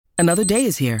Another day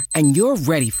is here, and you're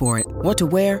ready for it. What to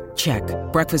wear? Check.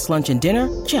 Breakfast, lunch, and dinner?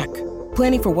 Check.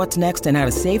 Planning for what's next and how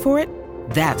to save for it?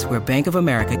 That's where Bank of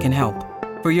America can help.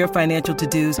 For your financial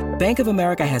to-dos, Bank of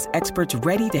America has experts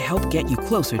ready to help get you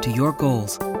closer to your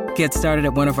goals. Get started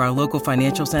at one of our local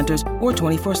financial centers or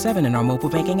 24/7 in our mobile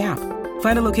banking app.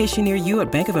 Find a location near you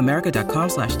at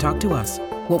bankofamerica.com/talktous.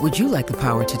 What would you like the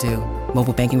power to do?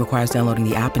 Mobile banking requires downloading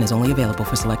the app and is only available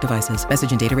for select devices.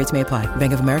 Message and data rates may apply.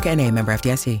 Bank of America N.A., member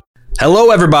FDIC.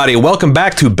 Hello, everybody. Welcome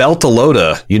back to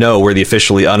Beltalowda. You know, we're the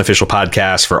officially unofficial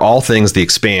podcast for all things The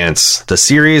Expanse, the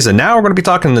series, and now we're going to be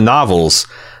talking the novels.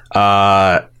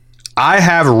 I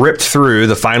have ripped through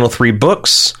the final 3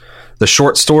 books, the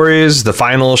short stories, the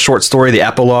final short story, the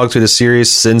epilogue to the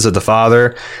series, Sins of the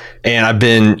Father, and I've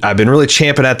been really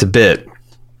champing at the bit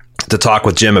to talk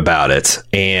with Jim about it,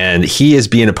 and he is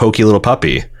being a pokey little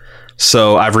puppy.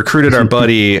 So I've recruited our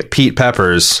buddy Pete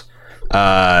Peppers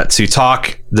to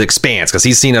talk The Expanse, because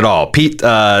he's seen it all. Pete,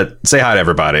 say hi to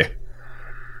everybody.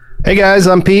 Hey guys,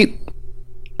 I'm Pete.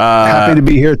 Happy to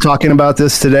be here talking about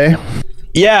this today.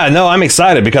 Yeah, no, I'm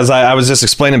excited because I was just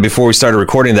explaining before we started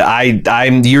recording that I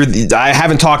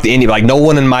haven't talked to any, like, no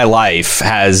one in my life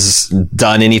has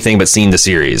done anything but seen the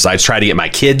series. I try to get my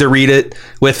kid to read it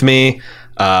with me.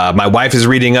 My wife is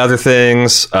reading other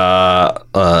things. None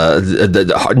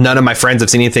of my friends have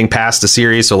seen anything past the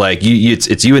series. So, like,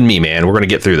 it's you and me, man. We're going to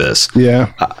get through this. Yeah.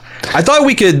 I thought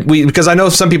because I know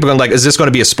some people are going to, like, is this going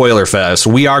to be a spoiler fest?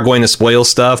 We are going to spoil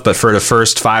stuff, but for the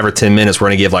first 5 or 10 minutes, we're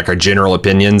going to give, like, our general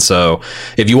opinion. So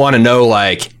if you want to know,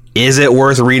 like, is it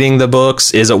worth reading the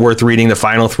books? Is it worth reading the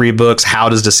final 3 books? How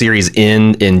does the series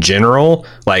end in general?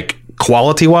 Like,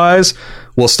 quality wise,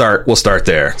 we'll start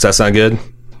there. Does that sound good?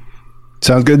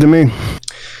 Sounds good to me.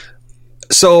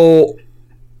 So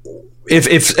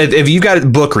if you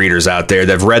got book readers out there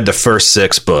that have read the first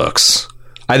 6 books,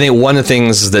 I think one of the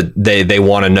things that they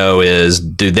want to know is,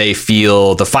 do they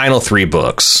feel the final 3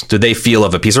 books, do they feel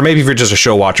of a piece? Or maybe if you're just a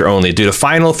show watcher only, do the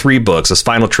final 3 books, this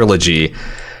final trilogy,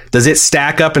 does it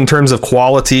stack up in terms of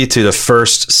quality to the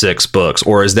first 6 books?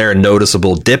 Or is there a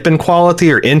noticeable dip in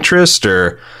quality or interest?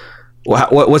 Or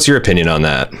what's your opinion on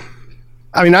that?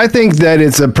 I mean, I think that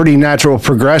it's a pretty natural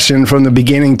progression from the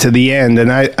beginning to the end.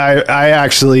 And I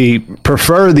actually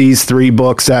prefer these 3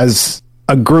 books as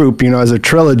a group, as a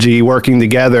trilogy working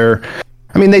together.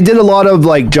 I mean, they did a lot of,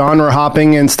 like, genre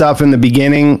hopping and stuff in the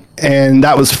beginning, and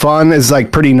that was fun. It's,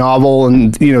 like, pretty novel,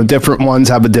 and, different ones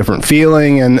have a different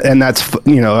feeling, and that's,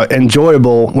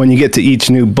 enjoyable when you get to each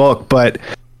new book. But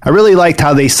I really liked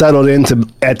how they settled into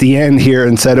at the end here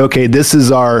and said, okay, this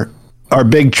is our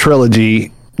big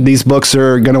trilogy. These books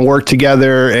are going to work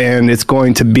together, and it's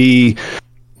going to be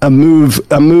a move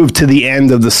to the end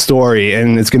of the story,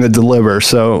 and it's going to deliver.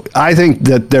 So I think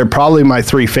that they're probably my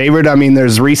 3 favorite. I mean,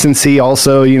 there's recency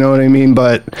also, you know what I mean?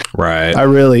 But right. I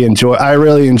really enjoy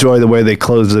the way they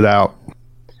close it out.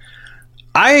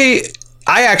 I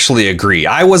actually agree.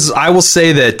 I will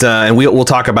say that, and we'll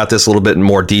talk about this a little bit in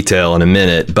more detail in a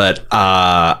minute, but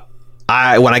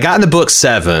when I got into book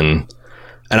 7,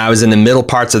 and I was in the middle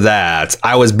parts of that,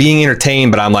 I was being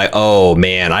entertained, but I'm like, oh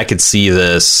man, I could see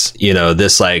this,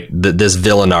 this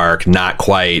villain arc not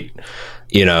quite,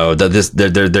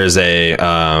 there's a,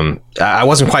 I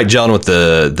wasn't quite gelling with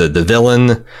the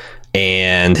villain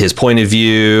and his point of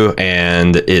view,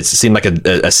 and it seemed like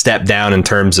a step down in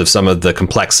terms of some of the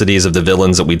complexities of the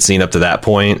villains that we'd seen up to that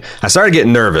point. I started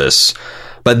getting nervous,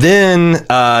 but then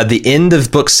the end of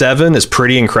book 7 is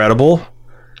pretty incredible.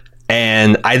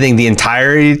 And I think the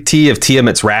entirety of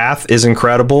Tiamat's Wrath is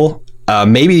incredible.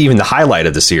 Maybe even the highlight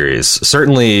of the series.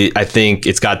 Certainly, I think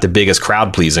it's got the biggest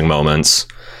crowd-pleasing moments.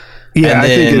 Yeah, I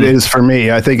think it is for me.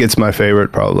 I think it's my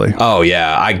favorite, probably. Oh,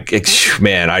 yeah. I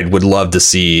would love to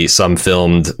see some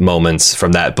filmed moments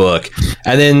from that book.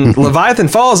 And then Leviathan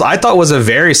Falls, I thought was a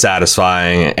very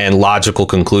satisfying and logical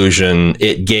conclusion.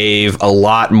 It gave a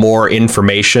lot more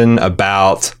information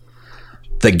about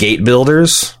the gate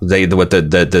builders, they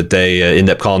end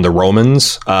up calling the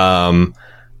Romans, than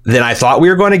I thought we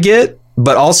were going to get,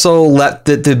 but also let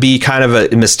it to be kind of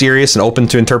a mysterious and open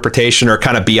to interpretation, or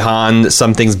kind of beyond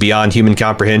some things beyond human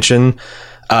comprehension.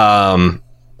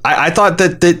 I thought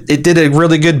that it did a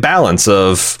really good balance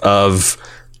of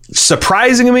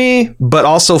surprising me, but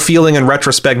also feeling in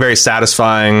retrospect very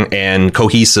satisfying and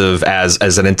cohesive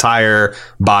as an entire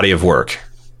body of work.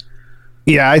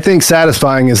 Yeah, I think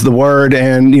satisfying is the word,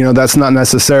 and that's not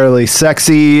necessarily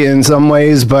sexy in some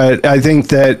ways, but I think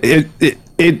that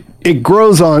it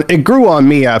grew on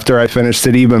me after I finished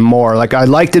it even more. Like, I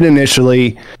liked it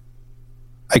initially.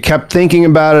 I kept thinking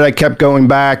about it. I kept going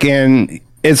back, and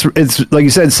it's like you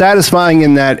said, satisfying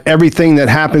in that everything that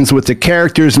happens with the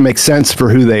characters makes sense for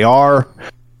who they are.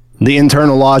 The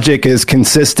internal logic is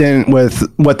consistent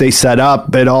with what they set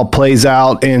up. It all plays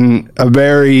out in a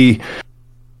very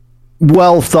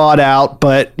well thought out,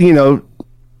 but, you know,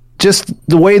 just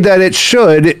the way that it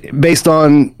should based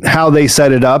on how they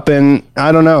set it up. And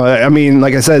I don't know. I mean,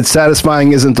 like I said,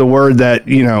 satisfying isn't the word that,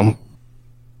 you know,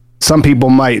 some people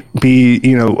might be,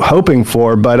 you know, hoping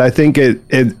for, but I think it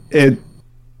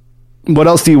what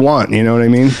else do you want? You know what I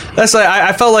mean? That's like,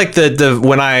 I felt like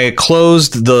when I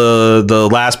closed the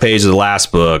last page of the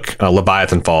last book,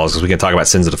 Leviathan Falls, because we can talk about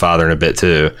Sins of the Father in a bit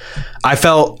too. I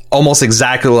felt almost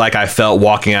exactly like I felt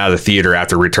walking out of the theater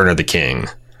after Return of the King.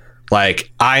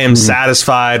 Like, I am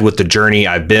satisfied with the journey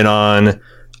I've been on.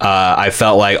 I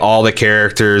felt like all the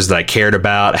characters that I cared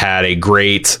about had a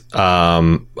great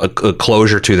a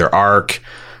closure to their arc.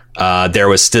 There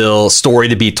was still story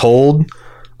to be told.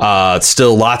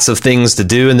 Still lots of things to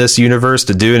do in this universe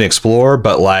to do and explore,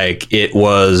 but like it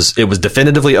was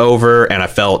definitively over, and I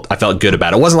felt good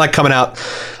about it. It wasn't like coming out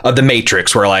of the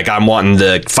Matrix where like I'm wanting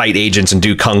to fight agents and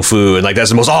do kung fu and like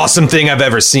that's the most awesome thing I've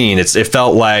ever seen. It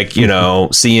felt like, you know,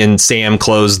 seeing Sam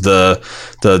close the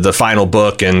final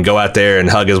book and go out there and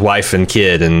hug his wife and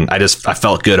kid, and I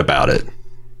felt good about it.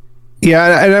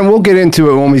 Yeah, and we'll get into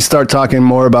it when we start talking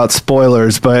more about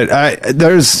spoilers, but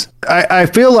I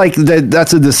feel like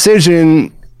that's a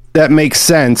decision that makes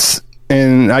sense,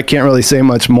 and I can't really say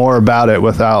much more about it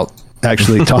without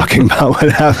actually talking about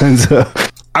what happens.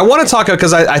 I want to talk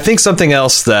because I think something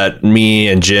else that me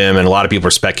and Jim and a lot of people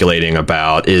are speculating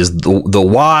about is the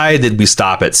why did we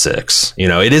stop at 6? You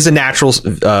know, it is a natural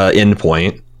end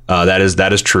point. That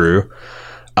is true.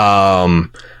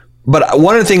 But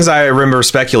one of the things I remember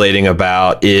speculating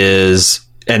about is,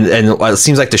 and it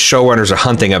seems like the showrunners are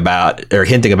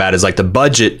hinting about is like the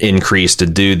budget increase to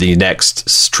do the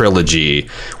next trilogy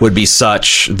would be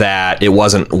such that it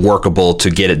wasn't workable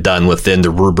to get it done within the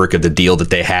rubric of the deal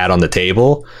that they had on the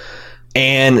table.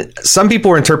 And some people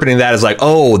are interpreting that as like,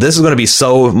 oh, this is going to be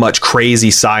so much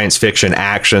crazy science fiction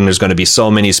action. There's going to be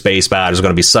so many space battles. There's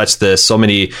going to be so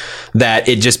many that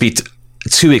it'd just be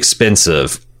too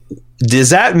expensive.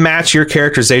 Does that match your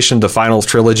characterization of the final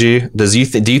trilogy? Do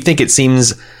you think it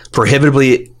seems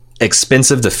prohibitively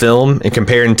expensive to film in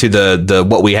comparing to the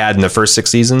what we had in the first 6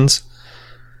 seasons?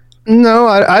 No,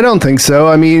 I don't think so.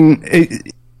 I mean,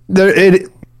 the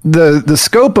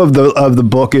scope of the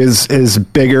book is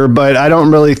bigger, but I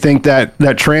don't really think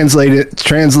that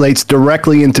translates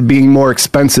directly into being more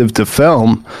expensive to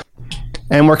film.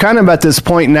 And we're kind of at this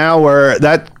point now where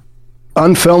that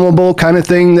unfilmable kind of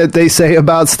thing that they say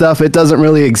about stuff, it doesn't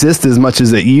really exist as much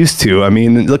as it used to. I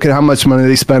mean, look at how much money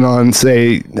they spent on,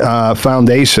 say,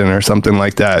 Foundation or something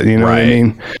like that. You know what I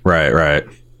mean? Right.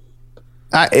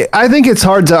 I think it's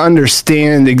hard to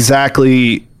understand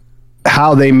exactly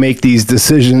how they make these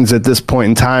decisions at this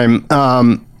point in time.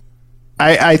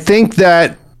 I think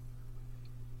the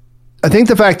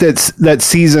fact that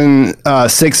season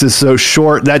 6 is so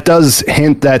short, that does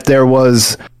hint that there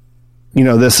was, you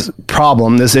know, this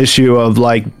problem, this issue of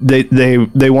like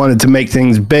they wanted to make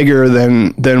things bigger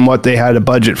than what they had a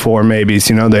budget for. Maybe,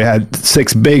 you know, they had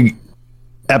 6 big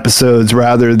episodes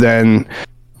rather than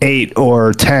 8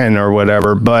 or 10 or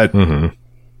whatever. But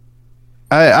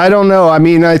I don't know. I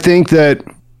mean, I think that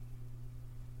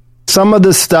some of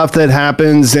the stuff that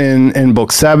happens in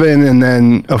book 7, and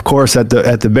then of course at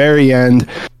the very end,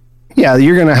 yeah,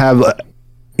 you're gonna have,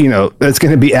 you know, it's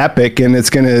going to be epic and it's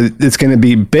going to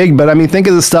be big. But I mean, think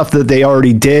of the stuff that they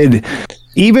already did,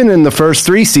 even in the first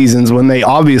 3 seasons when they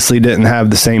obviously didn't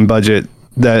have the same budget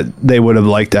that they would have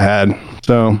liked to had.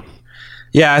 So,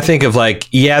 yeah, I think of like,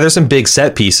 yeah, there's some big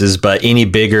set pieces, but any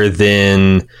bigger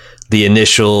than the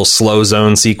initial slow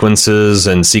zone sequences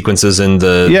and sequences in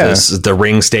the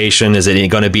ring station? Is it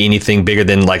going to be anything bigger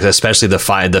than like, especially the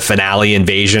finale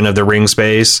invasion of the ring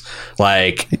space?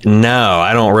 Like, no,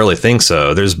 I don't really think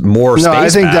so. There's more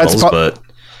space battles, but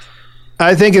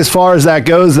I think as far as that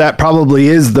goes, that probably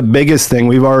is the biggest thing.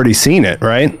 We've already seen it,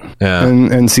 right? Yeah.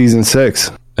 In season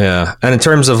 6. Yeah. And in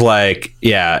terms of like,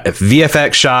 yeah, if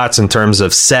VFX shots, in terms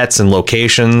of sets and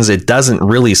locations, it doesn't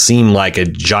really seem like a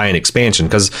giant expansion,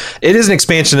 because it is an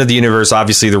expansion of the universe.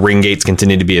 Obviously, the ring gates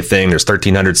continue to be a thing. There's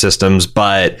 1,300 systems,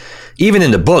 but even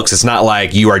in the books, it's not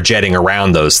like you are jetting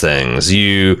around those things.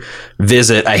 You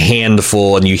visit a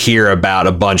handful and you hear about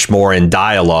a bunch more in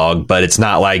dialogue, but it's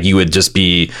not like you would just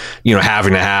be, you know,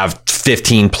 having to have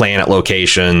 15 planet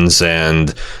locations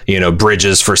and, you know,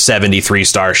 bridges for 73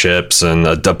 starships and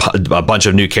a bunch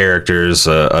of new characters,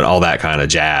 and all that kind of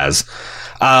jazz.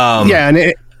 Yeah,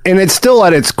 and it's still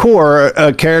at its core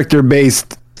a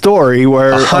character-based story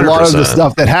where 100%. a lot of the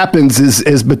stuff that happens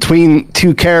is between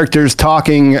two characters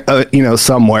talking,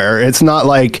 somewhere. It's not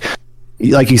like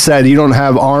you said, you don't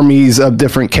have armies of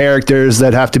different characters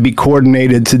that have to be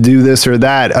coordinated to do this or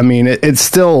that. I mean, it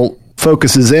still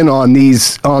focuses in on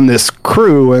this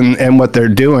crew and what they're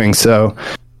doing. So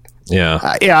yeah,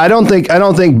 I don't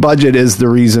think budget is the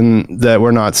reason that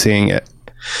we're not seeing it.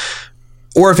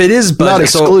 Or if it is budget, not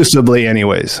exclusively,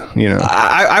 anyways.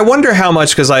 I wonder how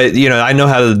much, because I know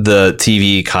how the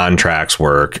TV contracts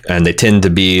work, and they tend to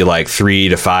be like 3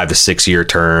 to 5 to 6 year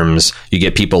terms. You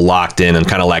get people locked in and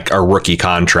kind of like a rookie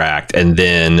contract, and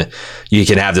then you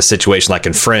can have the situation like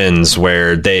in Friends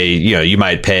where you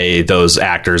might pay those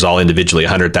actors all individually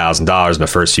 $100,000 in the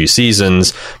first few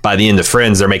seasons. By the end of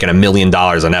Friends, they're making $1 million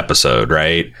an episode,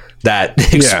 right? That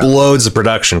explodes the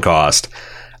production cost.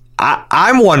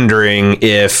 I'm wondering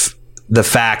if the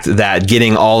fact that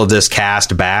getting all of this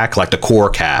cast back, like the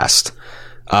core cast,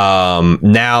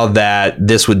 now that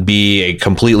this would be a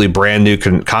completely brand new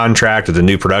contract with a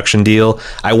new production deal,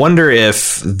 I wonder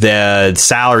if the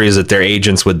salaries that their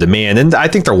agents would demand, and I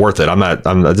think they're worth it.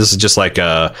 This is just like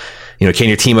can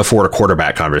your team afford a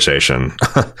quarterback conversation?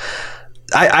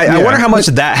 I wonder how much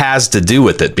that has to do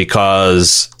with it,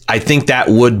 because I think that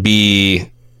would be.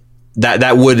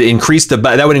 That would increase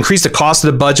the cost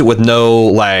of the budget with no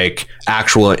like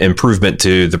actual improvement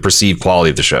to the perceived quality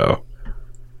of the show.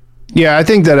 Yeah, I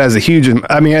think that has a huge.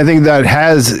 I mean, I think that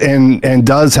has and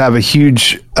does have a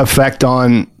huge effect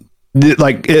on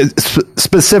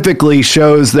specifically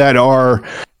shows that are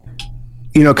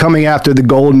coming after the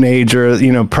golden age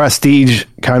or prestige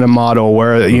kind of model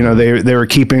where they were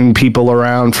keeping people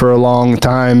around for a long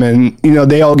time, and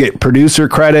they all get producer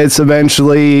credits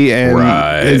eventually, and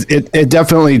it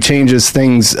definitely changes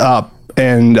things up.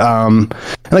 And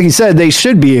like you said, they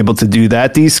should be able to do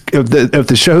that. If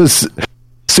the show's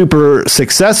super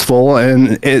successful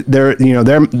and they're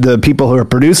the people who are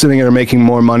producing it are making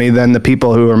more money, than the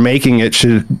people who are making it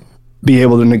should be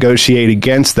able to negotiate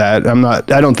against that.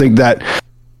 I don't think that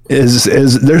is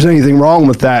there's anything wrong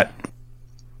with that,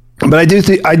 but I do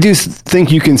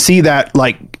think you can see that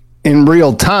like in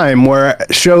real time, where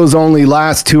shows only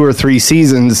last 2 or 3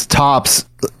 seasons tops,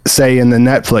 say in the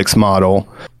Netflix model,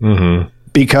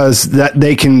 because that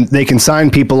they can sign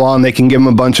people on, they can give them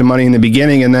a bunch of money in the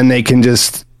beginning, and then they can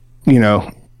just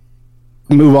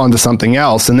move on to something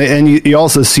else. And you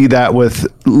also see that with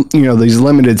these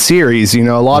limited series. A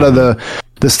lot of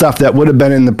the stuff that would have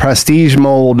been in the prestige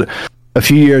mold a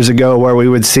few years ago, where we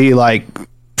would see like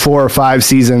 4 or 5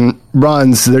 season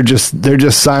runs, they're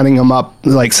just signing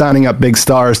up big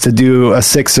stars to do a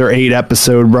 6 or 8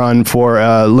 episode run for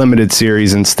a limited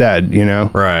series instead.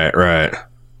 Right.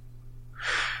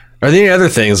 Are there any other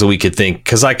things that we could think?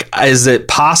 Because, is it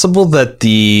possible that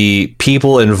the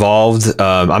people involved,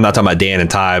 I'm not talking about Dan and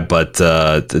Ty, but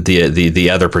the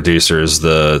other producers,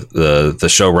 the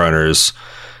showrunners,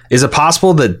 is it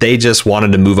possible that they just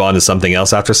wanted to move on to something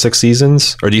else after 6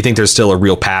 seasons? Or do you think there's still a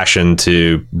real passion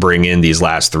to bring in these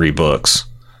last 3 books?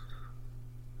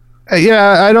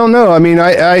 Yeah, I don't know. I mean,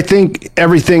 I think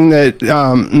everything that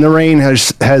Narain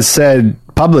has said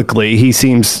publicly, he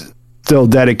seems still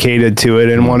dedicated to it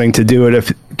and wanting to do it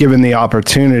if given the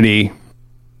opportunity.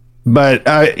 But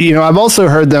I've also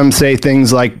heard them say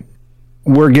things like,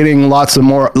 we're getting a lot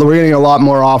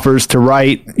more offers to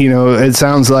write. It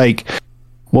sounds like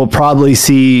we'll probably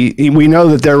see, we know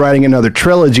that they're writing another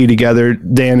trilogy together,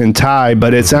 Dan and Ty,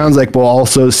 but it sounds like we'll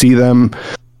also see them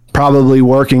probably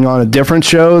working on a different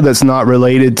show that's not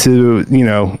related to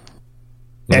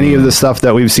any of the stuff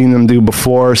that we've seen them do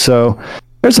before. So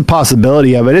there's a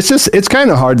possibility of it. It's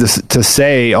kind of hard to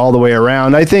say all the way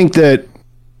around. I think that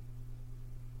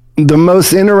the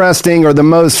most interesting, or the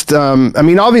most,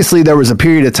 obviously there was a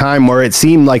period of time where it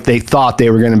seemed like they thought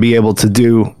they were going to be able to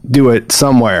do it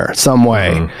somewhere, some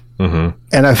way. And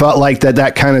I felt like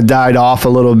that kind of died off a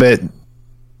little bit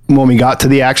when we got to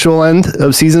the actual end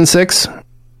of season 6.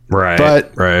 Right.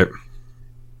 But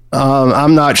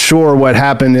I'm not sure what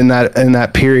happened in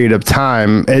that period of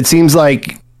time. It seems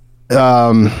like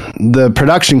the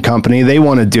production company, they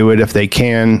want to do it if they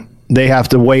can. They have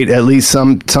to wait at least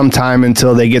some time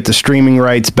until they get the streaming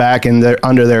rights back and they're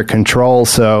under their control.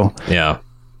 So yeah,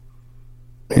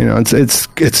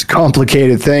 it's a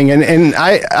complicated thing. And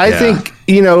I think,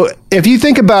 if you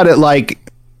think about it, like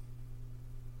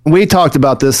we talked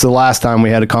about this the last time we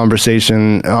had a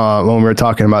conversation when we were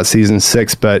talking about season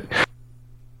 6, but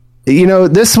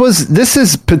this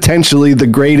is potentially the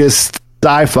greatest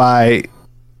sci-fi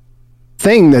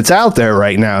thing that's out there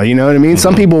right now. You know what I mean?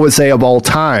 Some people would say of all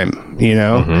time,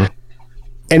 and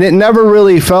it never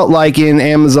really felt like in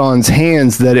Amazon's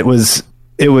hands that it was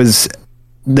it was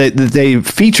that they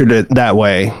featured it that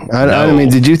way. I mean,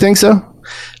 did you think so?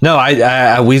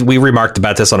 No, we remarked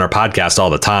about this on our podcast all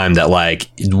the time that like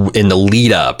in the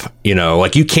lead up, you know,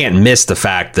 like you can't miss the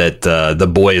fact that the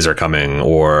boys are coming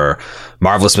or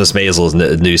Marvelous Miss Maisel's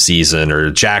new season or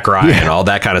Jack Ryan, all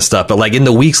that kind of stuff. But like in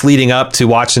the weeks leading up to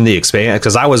watching the Expanse,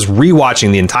 because I was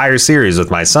rewatching the entire series with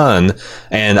my son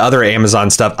and other Amazon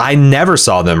stuff, I never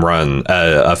saw them run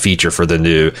a feature for the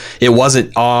new. It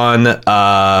wasn't on, or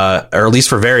at least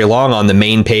for very long, on the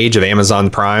main page of Amazon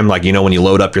Prime. Like, you know, when you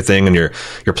load up your thing on your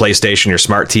PlayStation, your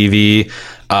smart TV.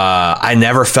 I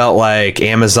never felt like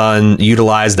Amazon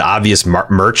utilized the obvious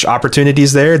merch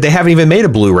opportunities there. They haven't even made a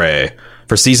Blu-ray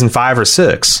for season 5 or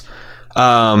 6.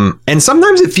 And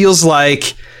sometimes it feels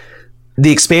like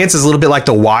The Expanse is a little bit like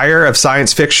The Wire of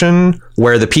science fiction,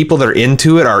 where the people that are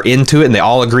into it and they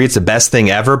all agree it's the best thing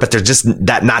ever, but there's just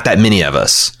not that many of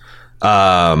us.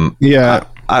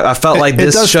 I felt like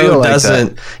this show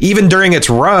doesn't, even during its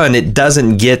run, it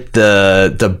doesn't get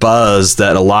the buzz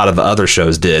that a lot of the other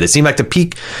shows did. It seemed like the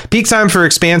peak time for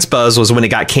Expanse buzz was when it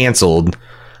got canceled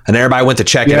and everybody went to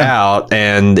check it out,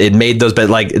 and it made those,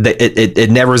 but like it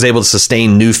never was able to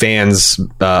sustain new fans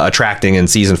attracting in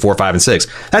season 4, 5, and 6.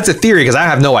 That's a theory because I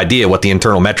have no idea what the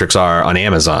internal metrics are on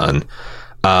Amazon.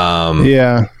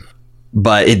 But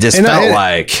it just felt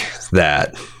like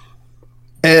that.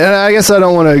 And I guess I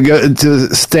don't want to go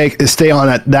to stay on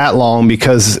it that long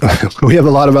because we have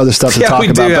a lot of other stuff to talk about. Yeah,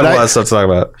 we do have a lot of stuff to talk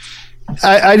about.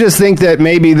 I just think that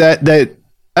maybe that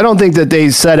I don't think that they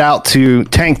set out to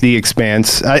tank The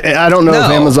Expanse. I don't know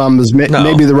if Amazon was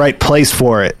maybe the right place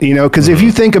for it, you know, because if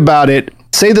you think about it,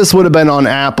 say this would have been on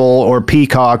Apple or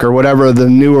Peacock or whatever the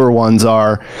newer ones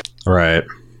are. Right.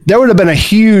 There would have been a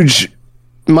huge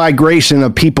migration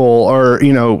of people, or,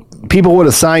 you know, people would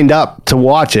have signed up to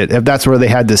watch it if that's where they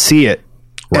had to see it.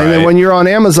 Right. And then when you're on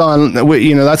Amazon,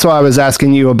 you know, that's why I was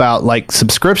asking you about like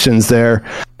subscriptions there.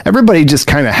 Everybody just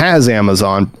kind of has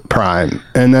Amazon Prime.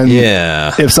 And then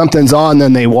if something's on,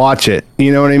 then they watch it.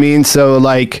 You know what I mean? So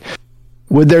like,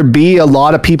 would there be a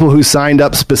lot of people who signed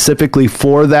up specifically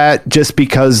for that just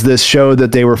because this show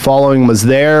that they were following was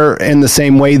there in the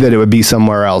same way that it would be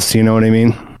somewhere else? You know what I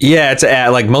mean? Yeah, it's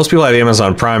like most people have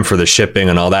Amazon Prime for the shipping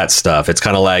and all that stuff. It's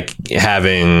kind of like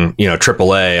having, you know,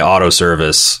 AAA auto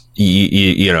service.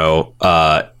 You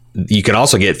can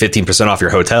also get 15% off your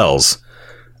hotels,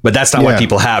 but that's not why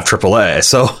people have AAA.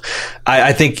 So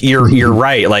I think you're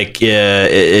right. Like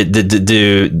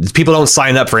people don't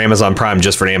sign up for Amazon Prime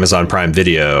just for an Amazon Prime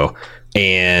Video.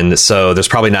 And so there's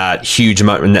probably not huge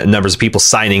numbers of people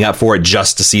signing up for it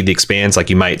just to see The Expanse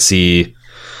like you might see.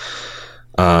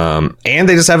 And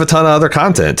they just have a ton of other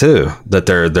content too that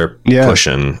they're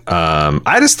pushing.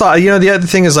 I just thought, you know, the other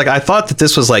thing is like I thought that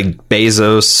this was like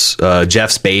Bezos,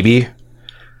 Jeff's baby,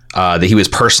 that he was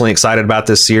personally excited about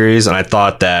this series, and I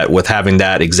thought that with having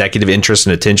that executive interest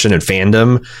and attention and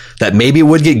fandom, that maybe it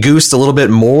would get goosed a little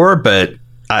bit more. But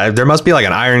there must be like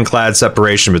an ironclad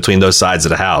separation between those sides of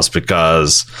the house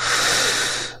because,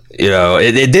 you know,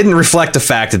 it didn't reflect the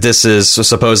fact that this is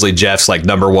supposedly Jeff's like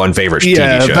number one favorite TV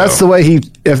show. If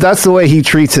that's the way he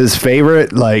treats his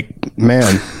favorite, like,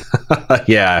 man.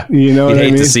 Yeah. You know, he'd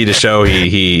hate to see the show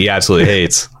he absolutely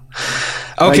hates.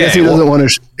 Okay. I guess he doesn't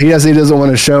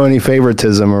want to show any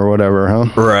favoritism or whatever, huh?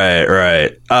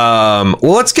 Right.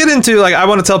 Well, let's get into, like, I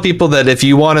want to tell people that if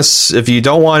you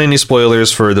don't want any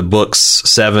spoilers for the books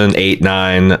 7, 8,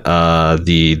 9,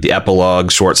 the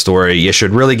epilogue short story, you should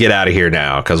really get out of here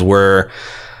now because we're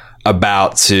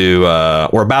about to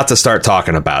start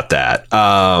talking about that.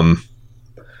 All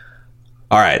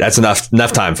right, that's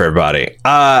enough time for everybody.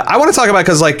 I want to talk about,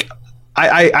 because like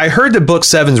I heard that book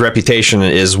 7's reputation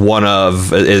is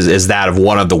that of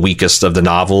one of the weakest of the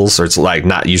novels, or it's like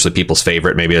not usually people's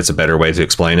favorite. Maybe that's a better way to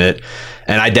explain it.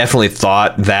 And I definitely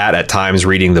thought that at times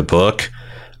reading the book.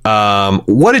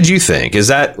 What did you think? Is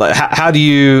that, how do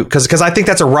you, because I think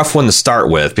that's a rough one to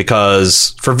start with,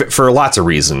 because for lots of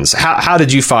reasons. How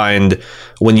did you find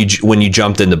when you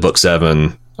jumped into book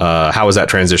 7? How was that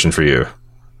transition for you?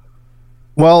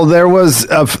 Well, there was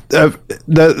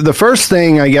the first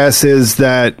thing, I guess, is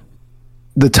that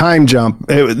the time jump,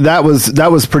 that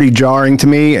was pretty jarring to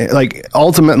me. Like,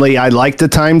 ultimately, I liked the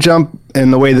time jump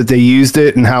and the way that they used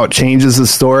it and how it changes the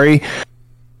story.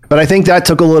 But I think that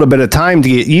took a little bit of time to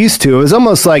get used to. It was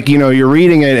almost like, you know, you're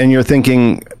reading it and you're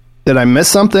thinking, did I miss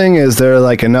something? Is there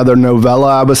like another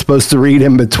novella I was supposed to read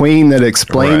in between that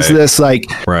explains this? Like,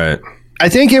 right. I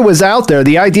think it was out there.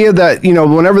 The idea that, you know,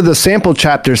 whenever the sample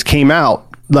chapters came out,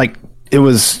 like, it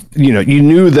was, you know, you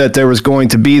knew that there was going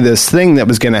to be this thing that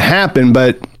was going to happen.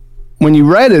 But when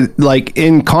you read it, like,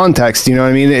 in context, you know what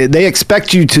I mean? They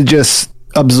expect you to just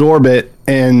absorb it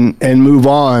and move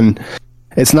on.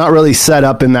 It's not really set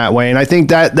up in that way, and I think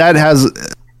that has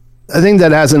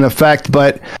an effect.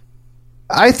 But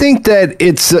I think that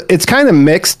it's kind of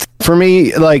mixed for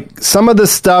me. Like some of the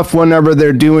stuff, whenever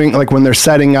they're doing, like when they're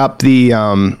setting up the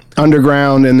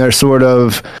underground and they're sort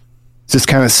of just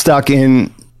kind of stuck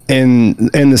in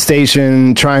the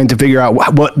station trying to figure out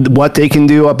what they can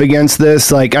do up against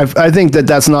this. Like I think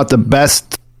that's not the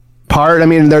best part. I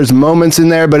mean, there's moments in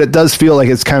there, but it does feel like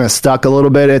it's kind of stuck a little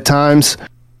bit at times.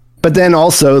 But then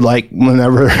also, like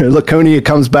whenever Laconia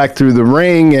comes back through the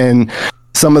ring and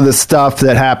some of the stuff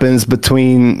that happens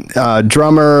between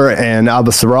Drummer and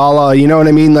Avasarala, you know what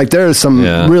I mean? Like there's some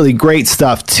really great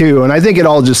stuff too. And I think it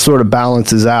all just sort of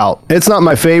balances out. It's not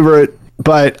my favorite,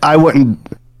 but I wouldn't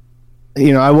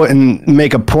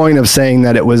make a point of saying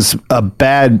that it was a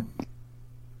bad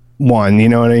one. You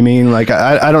know what I mean? Like,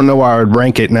 I don't know where I would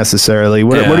rank it necessarily.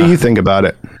 What do you think about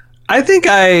it? I think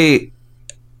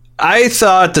I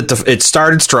thought that it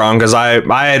started strong because I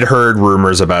had heard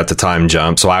rumors about the time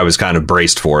jump, so I was kind of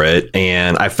braced for it,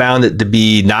 and I found it to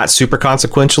be not super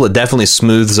consequential. It definitely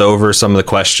smooths over some of the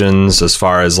questions as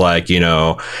far as like, you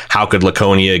know, how could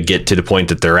Laconia get to the point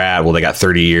that they're at? Well, they got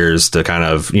 30 years to kind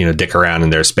of, you know, dick around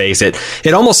in their space. It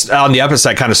almost on the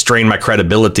upside kind of strained my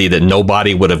credibility that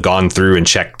nobody would have gone through and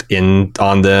checked in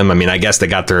on them. I mean, I guess they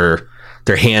got their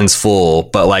hands full,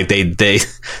 but like they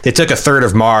took a third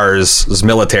of Mars'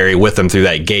 military with them through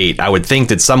that gate. I would think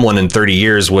that someone in 30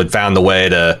 years would found the way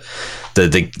to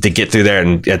get through there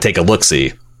and take a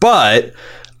look-see. But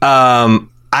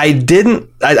I didn't.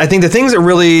 I think the things that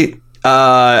really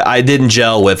I didn't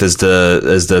gel with is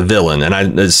the villain, and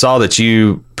I saw that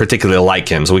you particularly like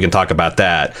him, so we can talk about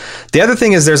that. The other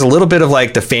thing is there's a little bit of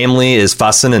like the family is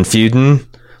fussing and feuding.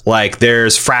 Like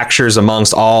there's fractures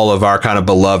amongst all of our kind of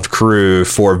beloved crew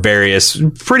for various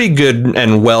pretty good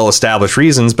and well-established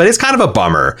reasons, but it's kind of a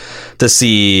bummer to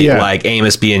see like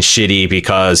Amos being shitty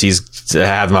because he's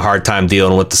having a hard time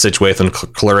dealing with the situation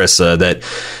with Clarissa, that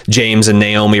James and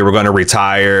Naomi were going to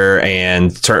retire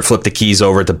and flip the keys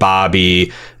over to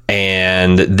Bobby.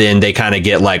 And then they kind of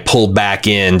get like pulled back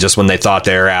in just when they thought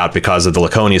they were out because of the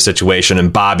Laconia situation.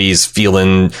 And Bobby's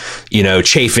feeling, you know,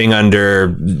 chafing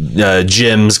under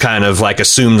Jim's kind of like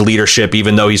assumed leadership,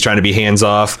 even though he's trying to be hands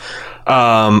off.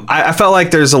 I felt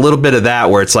like there's a little bit of that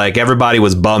where it's like everybody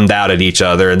was bummed out at each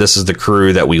other. And this is the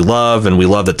crew that we love, and we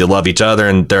love that they love each other.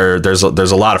 And there's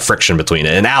a lot of friction between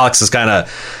it. And Alex is kind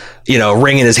of, you know,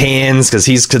 wringing his hands because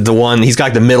he's got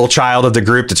the middle child of the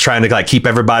group that's trying to like keep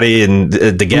everybody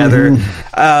together.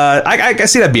 Mm-hmm. I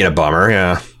see that being a bummer.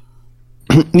 Yeah.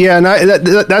 Yeah. And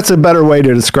that's a better way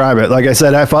to describe it. Like I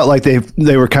said, I felt like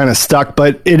they were kind of stuck,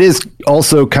 but it is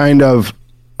also kind of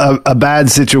a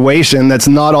bad situation that's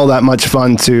not all that much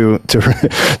fun to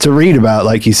read about,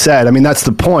 like you said. I mean, that's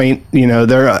the point. You know,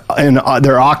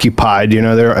 they're occupied. You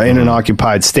know, they're in an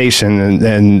occupied station,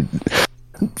 and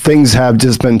things have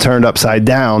just been turned upside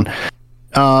down.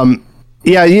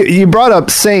 You brought up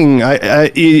Singh.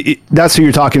 That's who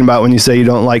you're talking about when you say you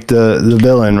don't like the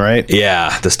villain, right?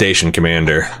 Yeah, the station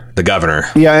commander, the governor.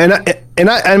 Yeah, and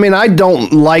I mean, I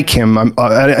don't like him.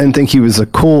 I didn't think he was a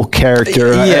cool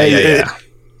character. Yeah.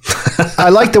 I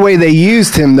like the way they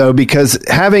used him though, because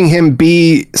having him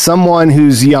be someone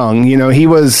who's young, you know, he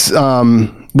was.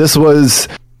 This was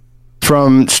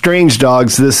from Strange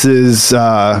Dogs. This is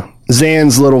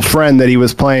Zan's little friend that he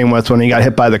was playing with when he got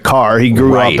hit by the car. He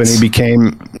grew up and he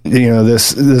became, you know,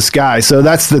 this guy. So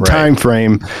that's the time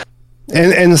frame.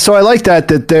 And so I like that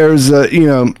there's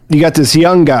you got this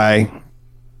young guy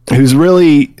who's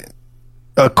really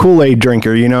a Kool-Aid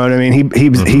drinker. You know what I mean?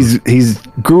 He's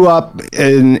grew up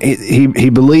and he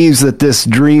believes that this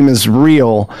dream is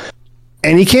real.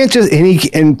 And he can't just,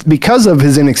 and because of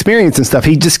his inexperience and stuff,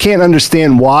 he just can't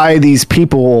understand why these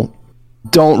people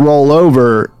don't roll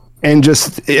over and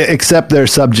just accept their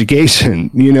subjugation.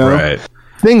 You know,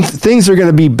 things are going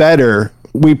to be better.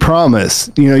 We promise.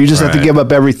 You know, you just have to give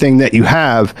up everything that you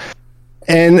have.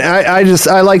 And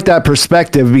I like that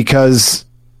perspective because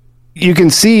you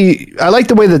can see, I like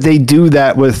the way that they do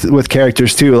that with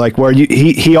characters too. Like where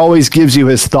he always gives you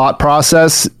his thought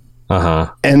process.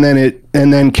 And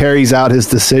then carries out his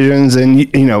decisions. And,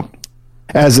 you know,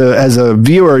 as a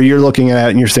viewer, you're looking at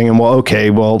it and you're saying, well,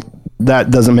 okay, well,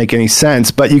 that doesn't make any sense,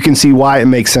 but you can see why it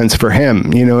makes sense for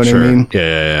him. You know what I mean?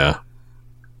 Yeah.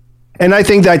 And I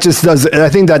think that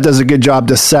does a good job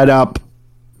to set up,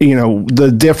 you know,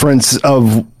 the difference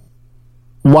of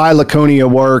why Laconia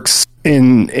works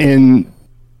in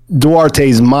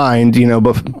Duarte's mind, you know,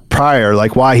 but prior,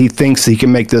 like why he thinks he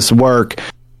can make this work.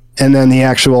 And then the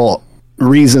actual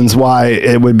reasons why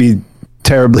it would be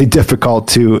terribly difficult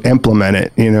to implement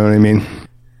it. You know what I mean?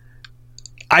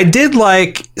 I did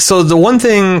like, so the one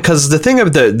thing, because the thing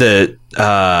of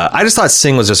I just thought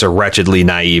Singh was just a wretchedly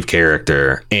naive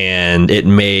character, and it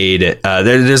made,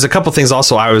 there's a couple things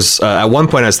also. I was, at one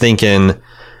point I was thinking,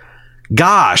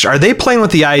 gosh, are they playing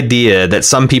with the idea that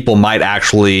some people might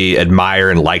actually admire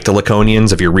and like the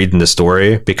Laconians if you're reading the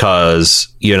story? Because,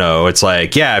 you know, it's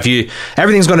like, yeah,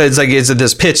 everything's going to, it's like, it's at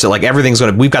this pitch that like everything's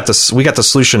going to, we got the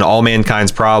solution to all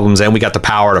mankind's problems, and we got the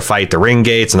power to fight the ring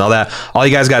gates and all that. All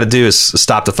you guys got to do is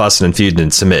stop the fussing and feuding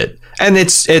and submit. And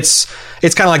it's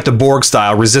kind of like the Borg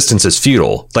style. Resistance is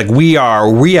futile. Like we have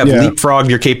leapfrogged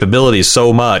your capabilities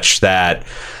so much that,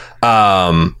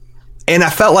 and I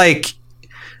felt like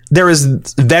there was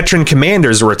veteran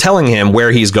commanders who were telling him where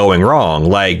he's going wrong.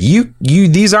 Like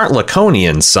these aren't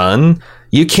Laconians, son.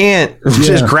 You can't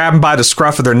just grab them by the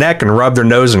scruff of their neck and rub their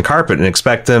nose in carpet and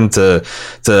expect them to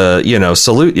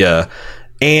salute you.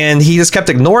 And he just kept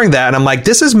ignoring that. And I'm like,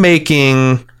 this is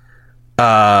making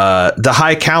the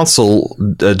High Council,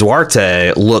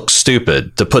 Duarte, look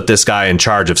stupid to put this guy in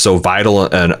charge of so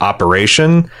vital an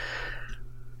operation.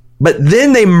 But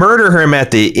then they murder him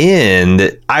at the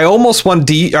end. I almost want.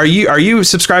 Are you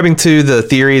subscribing to the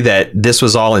theory that this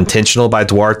was all intentional by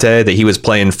Duarte? That he was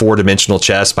playing 4-dimensional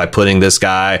chess by putting this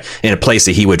guy in a place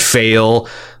that he would fail,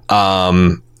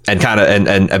 and kind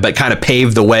of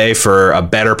pave the way for a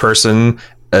better person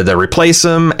to replace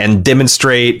him and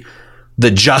demonstrate the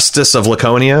justice of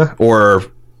Laconia? Or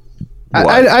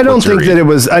I don't think that it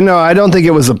was. I don't think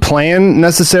it was a plan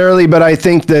necessarily, but I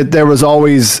think that there was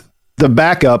always the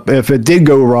backup if it did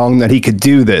go wrong, that he could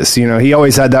do this. You know, he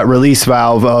always had that release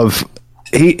valve of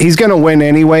he's going to win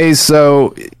anyways.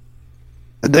 So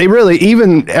they really,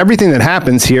 even everything that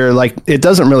happens here, like it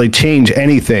doesn't really change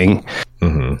anything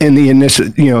in the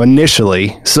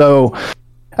initially. So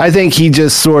I think he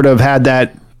just sort of had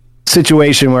that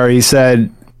situation where he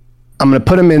said, I'm going to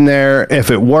put him in there.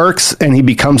 If it works and he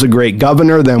becomes a great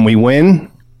governor, then we win.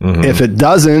 If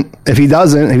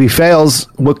he fails,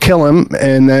 we'll kill him,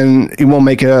 and then he won't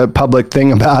make a public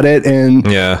thing about it. And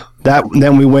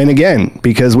then we win again,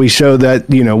 because we show that,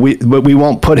 we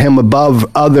won't put him above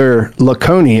other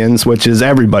Laconians, which is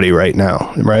everybody right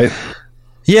now. Right.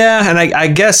 Yeah. And I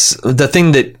guess the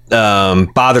thing that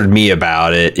bothered me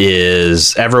about it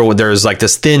is there's like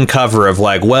this thin cover of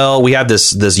like, well, we have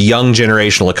this young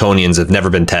generation of Laconians that have never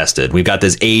been tested. We've got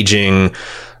this aging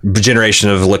generation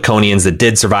of Laconians that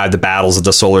did survive the battles of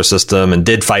the solar system and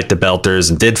did fight the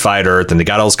Belters and did fight Earth, and they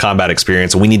got all this combat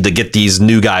experience, and we need to get these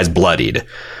new guys bloodied.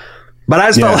 But I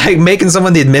just felt like making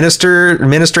someone the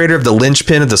administrator of the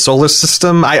linchpin of the solar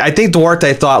system. I think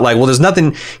Duarte thought like, well, there's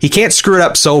nothing, he can't screw it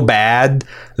up so bad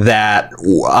that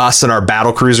us and our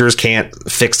battle cruisers can't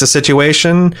fix the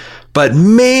situation. But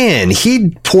man, he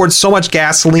poured so much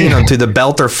gasoline onto the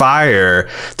Belter fire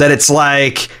that it's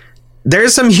like,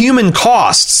 there's some human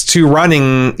costs to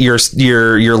running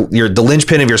the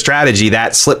linchpin of your strategy,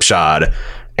 that slipshod.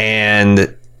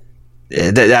 And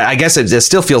I guess it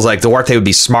still feels like Duarte would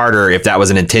be smarter if that was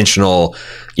an intentional,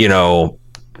 but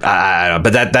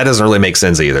that doesn't really make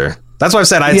sense either. That's why I've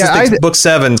said I think book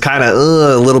 7 kind of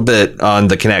a little bit on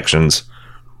the connections.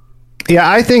 Yeah,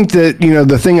 I think that,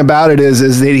 the thing about it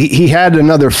is that he had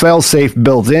another failsafe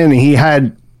built in. He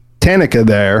had Tanika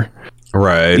there.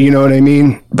 Right. You know what I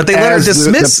mean? But they let her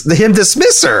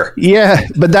dismiss her. Yeah,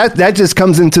 but that just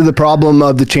comes into the problem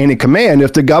of the chain of command.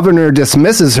 If the governor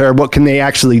dismisses her, what can they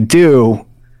actually do?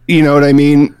 You know what I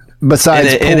mean?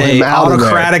 Besides in an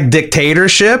autocratic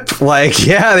dictatorship? Like,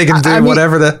 yeah, they can do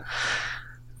whatever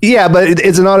Yeah, but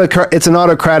it's an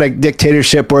autocratic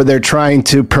dictatorship where they're trying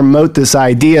to promote this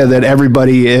idea that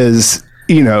everybody is,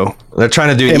 they're trying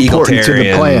to do an egalitarian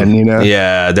to the plan,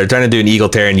 Yeah, they're trying to do an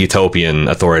egalitarian utopian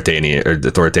authoritarian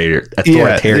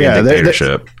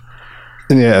dictatorship.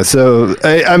 Yeah, so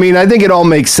I think it all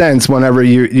makes sense whenever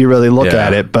you really look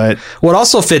at it. But what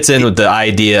also fits in with the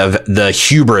idea of the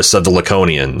hubris of the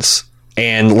Laconians,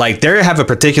 and like they have a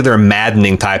particular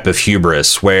maddening type of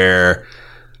hubris where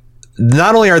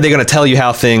not only are they going to tell you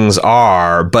how things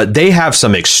are, but they have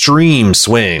some extreme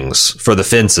swings for the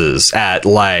fences at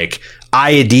like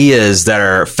ideas that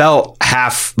are felt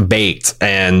half baked.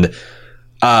 And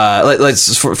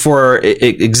let's for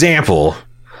example,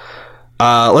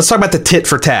 let's talk about the tit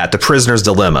for tat, the prisoner's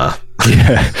dilemma.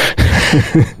 Yeah.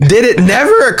 Did it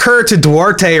never occur to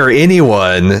Duarte or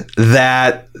anyone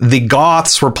that the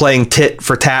Goths were playing tit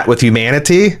for tat with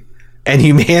humanity, and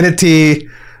humanity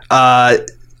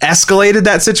escalated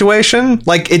that situation?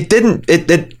 Like it didn't.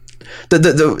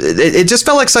 it just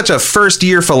felt like such a first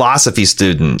year philosophy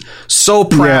student, so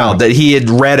proud that he had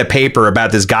read a paper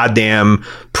about this goddamn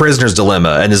prisoner's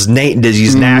dilemma and these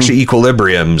Nash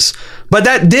equilibriums. But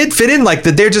that did fit in, like,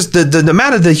 that they're just the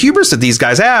amount of the hubris that these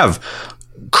guys have,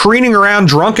 careening around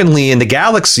drunkenly in the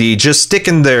galaxy, just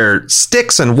sticking their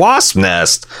sticks in wasp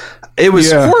nest. It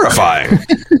was horrifying.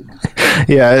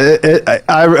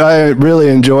 I really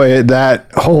enjoy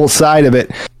that whole side of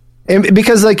it. And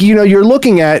because, like, you know, you're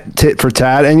looking at tit for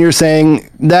tat and you're saying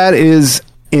that is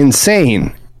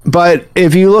insane. But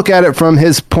if you look at it from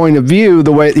his point of view,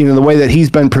 the way that he's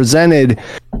been presented,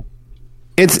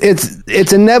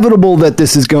 it's inevitable that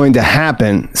this is going to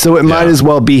happen. So it might as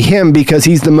well be him, because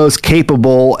he's the most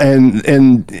capable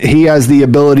and he has the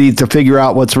ability to figure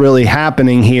out what's really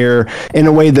happening here in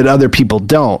a way that other people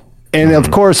don't. And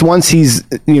of course, once he's,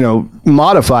 you know,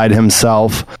 modified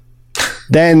himself,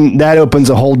 then that opens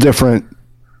a whole different,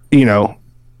 you know,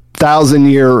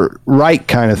 1,000-year Reich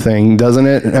kind of thing, doesn't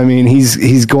it? I mean, he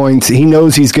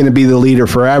knows he's going to be the leader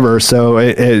forever. So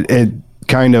it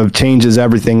kind of changes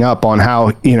everything up on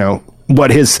how, you know,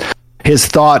 what his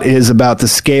thought is about the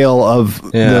scale of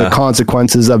the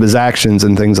consequences of his actions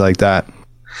and things like that.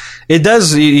 It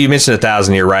does. You mentioned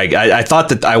 1,000-year Reich.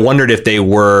 I wondered if they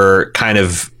were kind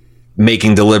of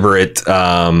making deliberate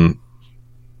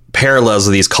parallels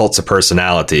of these cults of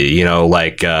personality, you know,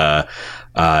 like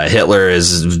Hitler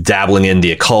is dabbling in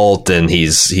the occult, and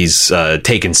he's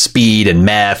taking speed and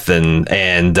meth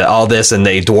and all this, and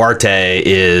Duarte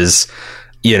is,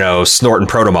 you know, snorting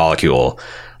protomolecule.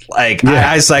 Like,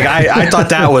 I thought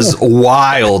that was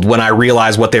wild when I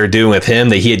realized what they were doing with him,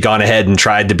 that he had gone ahead and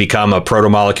tried to become a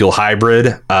protomolecule hybrid.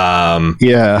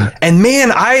 And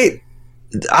man,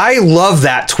 I love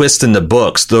that twist in the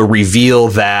books, the reveal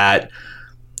that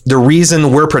the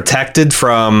reason we're protected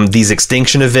from these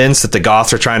extinction events that the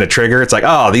Goths are trying to trigger, it's like,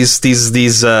 oh, these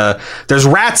there's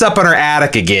rats up in our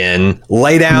attic again,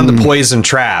 lay down the poison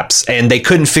traps, and they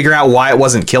couldn't figure out why it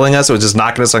wasn't killing us. It was just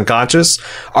knocking us unconscious.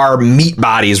 Our meat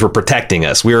bodies were protecting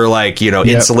us. We were like, you know,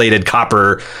 insulated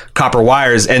copper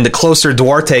wires. And the closer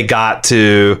Duarte got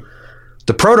to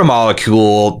the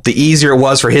protomolecule, the easier it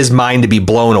was for his mind to be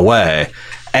blown away.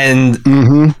 And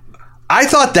I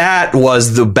thought that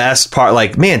was the best part.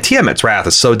 Like, man, Tiamat's Wrath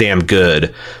is so damn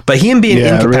good, but him being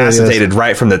incapacitated really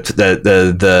right from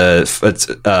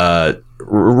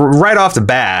right off the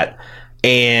bat,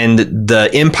 and the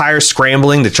Empire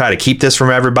scrambling to try to keep this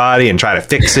from everybody and try to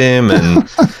fix him, and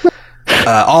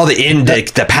all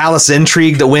the palace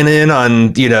intrigue that went in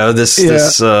on, you know, that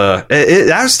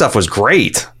stuff was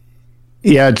great.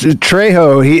 Yeah,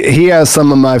 Trejo, he has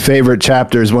some of my favorite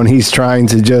chapters when he's trying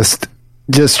to just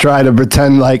try to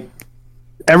pretend like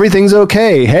everything's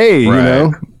okay. Hey, you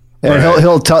know, and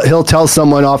he'll tell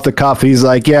someone off the cuff. He's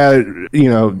like, yeah, you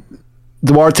know,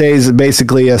 Duarte is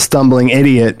basically a stumbling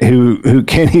idiot who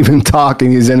can't even talk,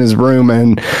 and he's in his room,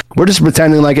 and we're just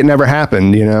pretending like it never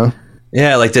happened, you know?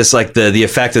 Yeah, like this, like the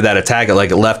effect of that attack, like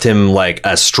it left him like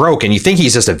a stroke, and you think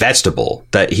he's just a vegetable,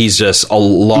 that he's just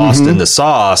lost in the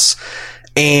sauce.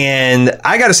 And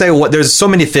I got to say, there's so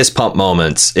many fist pump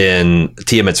moments in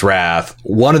Tiamat's Wrath.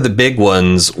 One of the big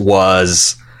ones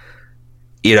was,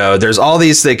 you know, there's all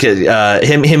these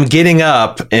him getting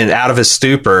up and out of his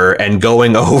stupor and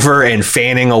going over and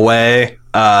fanning away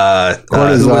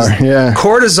Cortazar,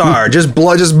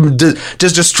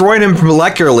 just destroying him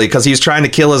molecularly because he was trying to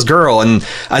kill his girl, and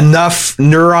enough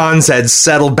neurons had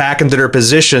settled back into their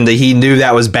position that he knew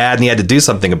that was bad and he had to do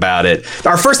something about it.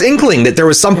 Our first inkling that there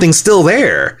was something still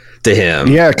there to him.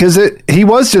 Yeah, because he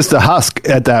was just a husk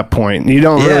at that point. You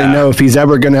don't really know if he's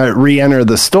ever going to re-enter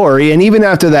the story, and even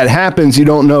after that happens, you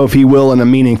don't know if he will in a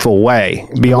meaningful way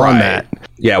beyond that.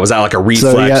 Yeah, was that like a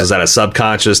reflex? Was that a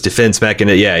subconscious defense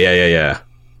mechanism? Yeah.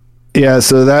 Yeah,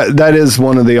 so that is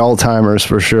one of the all-timers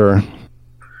for sure.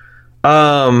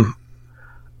 Do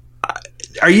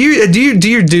you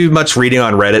do much reading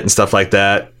on Reddit and stuff like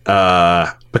that?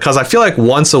 Because I feel like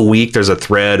once a week there's a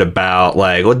thread about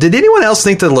like, well, did anyone else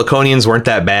think the Laconians weren't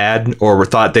that bad, or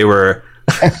thought they were?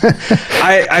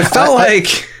 I felt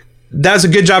like that was a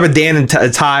good job of Dan and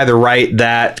Ty to write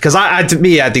that, because to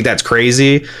me I think that's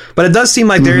crazy, but it does seem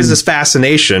like there is this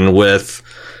fascination with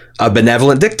a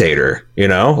benevolent dictator, you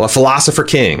know, a philosopher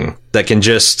king that can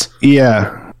just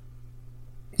I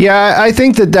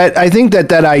think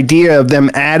that idea of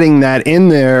them adding that in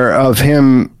there of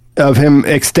him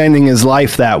extending his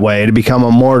life that way to become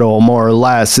immortal, more or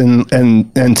less, and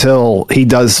until he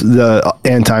does the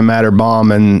antimatter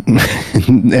bomb and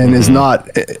is not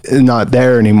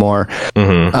there anymore.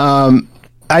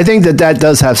 I think that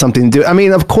does have something to do. I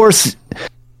mean, of course,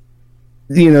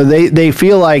 they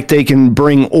feel like they can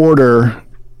bring order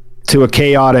to a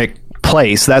chaotic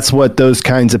place. That's what those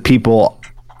kinds of people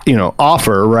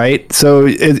offer, right? So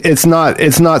it's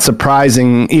not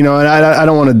surprising, and I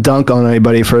don't want to dunk on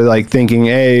anybody for like thinking,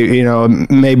 hey,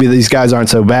 maybe these guys aren't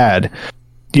so bad.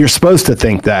 You're supposed to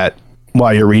think that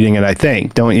while you're reading it, I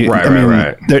think, don't you?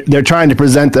 Right. They're trying to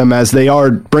present them as they are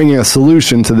bringing a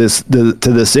solution to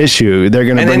this issue. They're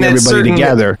going to bring everybody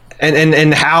together.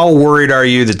 And how worried are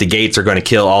you that the gates are going to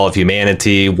kill all of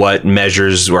humanity? What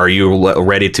measures are you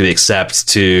ready to accept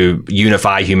to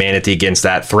unify humanity against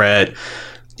that threat?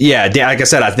 Yeah, like I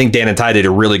said, I think Dan and Ty did a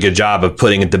really good job of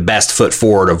putting the best foot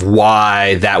forward of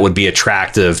why that would be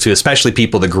attractive to especially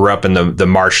people that grew up in the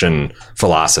Martian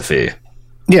philosophy.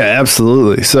 Yeah,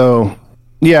 absolutely. So,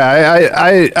 yeah,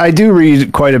 I do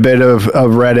read quite a bit of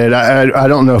Reddit. I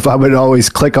don't know if I would always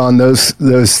click on those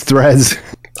threads.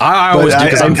 I always do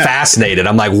because I'm fascinated.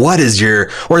 I'm like, what is or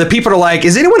the people are like,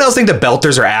 is anyone else think the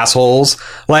Belters are assholes?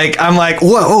 Like, I'm like,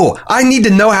 whoa, I need to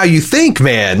know how you think,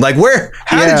 man. Like,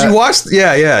 how did you watch?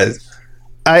 Yeah.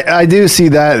 I do see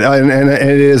that, and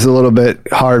it is a little bit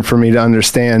hard for me to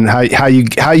understand how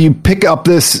you pick up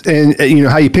this, and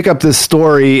how you pick up this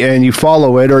story and you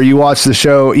follow it, or you watch the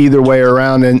show either way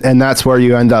around, and that's where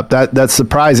you end up. That's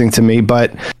surprising to me,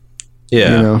 but.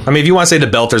 Yeah. I mean, if you want to say the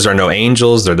Belters are no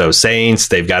angels, they're no saints,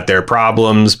 they've got their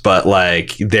problems, but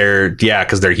like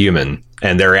because they're human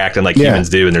and they're acting like humans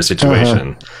do in their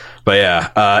situation.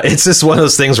 But it's just one of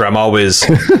those things where I'm always,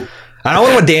 I don't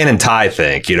know what Dan and Ty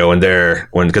think,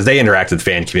 because they interact with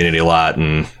fan community a lot.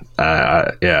 And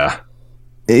yeah.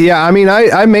 I mean,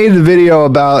 I made a video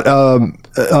about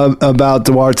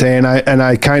Duarte, and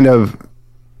I kind of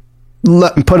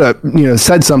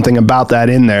said something about that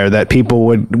in there, that people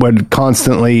would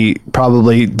constantly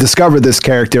probably discover this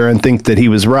character and think that he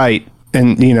was right,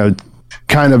 and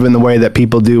kind of in the way that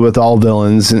people do with all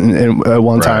villains at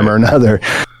one time or another.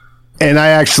 And I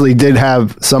actually did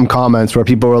have some comments where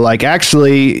people were like,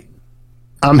 actually,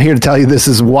 I'm here to tell you this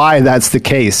is why that's the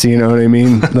case. You know what I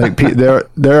mean? Like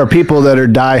there are people that are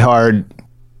diehard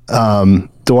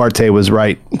Duarte was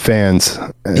right fans,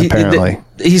 apparently.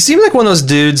 He seems like one of those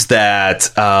dudes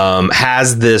that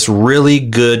has this really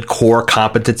good core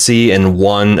competency in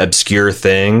one obscure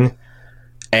thing,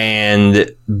 and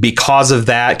because of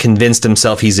that convinced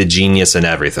himself he's a genius in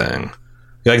everything.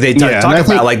 Like they talk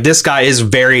about, like, this guy is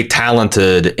very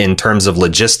talented in terms of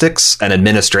logistics and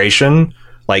administration,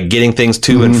 like getting things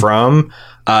to and from.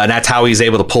 And that's how he's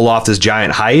able to pull off this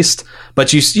giant heist.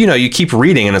 But you keep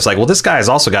reading, and it's like, well, this guy has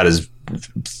also got his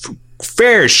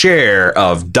fair share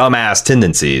of dumbass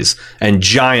tendencies and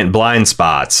giant blind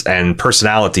spots and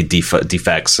personality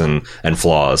defects and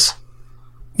flaws.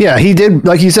 Yeah, he did.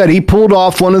 Like you said, he pulled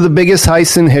off one of the biggest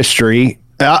heists in history.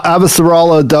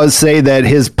 Avasarala does say that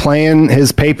his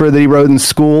paper that he wrote in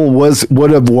school would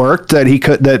have worked,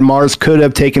 that Mars could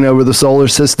have taken over the solar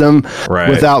system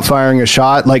without firing a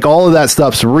shot. Like, all of that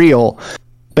stuff's real,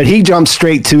 but he jumped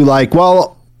straight to like,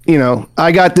 well,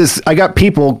 I got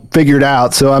people figured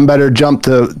out, so I'm better jump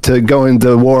to go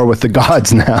into war with the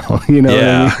gods now. What I mean?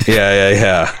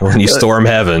 Yeah. When you storm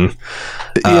heaven.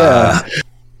 Yeah.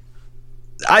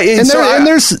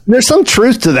 There's some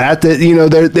truth to that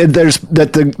there's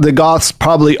the Goths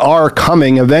probably are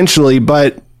coming eventually,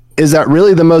 but is that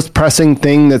really the most pressing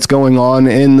thing that's going on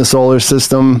in the solar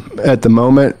system at the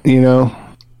moment?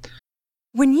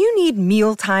 When you need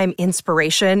mealtime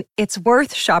inspiration, it's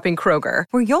worth shopping Kroger,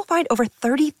 where you'll find over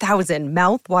 30,000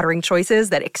 mouth-watering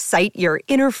choices that excite your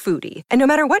inner foodie. And no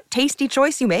matter what tasty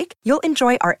choice you make, you'll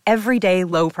enjoy our everyday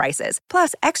low prices,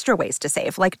 plus extra ways to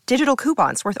save, like digital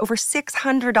coupons worth over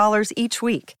 $600 each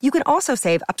week. You can also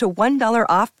save up to $1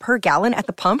 off per gallon at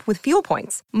the pump with fuel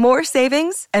points. More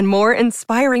savings and more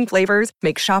inspiring flavors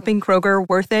make shopping Kroger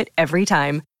worth it every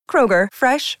time. Kroger,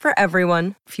 fresh for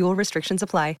everyone. Fuel restrictions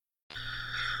apply.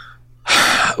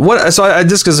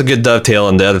 This is a good dovetail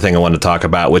on the other thing I wanted to talk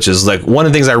about, which is like one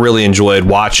of the things I really enjoyed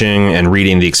watching and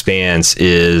reading The Expanse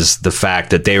is the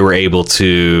fact that they were able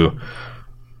to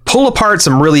pull apart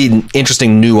some really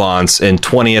interesting nuance in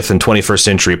 20th and 21st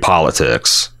century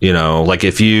politics. Like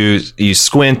if you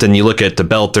squint and you look at the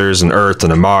Belters and Earth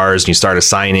and the Mars and you start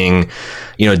assigning,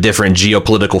 different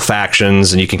geopolitical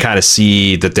factions, and you can kind of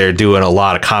see that they're doing a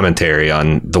lot of commentary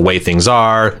on the way things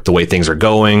are, the way things are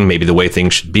going, maybe the way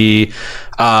things should be.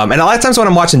 And a lot of times when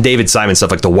I'm watching David Simon stuff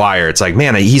like The Wire, it's like,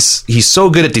 man, he's so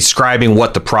good at describing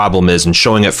what the problem is and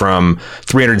showing it from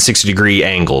 360-degree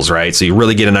angles, right? So you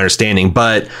really get an understanding.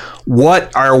 But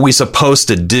what are we supposed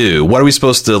to do? What are we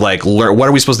supposed to learn? What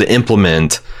are we supposed to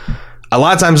implement? A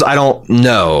lot of times I don't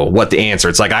know what the answer.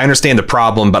 It's like, I understand the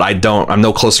problem, but I'm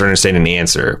no closer to understanding the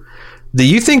answer. Do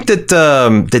you think that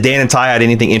Dan and Ty had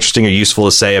anything interesting or useful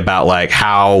to say about like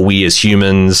how we as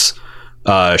humans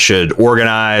should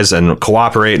organize and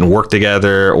cooperate and work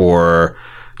together, or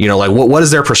like what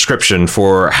is their prescription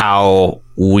for how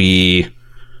we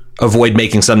avoid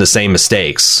making some of the same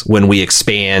mistakes when we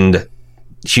expand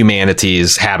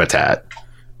humanity's habitat?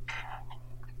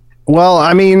 Well,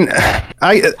 I mean,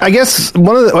 I guess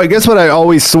what I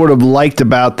always sort of liked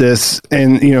about this,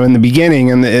 and in the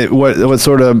beginning, and what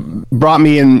sort of brought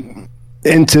me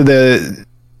into the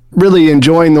really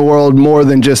enjoying the world more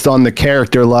than just on the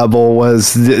character level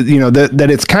was that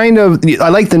it's kind of, I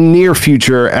like the near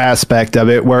future aspect of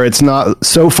it, where it's not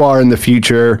so far in the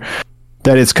future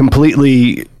that it's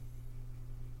completely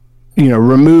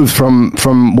removed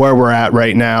from where we're at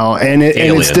right now, and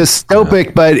it's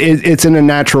dystopic, but it's in a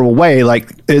natural way. Like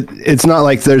it's not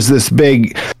like there's this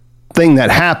big thing that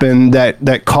happened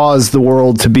that caused the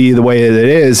world to be the way that it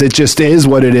is. It just is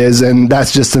what it is, and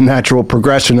that's just a natural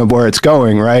progression of where it's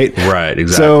going, right? Right,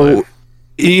 exactly.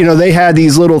 So they had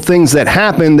these little things that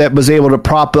happened that was able to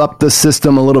prop up the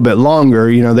system a little bit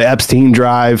longer. The Epstein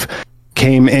drive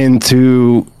came in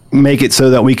to make it so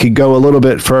that we could go a little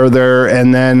bit further,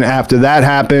 and then after that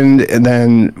happened, and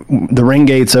then the ring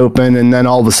gates open, and then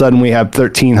all of a sudden we have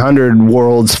 1,300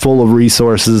 worlds full of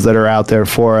resources that are out there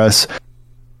for us.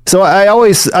 So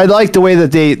I like the way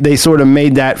that they sort of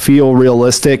made that feel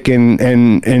realistic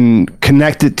and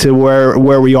connect it to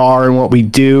where we are and what we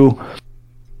do.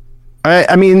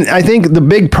 I mean, I think the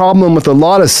big problem with a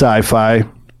lot of sci-fi,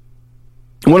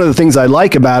 one of the things I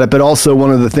like about it, but also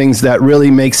one of the things that really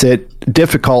makes it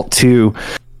difficult to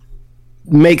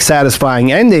make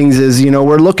satisfying endings is,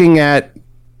 we're looking at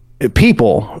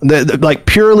people that like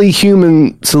purely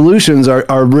human solutions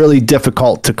are really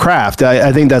difficult to craft.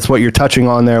 I think that's what you're touching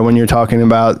on there when you're talking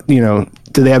about, do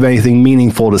they have anything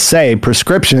meaningful to say?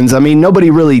 Prescriptions. I mean, nobody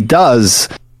really does.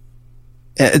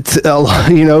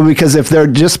 Because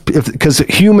because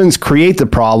humans create the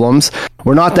problems,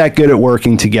 we're not that good at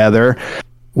working together.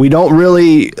 We don't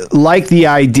really like the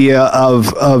idea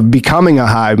of becoming a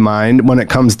hive mind when it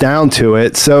comes down to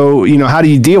it. So, how do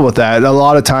you deal with that? A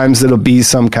lot of times it'll be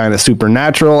some kind of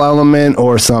supernatural element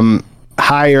or some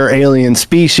higher alien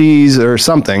species or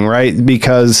something, right?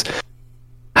 Because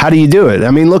how do you do it?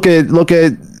 I mean, look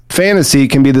at fantasy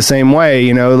can be the same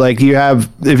way, like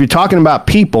if you're talking about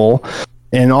people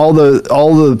and all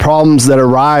the problems that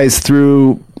arise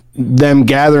through them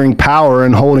gathering power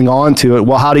and holding on to it.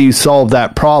 Well, how do you solve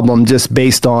that problem just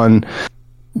based on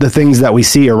the things that we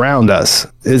see around us?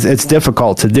 It's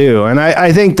difficult to do. And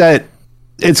I think that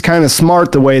it's kind of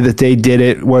smart the way that they did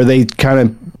it, where they kind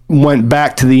of went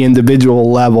back to the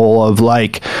individual level of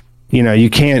like, you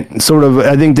can't sort of,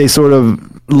 I think they sort of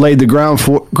laid the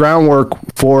groundwork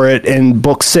for it in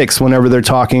book 6, when Naomi's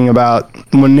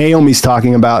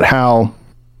talking about how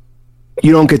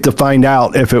you don't get to find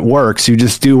out if it works. You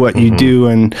just do what you do,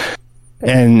 and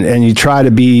you try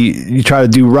to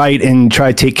do right and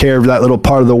try to take care of that little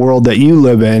part of the world that you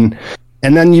live in.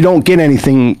 And then you don't get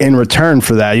anything in return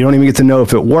for that. You don't even get to know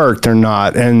if it worked or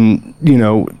not. And,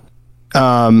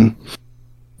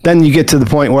 then you get to the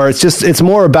point where it's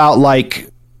more about like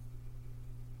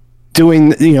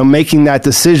doing, making that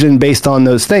decision based on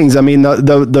those things. I mean,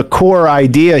 the core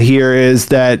idea here is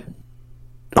that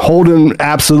Holden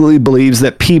absolutely believes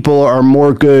that people are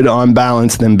more good on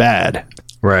balance than bad.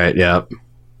 Right. Yeah.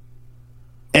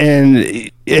 And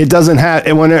it doesn't have,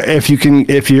 if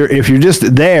you're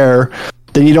just there,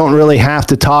 then you don't really have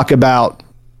to talk about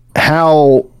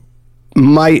how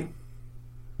might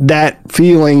that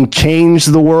feeling change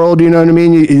the world. You know what I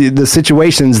mean? The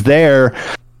situation's there.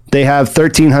 They have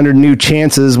 1,300 new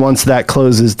chances once that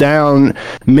closes down.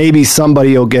 Maybe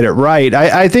somebody will get it right.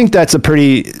 I think that's a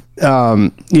pretty, I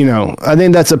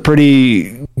think that's a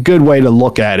pretty good way to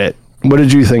look at it. What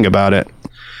did you think about it?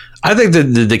 I think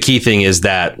the key thing is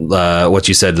that what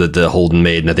you said that the Holden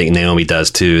made, and I think Naomi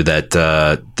does too, that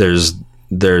there's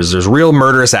real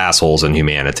murderous assholes in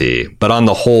humanity, but on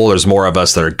the whole, there's more of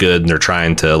us that are good and they're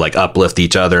trying to like uplift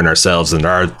each other and ourselves, and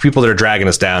there are people that are dragging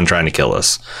us down, trying to kill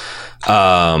us.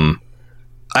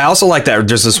 I also like that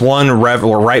there's this one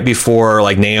right before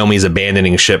like Naomi's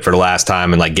abandoning ship for the last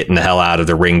time and like getting the hell out of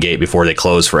the ring gate before they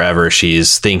close forever.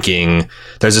 She's thinking,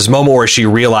 there's this moment where she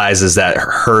realizes that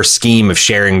her scheme of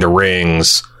sharing the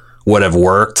rings would have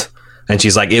worked. And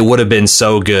she's like, it would have been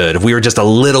so good if we were just a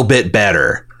little bit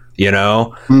better,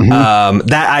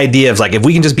 that idea of like, if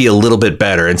we can just be a little bit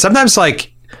better. And sometimes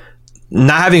like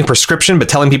not having a prescription, but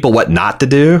telling people what not to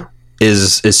do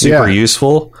is super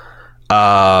useful.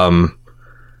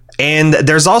 And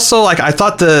there's also like I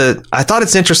thought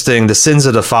it's interesting, the sins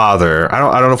of the father. I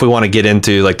don't know if we want to get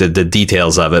into like the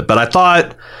details of it, but I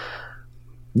thought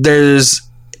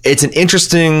it's an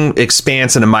interesting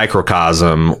expanse and a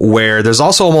microcosm where there's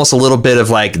also almost a little bit of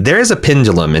like there is a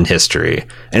pendulum in history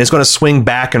and it's going to swing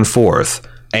back and forth,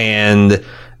 and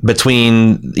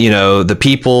between, you know, the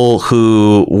people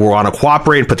who want to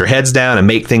cooperate and put their heads down and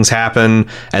make things happen,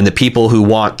 and the people who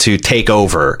want to take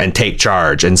over and take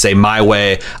charge and say my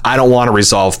way. I don't want to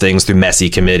resolve things through messy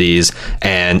committees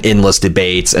and endless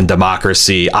debates and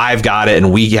democracy. I've got it,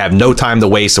 and we have no time to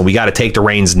waste, and we got to take the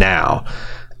reins now.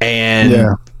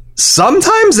 And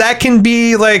sometimes that can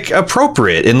be like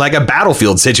appropriate in like a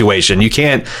battlefield situation. You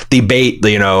can't debate,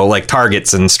 you know, like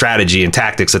targets and strategy and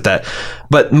tactics at that.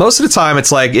 But most of the time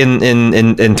it's like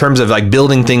in terms of like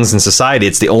building things in society,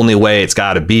 it's the only way it's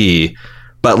got to be.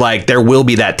 But like there will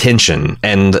be that tension,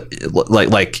 and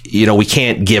like, you know, we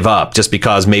can't give up just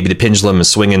because maybe the pendulum is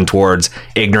swinging towards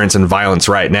ignorance and violence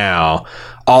right now.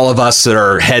 All of us that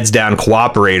are heads down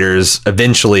cooperators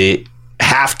eventually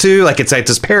have to, like, it's like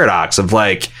this paradox of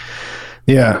like,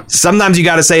 sometimes you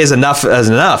got to say is enough,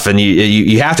 and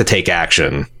you have to take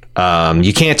action.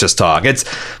 You can't just talk.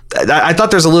 I thought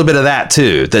there's a little bit of that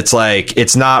too. That's like,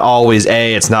 it's not always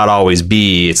A, it's not always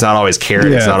B, it's not always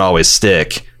carrot, it's not always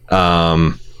stick.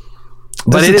 But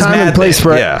it is time and place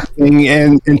for everything,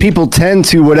 and people tend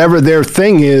to, whatever their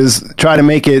thing is, try to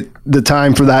make it the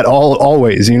time for that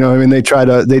always. You know, I mean, they try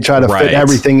to fit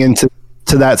everything into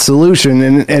that solution,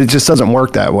 and it just doesn't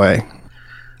work that way.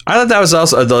 I thought that was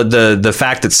also the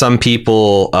fact that some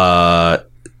people,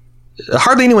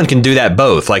 hardly anyone can do that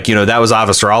both. Like, you know, that was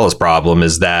Avasarala's problem,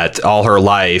 is that all her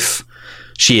life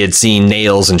she had seen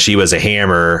nails and she was a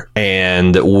hammer,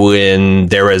 and when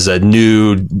there was a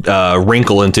new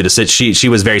wrinkle into the situation, she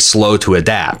was very slow to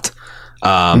adapt.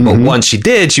 But once she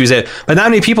did, she was but not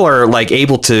many people are like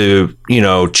able to, you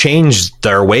know, change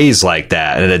their ways like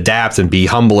that and adapt and be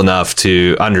humble enough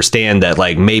to understand that,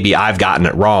 like, maybe I've gotten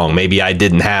it wrong. Maybe I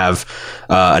didn't have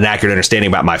an accurate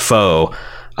understanding about my foe.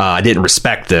 I didn't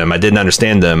respect them. I didn't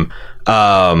understand them.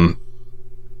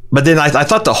 But then I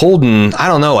thought the Holden, I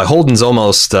don't know, Holden's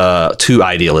almost too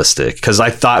idealistic, because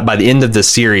I thought by the end of the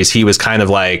series, he was kind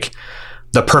of like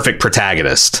the perfect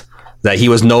protagonist. That he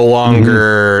was no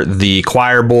longer the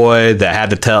choir boy that had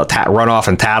to run off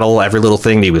and tattle every little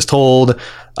thing that he was told.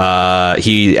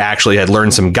 He actually had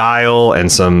learned some guile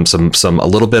and some a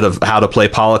little bit of how to play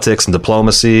politics and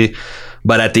diplomacy.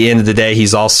 But at the end of the day,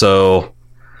 he's also,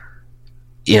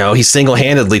 you know, he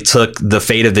single-handedly took the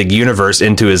fate of the universe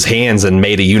into his hands and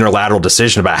made a unilateral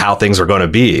decision about how things are going to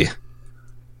be.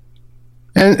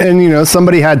 And you know,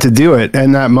 somebody had to do it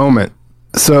in that moment,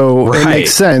 so it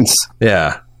makes sense.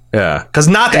 Yeah. Yeah, because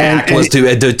not to act was to do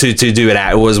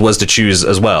it was to choose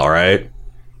as well, right?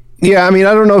 Yeah, I mean,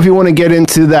 I don't know if you want to get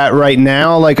into that right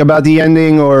now, like about the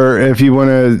ending, or if you want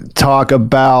to talk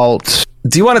about.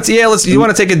 Do you want to? Yeah, do you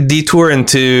want to take a detour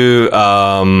into? Do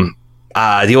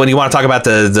you want to talk about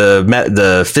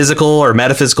the physical or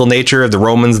metaphysical nature of the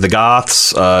Romans, the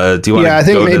Goths? Do you want? Yeah, I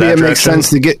think maybe it makes sense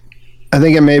to get. I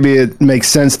think it makes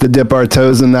sense to dip our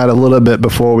toes in that a little bit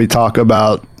before we talk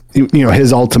about, you know,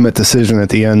 his ultimate decision at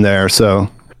the end there. So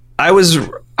I was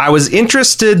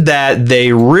interested that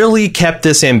they really kept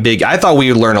this ambiguous. I thought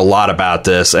we would learn a lot about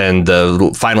this, and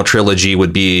the final trilogy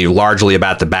would be largely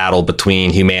about the battle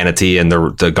between humanity and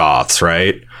the Goths,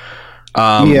 right?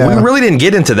 We really didn't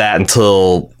get into that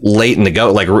until late in the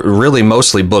go, like really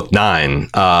mostly book 9.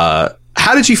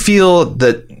 How did you feel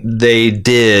that they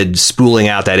did spooling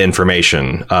out that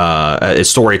information,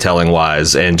 storytelling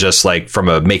wise, and just like from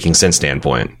a making sense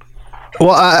standpoint?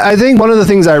 Well, I think one of the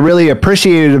things I really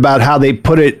appreciated about how they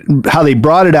brought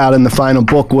it out in the final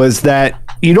book was that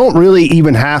you don't really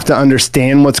even have to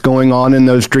understand what's going on in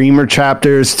those Dreamer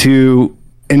chapters to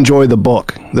enjoy the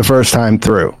book the first time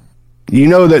through. You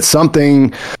know that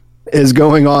something is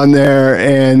going on there,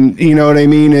 and you know what I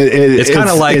mean? It's kind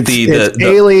of like it's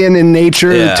alien in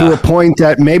nature to a point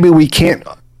that maybe we can't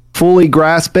fully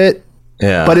grasp it.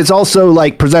 Yeah. But it's also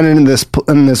like presented in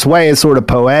this way. It's sort of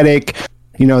poetic.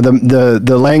 You know,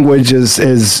 the language is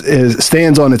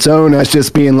stands on its own as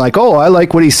just being like, oh, I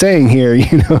like what he's saying here.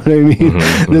 You know what I mean?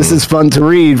 This is fun to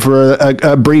read for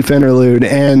a brief interlude,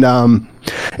 and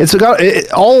it's got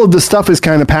all of the stuff is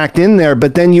kind of packed in there.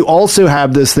 But then you also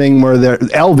have this thing where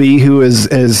Elvi, who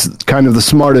is kind of the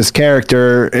smartest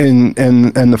character in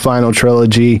the final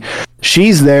trilogy,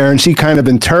 she's there and she kind of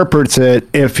interprets it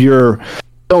if you're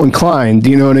so inclined.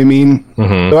 Do you know what I mean?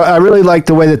 So I really like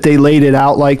the way that they laid it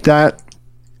out like that.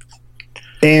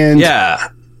 And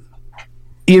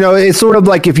it's sort of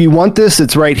like, if you want this,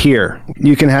 it's right here.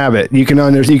 You can have it. You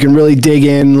can really dig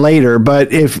in later.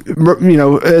 But if,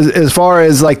 as far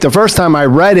as like the first time I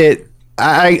read it,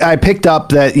 I picked up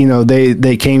that,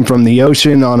 they came from the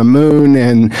ocean on a moon,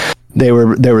 and they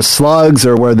were slugs,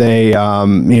 or were they,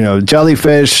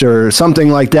 jellyfish or something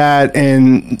like that.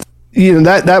 And,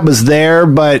 that was there,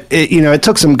 but it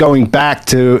took some going back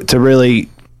to really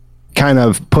kind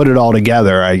of put it all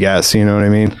together, I guess. You know what I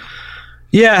mean?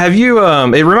 Yeah. Have you,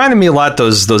 it reminded me a lot,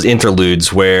 those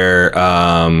interludes where,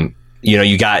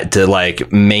 you got to like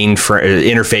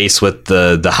interface with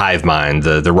the hive mind,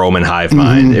 the Roman hive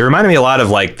mind. Mm-hmm. It reminded me a lot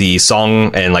of like the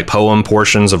song and like poem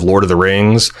portions of Lord of the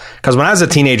Rings. Because when I was a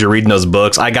teenager reading those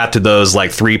books, I got to those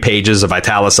like 3 pages of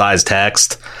italicized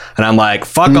text, and I'm like,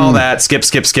 fuck all that, skip.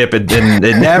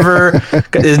 It never,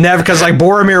 because like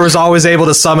Boromir was always able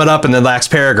to sum it up in the last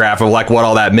paragraph of like what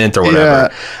all that meant or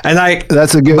whatever. Yeah, and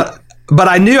that's a good. But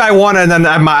I knew I wanted, and then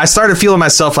I started feeling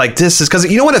myself like, this is,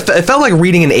 because you know what, it felt like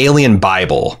reading an alien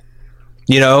Bible.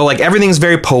 Like everything's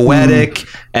very poetic,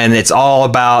 and it's all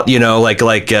about,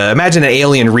 imagine an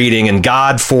alien reading, and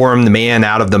God formed the man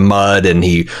out of the mud, and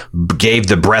he gave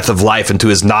the breath of life into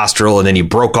his nostril, and then he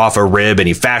broke off a rib, and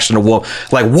he fashioned a woman.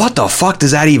 Like, what the fuck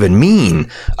does that even mean?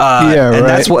 And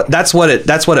that's what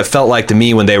it felt like to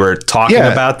me when they were talking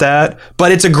about that.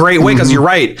 But it's a great way, because you're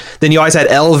right. Then you always had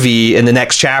LV in the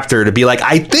next chapter to be like,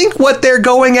 I think what they're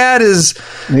going at is,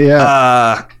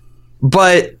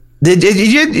 but. Did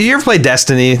you ever play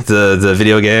Destiny, the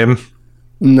video game?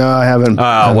 No, I haven't.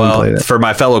 Well, for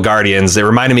my fellow Guardians, it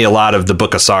reminded me a lot of the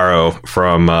Book of Sorrow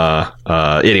from,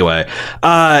 anyway.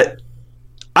 I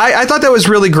thought that was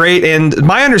really great, and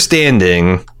my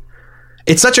understanding,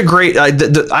 it's such a great,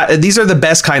 these are the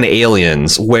best kind of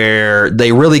aliens, where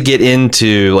they really get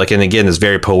into, like, and again, this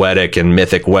very poetic and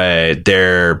mythic way,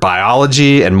 their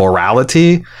biology and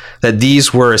morality, that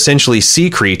these were essentially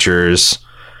sea creatures.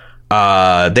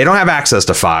 They don't have access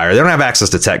to fire. They don't have access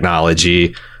to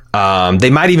technology. They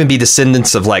might even be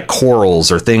descendants of like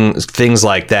corals or things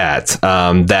like that,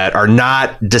 that are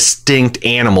not distinct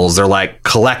animals. They're like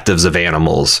collectives of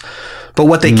animals. But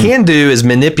what they can do is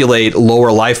manipulate lower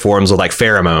life forms with like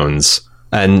pheromones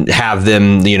and have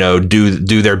them,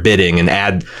 do their bidding and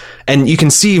add. And you can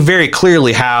see very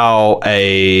clearly how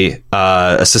a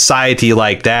society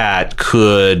like that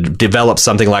could develop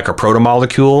something like a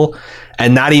protomolecule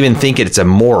and not even think it's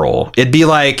immoral. It'd be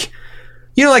like,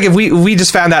 like if we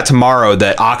just found out tomorrow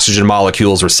that oxygen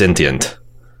molecules were sentient,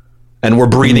 and we're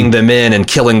breathing them in and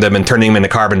killing them and turning them into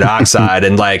carbon dioxide,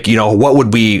 and like, how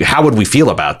would we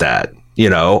feel about that?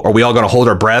 Are we all going to hold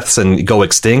our breaths and go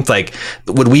extinct? Like,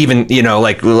 would we even,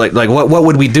 like what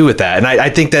would we do with that? And I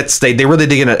think they really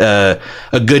did a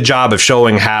good job of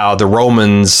showing how the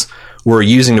Romans were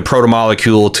using the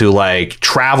protomolecule to like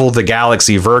travel the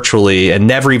galaxy virtually and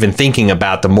never even thinking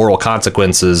about the moral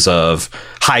consequences of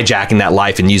hijacking that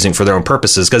life and using it for their own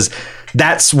purposes. Because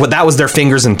that was their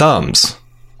fingers and thumbs.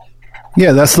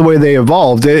 Yeah, that's the way they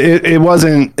evolved. It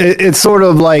wasn't. It's sort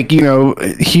of like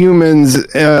humans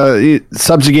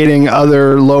subjugating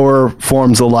other lower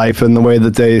forms of life in the way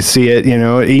that they see it.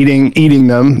 Eating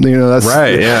them. That's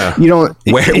right. Yeah. You don't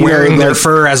wearing their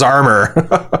fur as armor.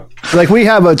 Like, we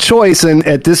have a choice, and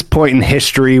at this point in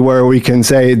history, where we can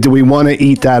say, do we want to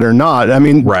eat that or not? I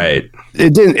mean, right.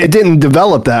 It didn't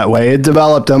develop that way. It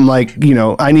developed them like,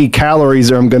 I need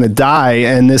calories or I'm going to die,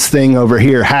 and this thing over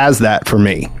here has that for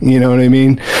me. You know what I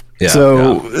mean? Yeah,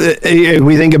 so if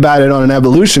we think about it on an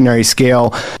evolutionary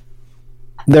scale,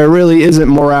 there really isn't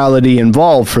morality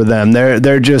involved for them.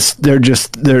 They're just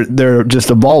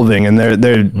evolving, and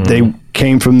they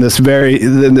came from this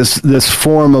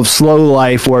form of slow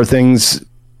life where things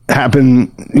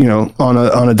happen,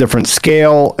 on a different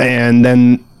scale, and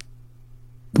then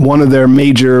one of their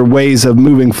major ways of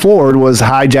moving forward was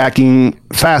hijacking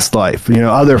fast life,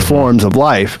 other forms of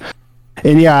life.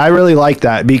 And yeah, I really like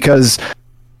that, because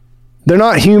they're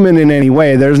not human in any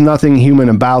way. There's nothing human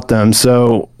about them.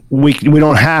 So we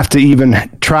don't have to even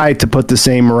try to put the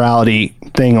same morality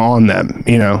thing on them.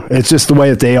 It's just the way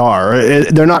that they are.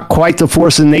 They're not quite the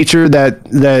force in nature that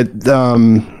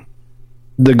the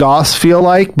Goths feel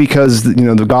like, because,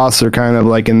 the Goths are kind of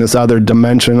like in this other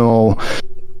dimensional,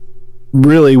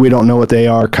 really, we don't know what they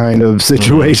are kind of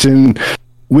situation.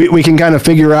 We can kind of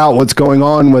figure out what's going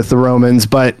on with the Romans,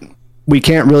 but we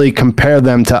can't really compare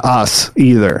them to us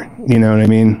either. You know what I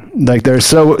mean? Like, they're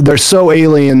so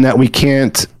alien that we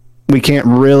can't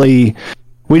really,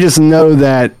 we just know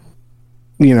that,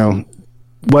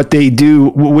 what they do,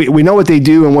 we know what they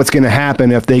do and what's going to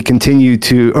happen if they continue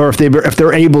to, or if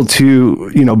they're able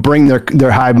to, bring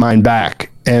their hive mind back.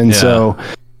 And so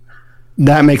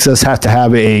that makes us have to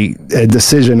have a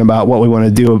decision about what we want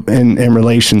to do in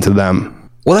relation to them.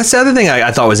 Well, that's the other thing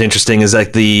I thought was interesting is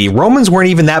like the Romans weren't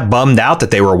even that bummed out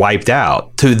that they were wiped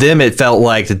out. To them, it felt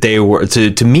like that they were,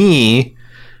 to me,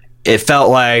 it felt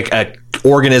like a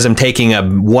organism taking a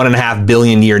 1.5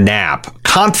 billion year nap,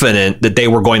 confident that they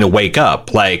were going to wake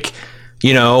up. Like,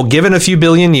 you know, given a few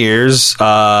billion years,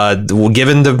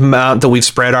 given the amount that we've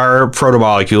spread our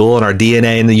protomolecule and our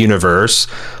DNA in the universe,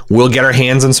 we'll get our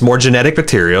hands on some more genetic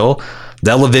material.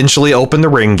 They'll eventually open the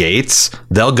ring gates.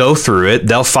 They'll go through it.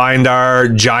 They'll find our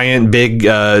giant big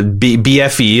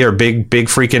BFE or big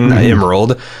freaking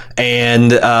emerald,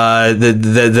 and that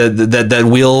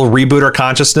we'll reboot our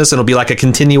consciousness, and it'll be like a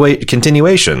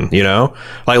continuation. You know,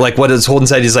 like what is Holden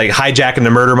said. He's like hijacking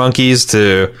the murder monkeys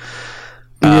to.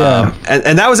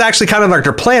 And that was actually kind of like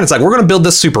their plan. It's like, we're going to build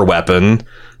this super weapon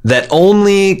that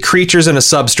only creatures in a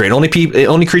substrate,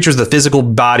 only creatures the physical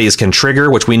bodies can trigger,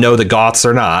 which we know the Goths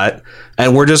are not.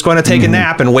 And we're just going to take a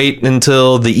nap and wait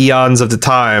until the eons of the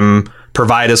time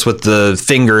provide us with the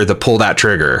finger to pull that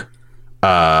trigger.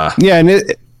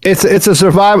 And it's a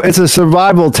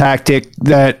survival tactic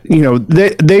that, you know,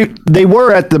 they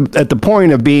were at the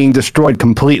point of being destroyed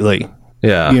completely.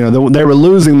 Yeah, you know, they were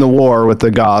losing the war with the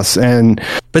Goths,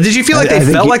 but did you feel like they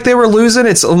felt like they were losing?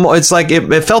 It's like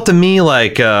it felt to me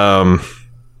like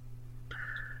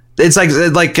it's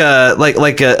like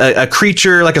a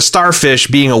creature, like a starfish,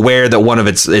 being aware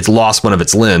that it's lost one of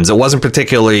its limbs. It wasn't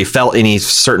particularly felt any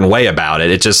certain way about it.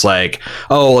 It's just like,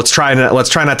 oh, let's try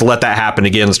not to let that happen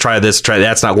again. Let's try this.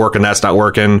 That's not working. That's not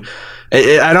working.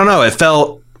 I don't know. It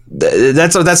felt.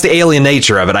 That's the alien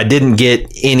nature of it. I didn't get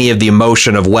any of the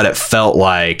emotion of what it felt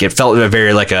like. It felt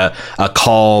very like a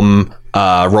calm,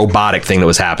 robotic thing that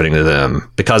was happening to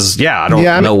them. Because, I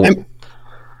don't know.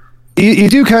 You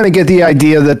do kind of get the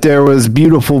idea that there was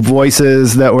beautiful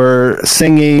voices that were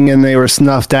singing and they were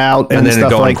snuffed out and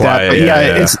stuff like quiet,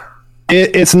 that. But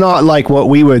it's not like what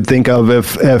we would think of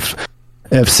if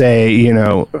say, you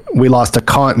know, we lost a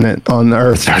continent on the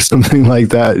Earth or something like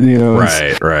that. You know,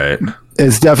 right.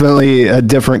 It's definitely a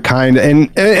different kind, and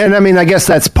I mean, I guess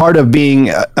that's part of being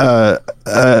a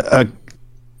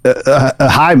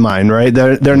hive mind, right?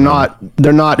 They're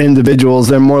not individuals.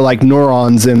 They're more like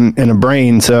neurons in a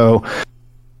brain. So,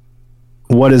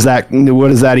 what is that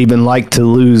even like to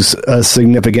lose a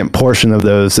significant portion of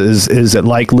those? Is it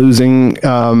like losing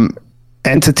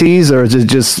entities, or is it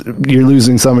just you're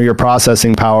losing some of your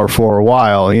processing power for a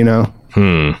while? You know?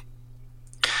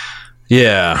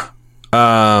 Yeah.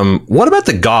 What about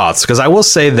the Goths? Because I will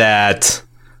say that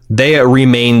they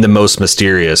remain the most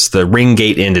mysterious. The ring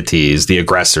gate entities, the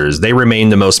aggressors, they remain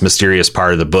the most mysterious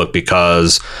part of the book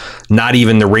because not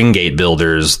even the ring gate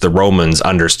builders, the Romans,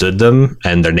 understood them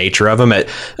and their nature of them.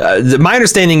 My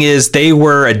understanding is they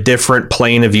were a different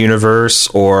plane of universe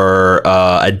or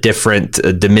a different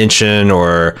dimension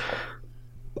or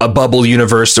a bubble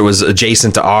universe that was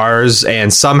adjacent to ours.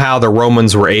 And somehow the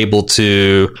Romans were able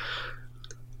to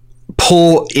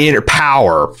pull in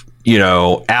power, you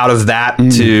know, out of that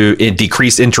to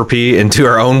decrease entropy into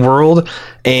our own world.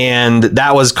 And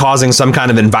that was causing some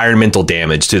kind of environmental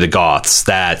damage to the Goths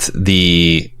that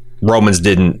the Romans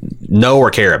didn't know or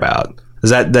care about.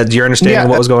 Is that your understanding of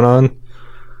what was going on?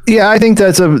 Yeah, I think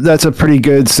that's a pretty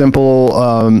good, simple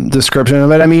description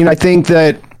of it. I mean, I think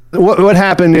that what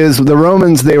happened is the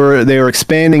Romans, they were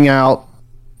expanding out,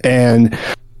 and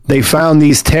they found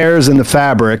these tears in the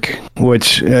fabric,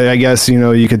 which I guess, you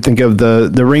know, you could think of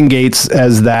the ring gates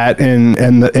as that, and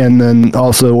then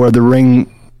also where the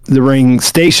ring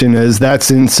station is.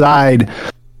 That's inside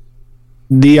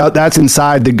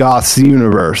the Goths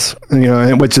universe, you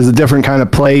know, which is a different kind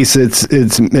of place. It's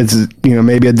you know,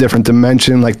 maybe a different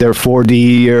dimension, like they're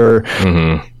 4D or.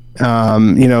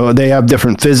 You know, they have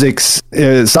different physics.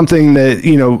 Something that,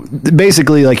 you know,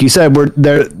 basically, like you said,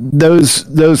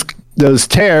 those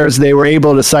tears, they were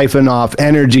able to siphon off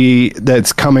energy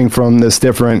that's coming from this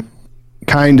different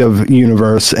kind of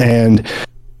universe, and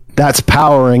that's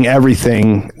powering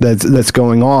everything that's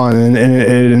going on, and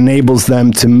it enables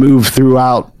them to move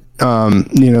throughout,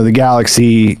 you know, the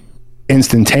galaxy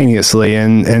instantaneously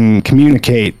and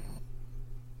communicate,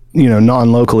 you know,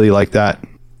 non-locally like that.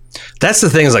 That's the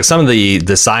thing, is like some of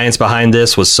the science behind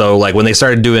this was so, like when they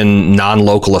started doing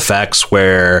non-local effects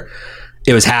where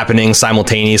it was happening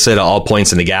simultaneously at all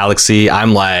points in the galaxy,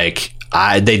 I'm like,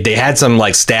 they had some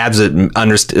like stabs at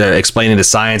explaining the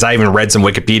science. I even read some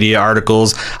Wikipedia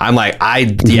articles. I'm like,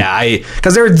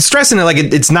 because they were stressing it like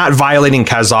it's not violating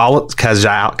causality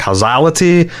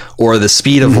or the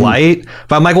speed of light.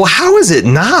 But I'm like, well, how is it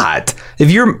not?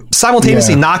 If you're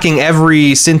simultaneously knocking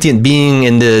every sentient being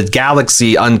in the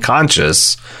galaxy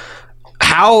unconscious,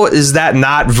 how is that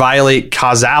not violate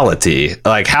causality?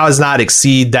 Like, how is that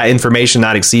information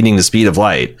not exceeding the speed of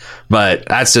light? But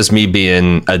that's just me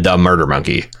being a dumb murder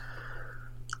monkey.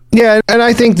 Yeah, and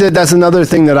I think that that's another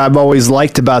thing that I've always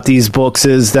liked about these books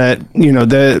is that,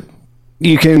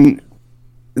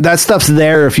 that stuff's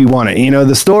there if you want it.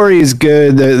 The story is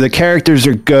good, the characters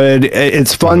are good.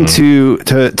 It's fun to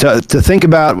think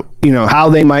about, how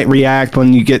they might react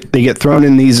when they get thrown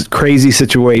in these crazy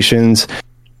situations.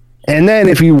 And then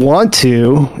if you want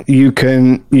to, you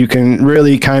can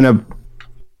really kind of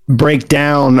break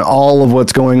down all of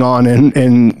what's going on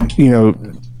in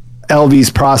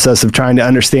LV's process of trying to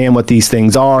understand what these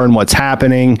things are and what's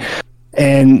happening.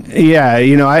 And yeah,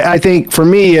 I think for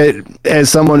me, as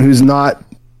someone who's not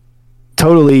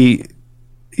totally,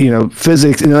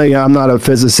 physics, I'm not a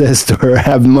physicist or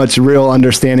have much real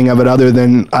understanding of it other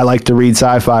than I like to read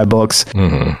sci-fi books.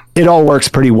 It all works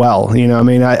pretty well.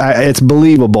 It's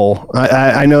believable.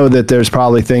 I know that there's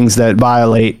probably things that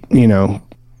violate,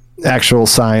 actual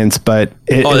science, but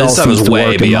this stuff is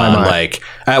way beyond. Like,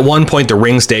 at one point the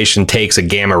ring station takes a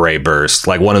gamma ray burst,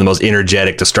 like one of the most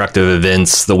energetic destructive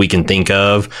events that we can think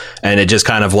of, and it just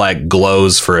kind of like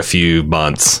glows for a few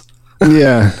months.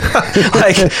 Yeah.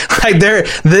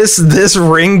 This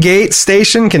ring gate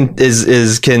station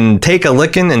can take a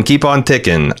licking and keep on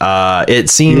ticking.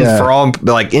 It seems for all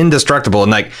like indestructible,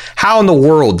 and like, how in the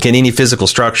world can any physical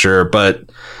structure, but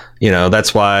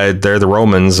that's why they're the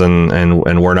Romans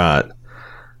and we're not.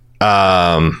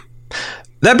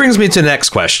 That brings me to the next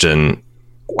question.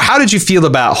 How did you feel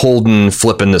about Holden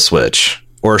flipping the switch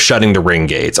or shutting the ring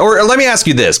gates? Or let me ask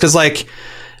you this, because like,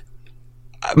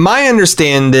 my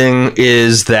understanding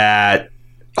is that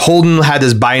Holden had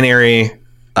this binary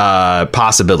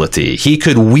possibility. He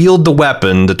could wield the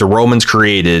weapon that the Romans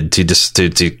created to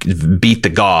beat the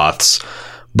Goths,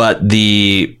 but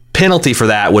the penalty for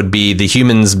that would be the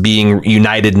humans being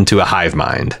united into a hive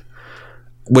mind,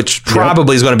 which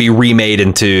probably is going to be remade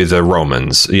into the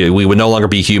Romans. We would no longer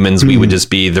be humans. We would just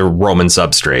be the Roman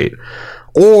substrate.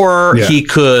 Or he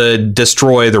could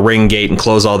destroy the ring gate and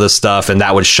close all this stuff, and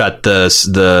that would shut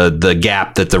the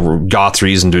gap that the Goths were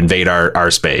using to invade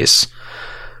our space.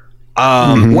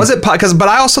 Was it but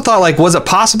I also thought, like, was it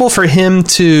possible for him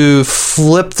to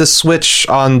flip the switch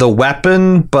on the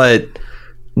weapon but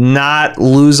not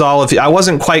lose all of it? I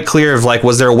wasn't quite clear of, like,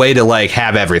 was there a way to like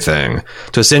have everything,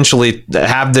 to essentially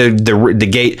have the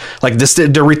gate, like this,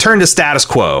 to return to status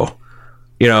quo,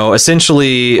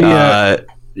 essentially.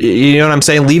 You know what I'm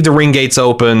saying? Leave the ring gates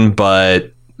open,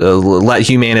 but let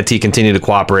humanity continue to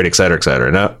cooperate, et cetera, et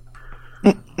cetera.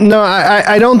 No,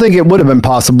 I don't think it would have been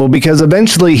possible, because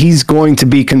eventually he's going to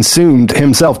be consumed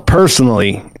himself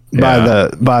personally by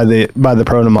the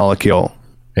protomolecule.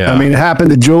 Yeah. I mean, it happened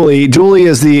to Julie. Julie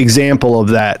is the example of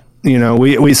that.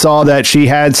 We saw that she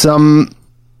had some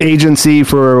agency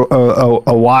for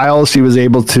a while. She was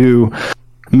able to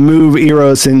move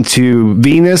Eros into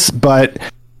Venus, but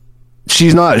she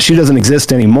doesn't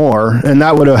exist anymore. And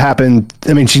that would have happened.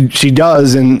 I mean, she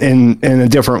does in a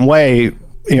different way,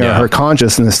 her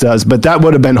consciousness does, but that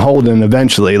would have been Holden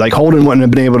eventually. Like, Holden wouldn't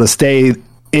have been able to stay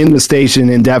in the station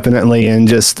indefinitely and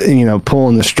just,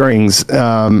 pulling the strings.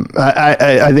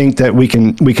 I think that we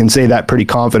can say that pretty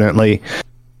confidently.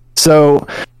 So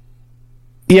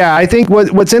yeah, I think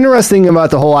what's interesting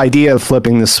about the whole idea of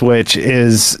flipping the switch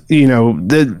is,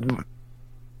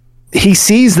 he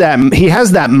sees that, he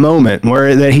has that moment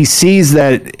where that he sees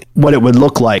that what it would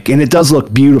look like, and it does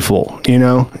look beautiful.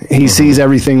 He sees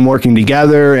everything working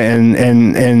together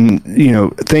and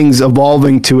things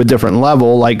evolving to a different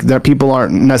level, like that people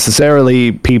aren't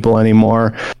necessarily people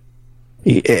anymore.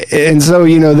 And so,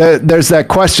 there's that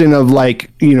question of,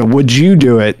 like, would you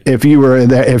do it if you were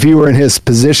in his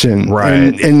position? Right.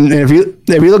 And if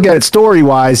you look at it story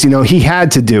wise, he had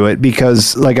to do it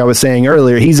because, like I was saying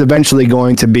earlier, he's eventually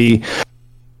going to be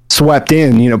swept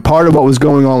in. Part of what was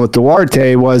going on with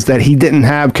Duarte was that he didn't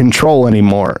have control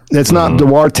anymore. It's not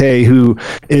Duarte who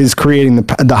is creating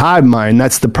the hive mind.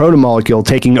 That's the protomolecule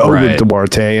taking over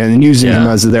Duarte and using him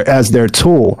as their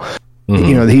tool.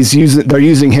 They're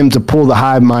using him to pull the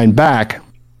hive mind back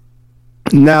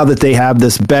now that they have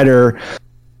this better,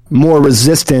 more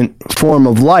resistant form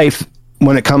of life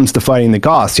when it comes to fighting the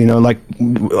Goths. Like,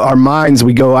 our minds,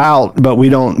 we go out, but we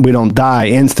don't die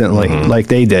instantly like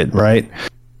they did, right?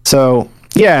 So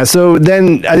yeah, so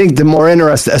then I think the more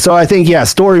interesting, so I think,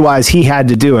 story wise, he had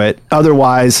to do it.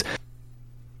 Otherwise,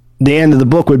 the end of the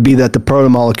book would be that the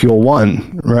protomolecule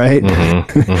won, right?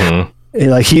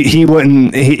 Like, he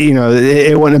wouldn't,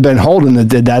 it wouldn't have been Holden that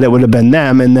did that. It would have been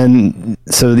them. And then,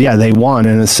 so yeah, they won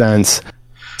in a sense.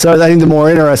 So I think the more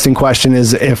interesting question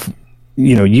is if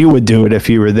you would do it if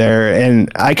you were there.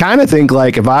 And I kind of think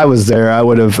like if I was there, I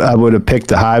would have picked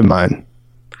the hive mind.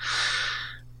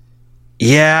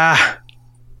 Yeah.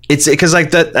 It's because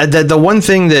like the one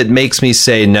thing that makes me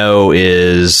say no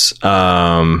is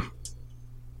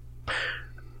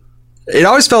it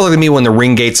always felt like to me when the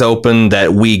ring gates opened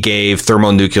that we gave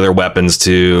thermonuclear weapons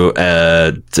to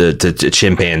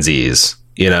chimpanzees.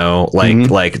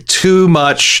 Like too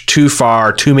much, too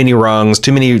far, too many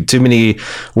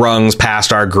rungs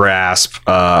past our grasp,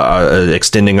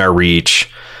 extending our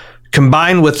reach,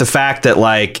 combined with the fact that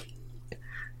like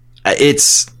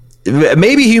it's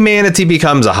maybe humanity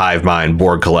becomes a hive mind,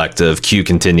 Borg collective, Q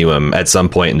continuum at some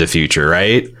point in the future,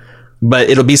 right? But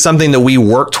it'll be something that we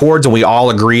work towards and we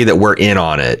all agree that we're in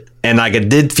on it. And like it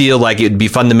did feel like it'd be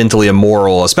fundamentally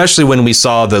immoral, especially when we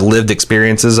saw the lived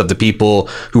experiences of the people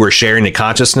who were sharing the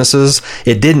consciousnesses.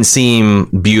 It didn't seem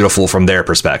beautiful from their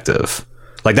perspective.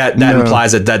 Like that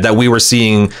implies that we were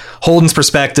seeing Holden's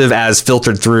perspective as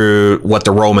filtered through what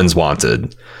the Romans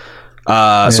wanted.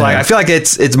 So I feel like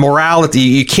it's morality.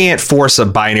 You can't force a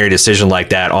binary decision like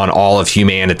that on all of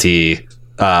humanity.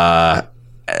 And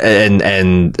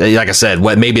like I said,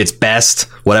 maybe it's best,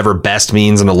 whatever best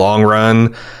means in the long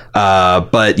run.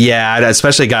 But yeah,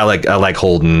 especially a guy like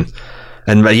Holden.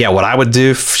 And but yeah, what I would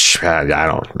do, I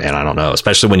don't know.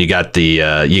 Especially when you got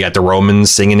the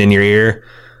Romans singing in your ear.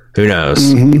 Who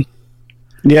knows? Mm-hmm.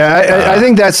 Yeah, I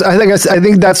think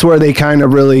that's where they kind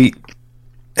of really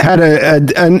had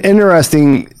an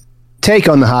interesting take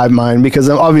on the hive mind, because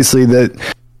obviously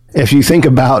that if you think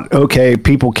about, okay,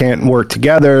 people can't work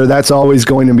together, that's always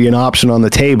going to be an option on the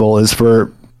table, is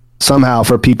for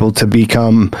people to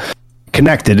become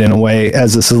connected in a way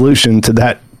as a solution to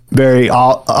that very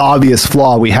obvious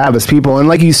flaw we have as people. And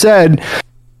like you said,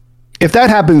 if that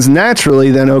happens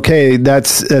naturally, then okay,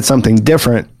 that's something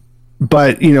different.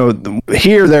 But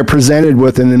here they're presented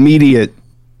with an immediate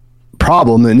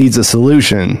problem that needs a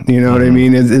solution. You know what I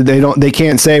mean? They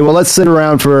can't say, well, let's sit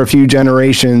around for a few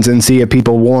generations and see if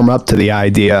people warm up to the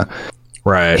idea.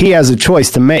 Right. He has a choice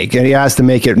to make, and he has to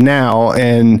make it now.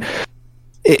 And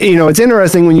it's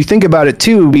interesting when you think about it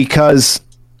too, because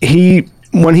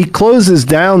when he closes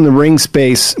down the ring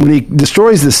space, when he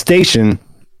destroys the station,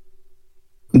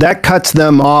 that cuts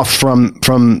them off from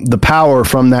the power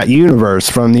from that universe,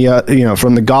 from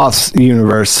the Goths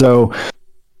universe. So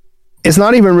it's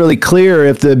not even really clear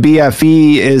if the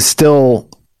BFE is still.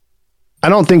 I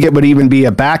don't think it would even be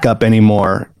a backup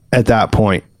anymore at that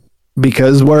point,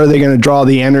 because where are they going to draw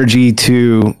the energy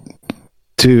to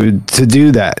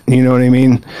do that? You know what I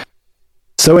mean?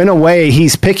 So in a way,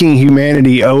 he's picking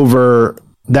humanity over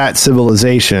that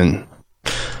civilization.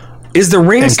 Is the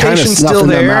ring station still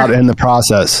there? Them out in the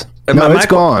process. No, it's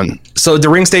gone. So the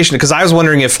ring station, because I was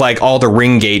wondering if like all the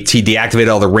ring gates, he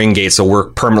deactivated all the ring gates, so we're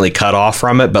permanently cut off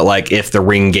from it. But like if the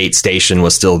ring gate station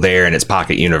was still there in its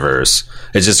pocket universe,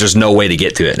 it's just there's no way to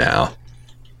get to it now.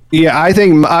 Yeah, I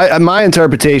think my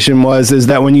interpretation is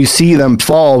that when you see them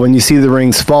fall, when you see the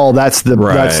rings fall, that's the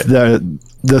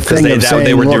thing of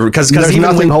saying because there's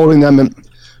nothing holding them in.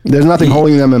 There's nothing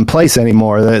holding them in place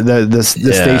anymore. The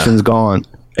station's gone.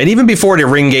 And even before the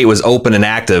ring gate was open and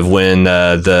active, when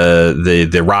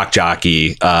the rock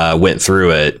jockey went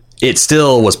through it, it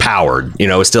still was powered. It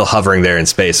was still hovering there in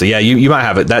space. So yeah, you might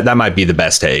have it. That might be the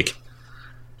best take.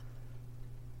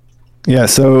 Yeah.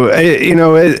 So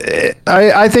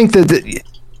I think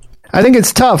I think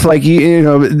it's tough. Like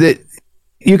that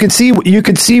you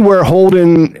could see where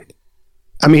Holden.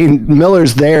 I mean,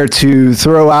 Miller's there to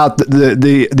throw out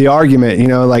the argument,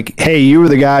 like, hey, you were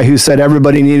the guy who said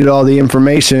everybody needed all the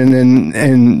information,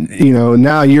 and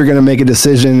now you're going to make a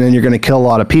decision and you're going to kill a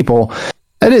lot of people.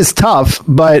 It is tough,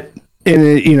 but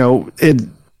it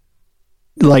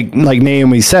like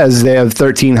Naomi says, they have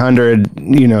 1,300.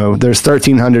 There's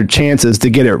 1,300 chances to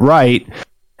get it right,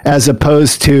 as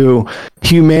opposed to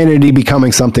humanity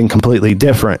becoming something completely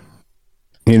different.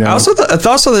 I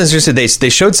also interested. They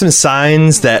showed some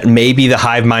signs that maybe the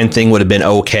hive mind thing would have been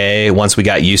okay once we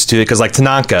got used to it. Because like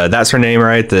Tanaka, that's her name,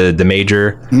 right? The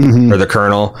major or the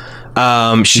colonel.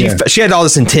 She had all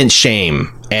this intense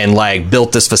shame and like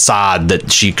built this facade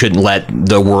that she couldn't let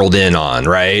the world in on,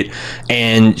 right?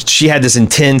 And she had this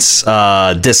intense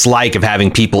dislike of having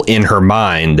people in her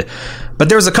mind. But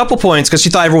there was a couple points, because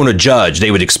she thought everyone would judge. They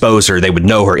would expose her. They would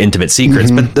know her intimate secrets.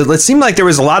 But it seemed like there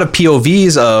was a lot of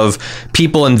POVs of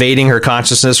people invading her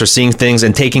consciousness or seeing things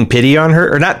and taking pity on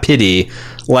her. Or not pity,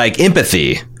 like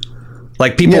empathy.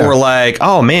 Like people were like,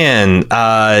 oh, man,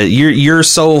 you're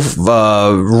so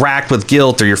racked with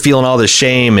guilt, or you're feeling all this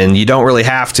shame and you don't really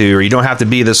have to, or you don't have to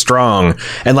be this strong.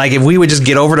 And like if we would just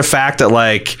get over the fact that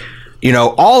like you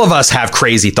know, all of us have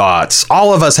crazy thoughts.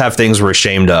 All of us have things we're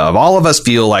ashamed of. All of us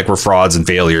feel like we're frauds and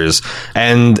failures.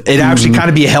 And it'd actually kind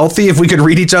of be healthy if we could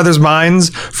read each other's minds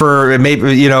for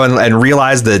maybe, you know, and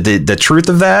realize the truth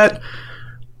of that.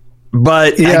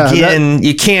 But again,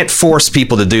 you can't force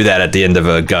people to do that at the end of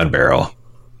a gun barrel.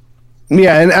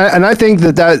 Yeah, and I think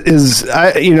that is,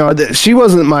 you know, she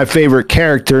wasn't my favorite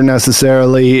character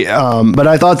necessarily, but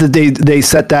I thought that they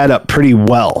set that up pretty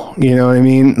well. You know what I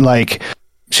mean? Like,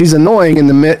 she's annoying in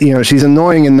the she's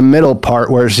annoying in the middle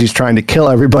part where she's trying to kill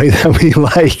everybody that we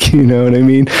like. You know what I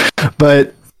mean?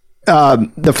 But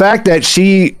the fact that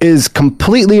she is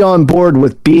completely on board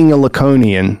with being a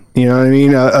Laconian, you know what I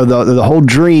mean? The whole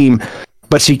dream.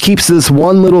 But she keeps this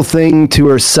one little thing to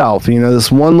herself, you know, this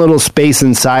one little space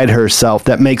inside herself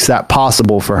that makes that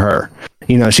possible for her.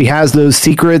 You know, she has those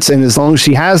secrets, and as long as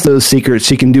she has those secrets,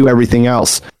 she can do everything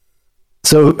else.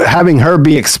 So having her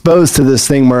be exposed to this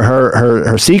thing where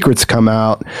her secrets come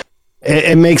out,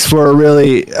 it makes for a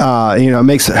really, you know,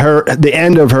 makes her, the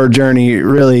end of her journey,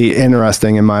 really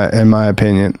interesting in my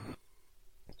opinion.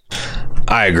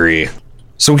 I agree.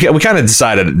 So we kind of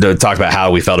decided to talk about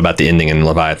how we felt about the ending in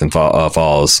Leviathan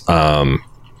Falls.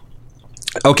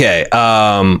 Okay.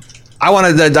 I want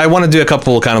to do a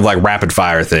couple kind of like rapid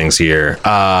fire things here.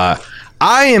 I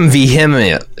am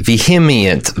vehemently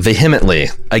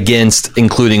against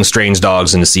including Strange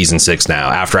Dogs into season 6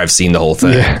 now, after I've seen the whole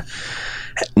thing. Yeah.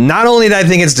 Not only do I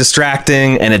think it's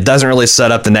distracting and it doesn't really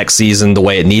set up the next season the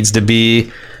way it needs to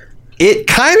be, it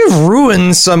kind of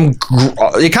ruins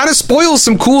it kind of spoils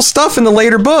some cool stuff in the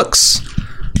later books.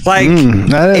 Like,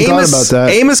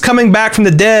 Amos coming back from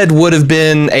the dead would have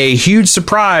been a huge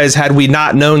surprise had we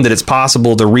not known that it's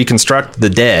possible to reconstruct the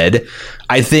dead.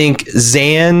 I think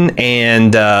Zan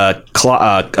and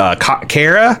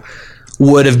Kara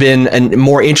would have been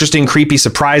more interesting, creepy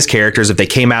surprise characters if they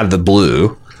came out of the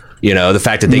blue. You know, the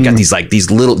fact that they got these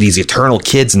eternal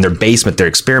kids in their basement they're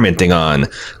experimenting on.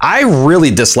 I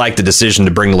really dislike the decision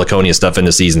to bring the Laconia stuff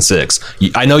into season 6.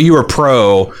 I know you were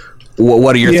pro.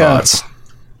 What are your thoughts?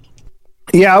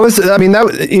 Yeah, I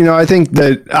think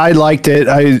that I liked it.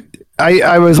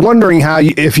 I was wondering how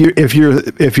if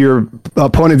your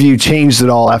point of view changed at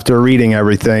all after reading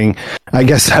everything. I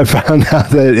guess I found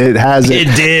out that it hasn't. It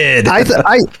did.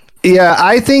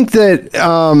 I think that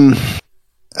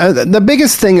the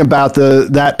biggest thing about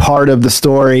that part of the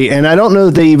story, and I don't know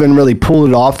that they even really pulled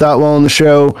it off that well in the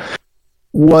show,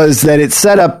 was that it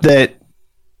set up that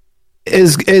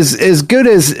as good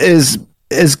as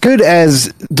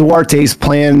Duarte's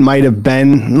plan might have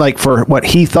been, like for what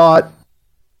he thought.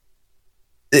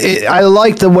 I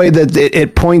like the way that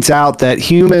it points out that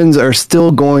humans are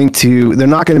still they're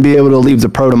not going to be able to leave the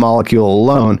protomolecule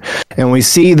alone. And we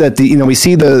see that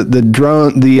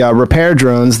the repair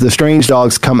drones, the Strange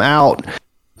Dogs, come out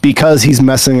because he's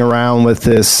messing around with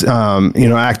this,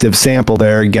 active sample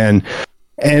there again.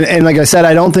 And like I said,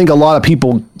 I don't think a lot of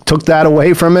people took that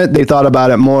away from it. They thought about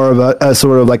it more of a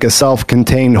sort of like a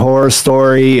self-contained horror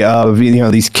story of, you know,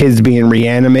 these kids being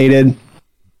reanimated.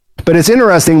 But it's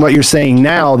interesting what you're saying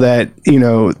now that, you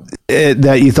know,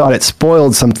 that you thought it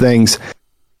spoiled some things.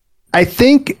 I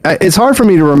think it's hard for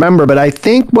me to remember, but I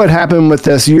think what happened with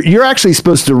this, you're actually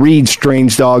supposed to read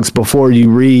Strange Dogs before you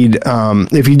read,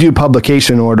 if you do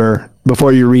publication order,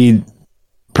 before you read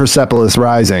Persepolis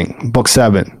Rising, book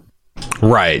 7.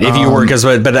 Right. If you were,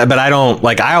 but I don't,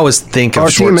 like, I always think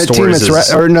of short stories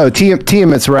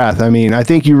Tiamat's Wrath. I mean, I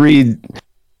think you read...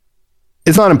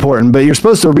 It's not important, but you're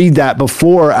supposed to read that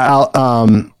before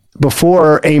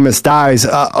Amos dies.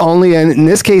 Only in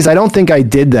this case, I don't think I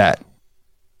did that.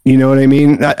 You know what I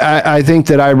mean? I think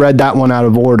that I read that one out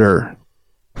of order.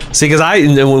 See,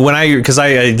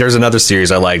 there's another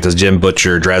series I like, this Jim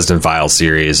Butcher Dresden Files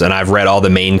series, and I've read all the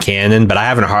main canon, but I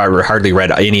haven't hardly read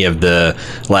any of the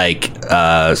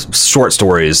short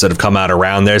stories that have come out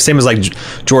around there. Same as like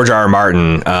George R. R.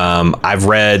 Martin. I've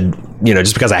read, you know,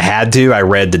 just because I had to, I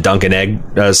read the Duncan Egg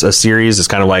series. It's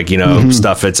kind of like, you know,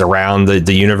 stuff that's around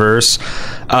the universe.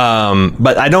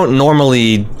 But I don't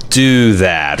normally do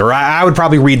that, or I would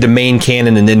probably read the main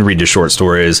canon and then read the short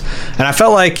stories. And I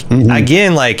felt like,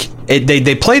 again, like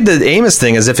they played the Amos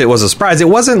thing as if it was a surprise. It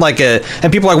wasn't like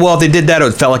and people are like, well, if they did that,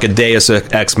 it felt like a Deus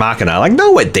Ex Machina. Like,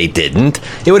 no, they didn't.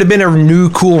 It would have been a new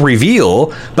cool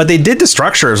reveal, but they did the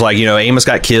structures like, you know, Amos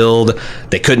got killed.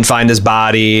 They couldn't find his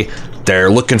body.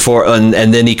 They're looking for, and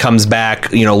then he comes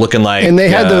back, you know, looking like. And they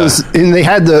had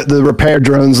the repair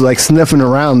drones like sniffing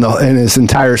around in his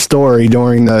entire story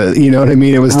during the, you know what I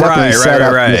mean? It was definitely set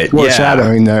up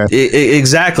foreshadowing there.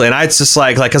 Exactly, and I just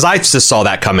like because I just saw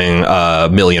that coming a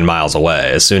million miles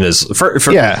away as soon as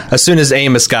as soon as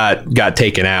Amos got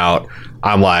taken out.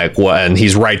 I'm like, what? And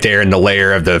he's right there in the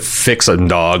lair of the Fixin'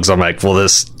 dogs. I'm like, well,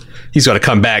 he's going to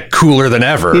come back cooler than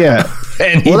ever. Yeah.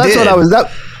 And well, that's did.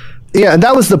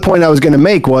 that was the point I was going to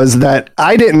make, was that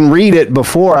I didn't read it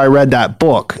before I read that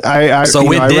book. I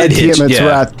read Tiamat's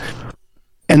Wrath.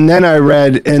 And then I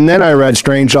read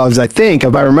Strange Dogs, I think,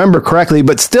 if I remember correctly.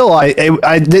 But still, I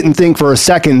didn't think for a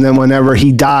second that whenever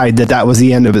he died that was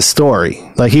the end of his story.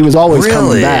 Like, he was always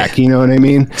coming back. You know what I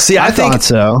mean? See, I thought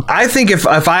so. I think if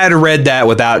I had read that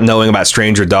without knowing about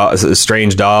Strange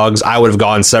Dogs, I would have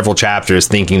gone several chapters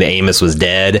thinking that Amos was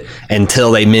dead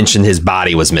until they mentioned his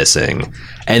body was missing.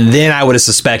 And then I would have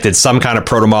suspected some kind of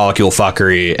proto-molecule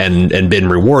fuckery and been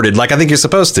rewarded, like I think you're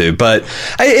supposed to. But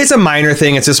it's a minor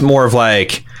thing. It's just more of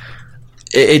like,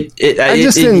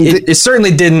 it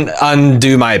certainly didn't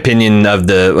undo my opinion of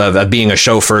being a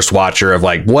show first watcher of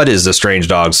like, what is the Strange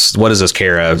Dogs? What is this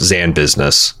Kara Zan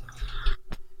business?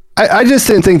 I just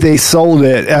didn't think they sold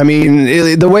it. I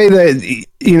mean, the way that,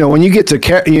 when you get to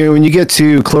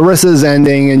Clarissa's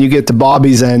ending and you get to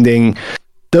Bobby's ending,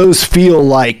 those feel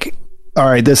like, all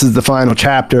right, this is the final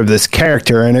chapter of this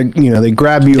character, and they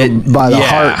grab you by the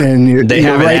heart, and you're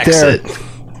right there.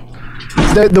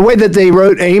 The way that they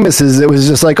wrote Amos's, it was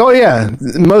just like, oh yeah,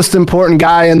 the most important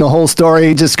guy in the whole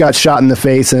story just got shot in the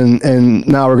face, and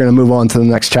now we're going to move on to the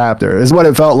next chapter, is what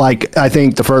it felt like, I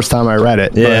think, the first time I read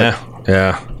it.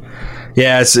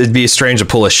 Yeah, it'd be strange to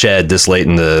pull a Shed this late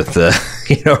in the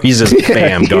he's just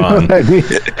bam, gone. I mean,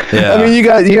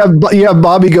 you have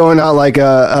Bobby going out like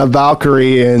a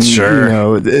Valkyrie, and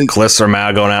Callisto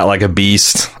going out like a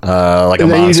beast, like a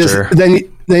monster.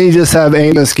 Then you just have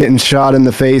Amos getting shot in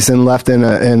the face and left in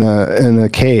a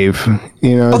cave.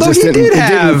 Although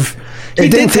he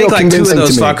did take like two of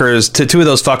those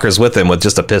fuckers with him with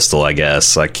just a pistol, I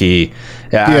guess. Like I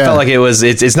felt like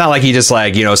it's not like he just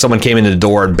like, someone came into the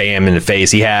door and bam in the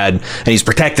face. And he's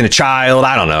protecting a child.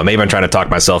 I don't know. Maybe I'm trying to talk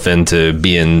myself into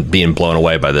being blown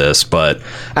away by this, and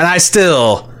I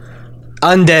still,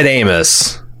 Undead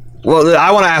Amos. Well,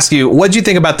 I want to ask you, what did you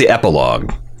think about the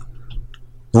epilogue?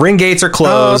 Ring gates are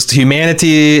closed.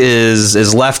 Humanity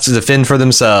is left to fend for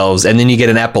themselves. And then you get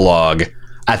an epilogue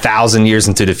 1,000 years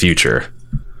into the future.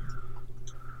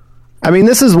 I mean,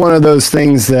 this is one of those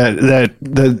things that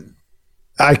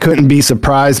I couldn't be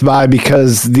surprised by,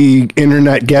 because the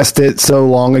internet guessed it so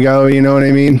long ago. You know what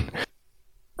I mean?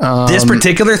 This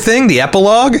particular thing, the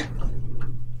epilogue?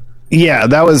 Yeah,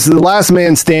 that was the Last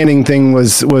Man Standing thing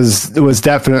was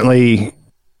definitely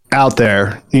out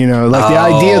there. The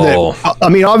idea that, I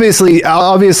mean,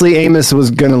 obviously Amos was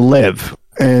going to live.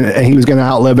 And he was going to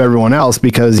outlive everyone else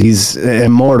because he's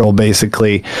immortal,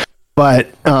 basically. But,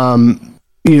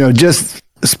 just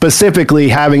specifically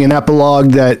having an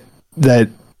epilogue that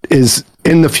is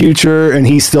in the future and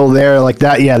he's still there like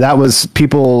that. Yeah, that was,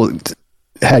 people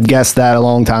had guessed that a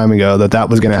long time ago that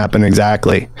was going to happen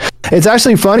exactly. It's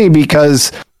actually funny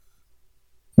because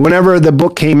whenever the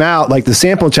book came out, like the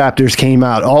sample chapters came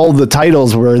out, all the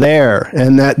titles were there.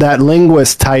 And that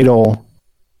linguist title,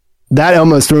 that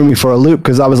almost threw me for a loop,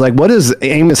 because I was like, what does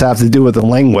Amos have to do with a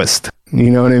linguist? You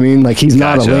know what I mean? Like, he's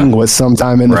not a linguist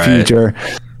sometime in the future.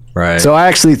 Right. So I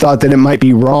actually thought that it might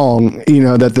be wrong,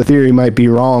 that the theory might be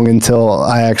wrong until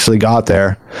I actually got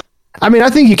there. I mean, I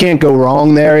think you can't go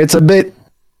wrong there. It's a bit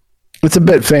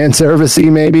fan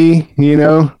servicey, maybe,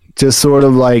 just sort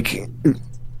of like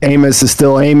Amos is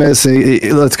still Amos.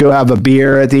 Let's go have a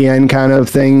beer at the end kind of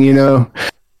thing,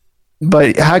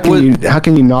 But how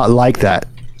can you not like that?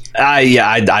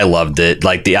 I loved it.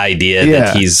 Like the idea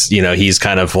that he's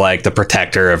kind of like the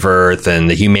protector of Earth and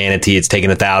the humanity. It's taken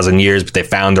 1,000 years, but they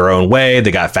found their own way.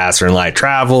 They got faster than light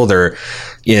travel. They're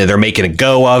making a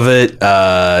go of it.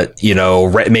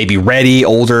 Maybe ready,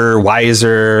 older,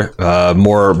 wiser,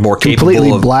 more capable.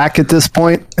 Completely black at this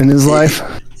point in his life.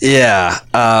 Yeah.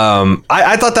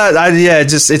 I thought that.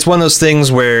 It's one of those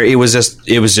things where it was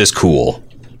just cool.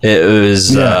 It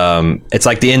was, it's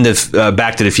like the end of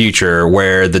Back to the Future,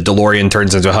 where the DeLorean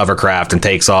turns into a hovercraft and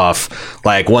takes off.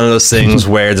 Like one of those things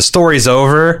where the story's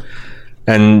over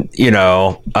and,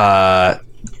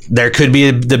 there could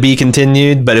be to be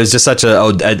continued, but it was just such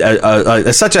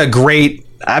such a great,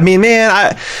 I mean,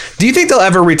 man, do you think they'll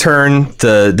ever return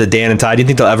the Dan and Ty? Do you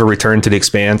think they'll ever return to the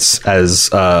Expanse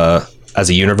as a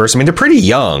universe? I mean, they're pretty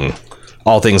young,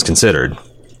 all things considered.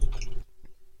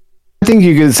 I think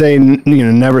you could say,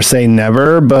 never say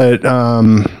never, but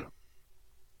to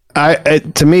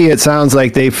me, it sounds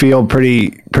like they feel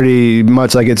pretty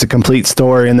much like it's a complete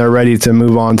story and they're ready to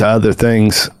move on to other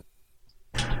things.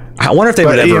 I wonder if they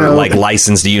would ever like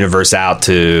license the universe out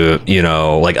to,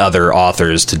 like other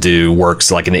authors to do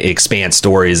works like an Expanse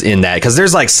stories in that, because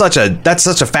there's like that's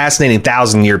such a fascinating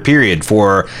 1,000-year period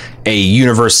for a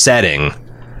universe setting.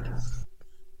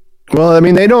 Well, I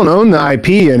mean, they don't own the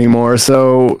IP anymore,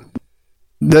 so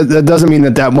that doesn't mean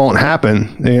that won't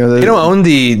happen. They don't own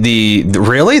the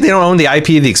really? They don't own the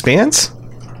IP of the Expanse?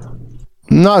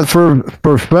 Not for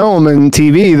film and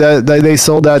TV. That they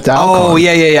sold that to Alcon. Oh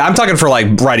yeah. I'm talking for like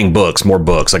writing books, more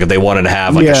books. Like if they wanted to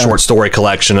have like a short story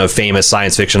collection of famous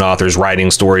science fiction authors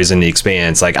writing stories in the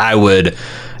Expanse, like it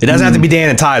doesn't have to be Dan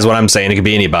and Ty is what I'm saying. It could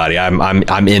be anybody.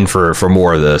 I'm in for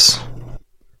more of this.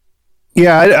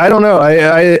 Yeah, I don't know.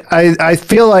 I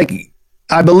feel like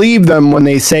I believe them when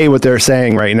they say what they're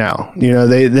saying right now.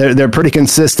 They're pretty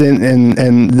consistent,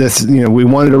 and this, we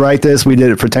wanted to write this. We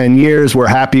did it for 10 years. We're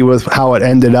happy with how it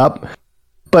ended up.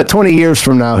 But 20 years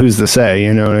from now, who's to say?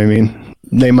 You know what I mean?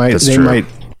 They might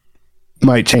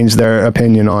change their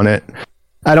opinion on it.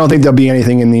 I don't think there'll be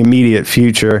anything in the immediate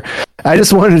future. I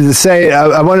just wanted to say,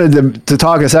 I wanted to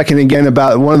talk a second again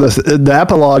about one of the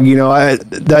epilogue.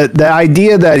 The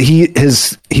idea that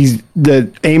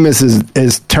that Amos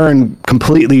is turned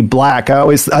completely black. That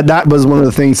was one of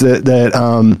the things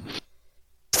that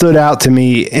stood out to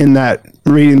me in that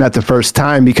reading that the first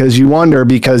time, because you wonder,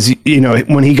 because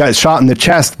when he got shot in the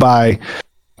chest by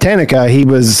Tanika, he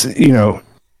was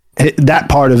that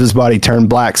part of his body turned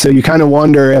black. So you kind of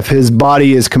wonder if his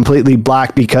body is completely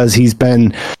black because he's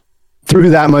been through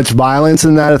that much violence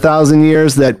in that 1,000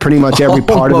 years, that pretty much every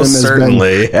part of him has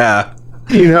certainly been, yeah.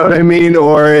 You know what I mean?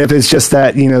 Or if it's just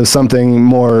that, something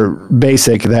more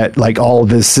basic, that like all of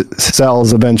his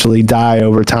cells eventually die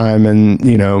over time.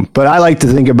 And, but I like to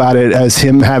think about it as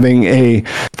him having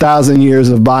 1,000 years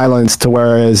of violence, to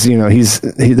whereas,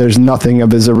 there's nothing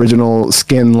of his original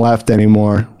skin left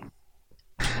anymore.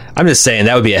 I'm just saying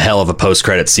that would be a hell of a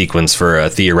post-credit sequence for a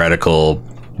theoretical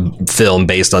film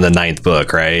based on the 9th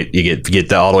book, right? You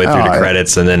get all the way through the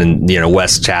credits, and then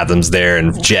Wes Chatham's there,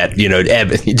 and Jet,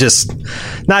 just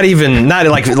not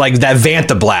like that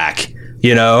Vanta Black.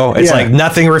 It's like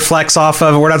nothing reflects off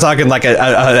of. We're not talking like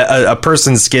a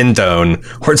person's skin tone.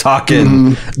 We're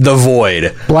talking the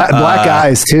void. Black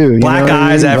eyes too. Black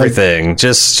eyes, everything.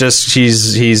 Just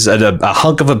he's a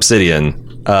hunk of obsidian.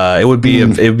 It would be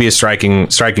a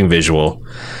striking visual.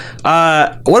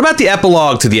 What about the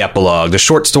epilogue to the epilogue? The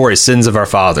short story "Sins of Our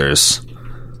Fathers."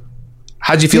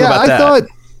 How'd you feel about that? I thought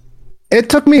it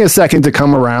took me a second to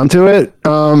come around to it.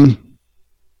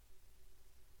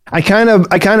 I kind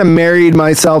of married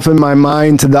myself in my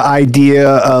mind to the idea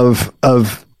of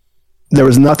there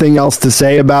was nothing else to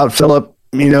say about Philip.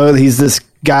 He's this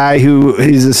guy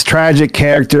he's this tragic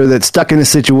character that's stuck in a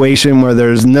situation where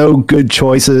there's no good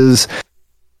choices.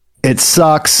 It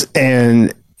sucks,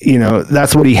 and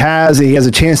that's what he has. He has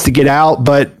a chance to get out,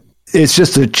 but it's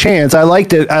just a chance. I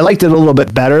liked it a little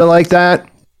bit better like that.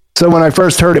 So when I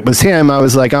first heard it was him, I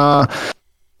was like, well,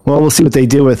 we'll see what they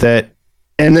do with it.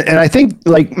 And I think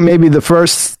like maybe on the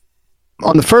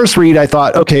first read, I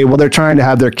thought, okay, well, they're trying to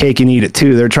have their cake and eat it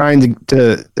too. They're trying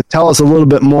to tell us a little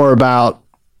bit more about,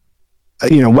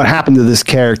 what happened to this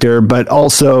character, but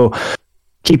also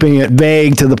keeping it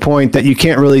vague to the point that you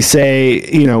can't really say,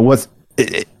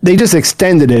 they just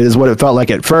extended it is what it felt like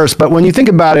at first. But when you think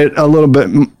about it a little bit,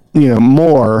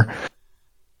 more,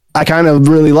 I kind of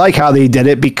really like how they did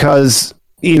it, because,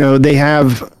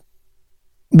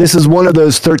 this is one of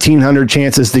those 1,300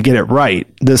 chances to get it right.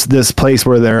 This place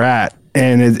where they're at.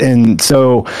 And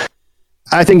so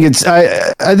I think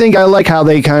I think I like how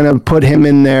they kind of put him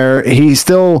in there. He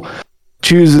still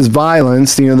chooses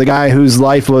violence, the guy whose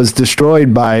life was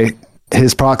destroyed by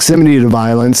his proximity to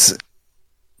violence,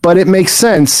 but it makes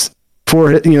sense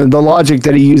for, the logic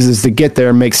that he uses to get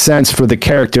there makes sense for the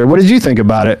character. What did you think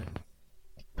about it?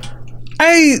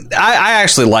 I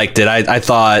actually liked it. I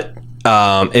thought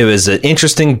it was an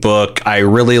interesting book. I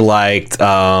really liked,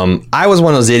 I was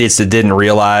one of those idiots that didn't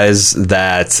realize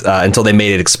that until they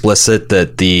made it explicit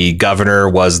that the governor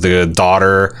was the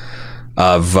daughter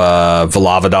of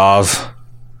Volavadov.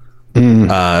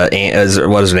 What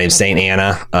is her name? Saint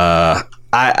Anna.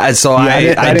 So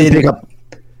I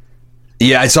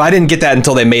didn't get that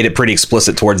until they made it pretty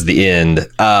explicit towards the end.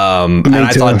 And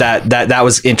I thought that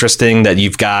was interesting, that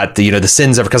you've got the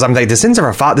sins of, because I'm like, the sins of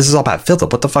our father, this is all about Philip.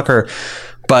 What the fuck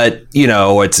but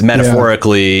it's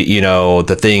metaphorically,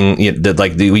 the thing that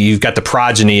like you've got the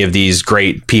progeny of these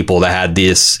great people that had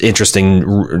this interesting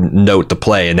note to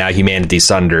play, and now humanity's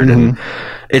sundered. And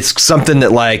it's something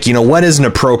that like, what is an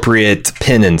appropriate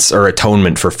penance or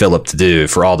atonement for Philip to do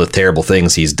for all the terrible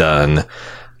things he's done?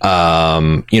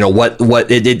 It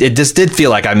just did feel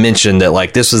like I mentioned that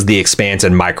like this was the Expanse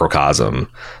in microcosm.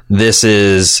 This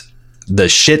is the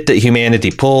shit that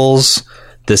humanity pulls.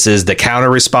 This is the counter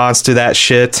response to that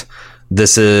shit.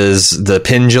 This is the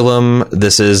pendulum.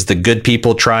 This is the good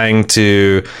people trying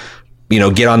to,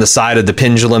 get on the side of the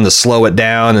pendulum to slow it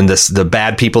down, and the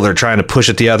bad people that are trying to push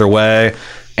it the other way.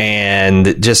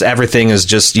 And just everything is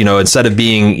just, instead of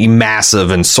being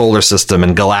massive and solar system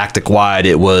and galactic wide,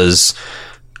 it was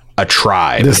a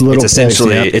tribe. It's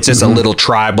essentially, it's just a little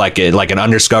tribe, like an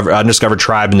undiscovered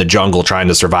tribe in the jungle trying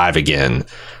to survive again.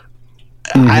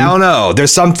 I don't know.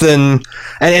 There's something,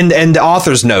 and the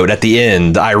author's note at the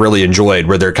end I really enjoyed,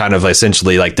 where they're kind of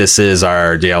essentially like, this is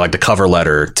our like the cover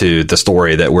letter to the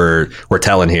story that we're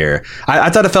telling here. I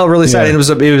thought it felt really sad. And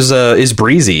it was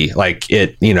breezy. Like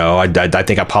it, I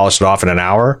think I polished it off in an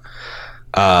hour.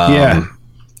 I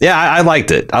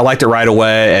liked it. I liked it right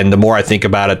away. And the more I think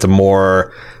about it, the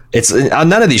more it's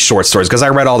none of these short stories, because I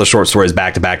read all the short stories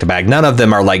back to back to back. None of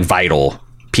them are like vital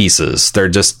pieces. They're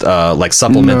just like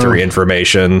supplementary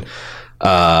information.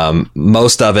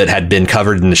 Most of it had been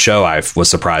covered in the show, I was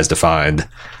surprised to find.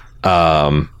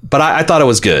 But I thought it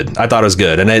was good.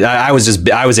 And I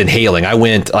was inhaling. I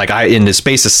went in the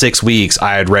space of 6 weeks,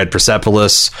 I had read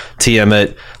Persepolis,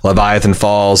 Tiamat, Leviathan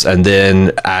Falls, and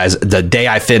then as the day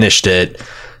I finished it,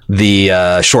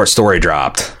 the short story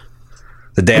dropped.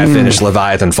 The day I finished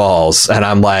Leviathan Falls, and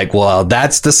I'm like, well,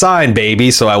 that's the sign,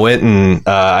 baby. So I went and it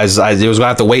was going to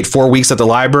have to wait 4 weeks at the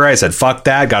library. I said, fuck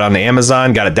that. Got on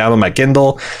Amazon, got it down on my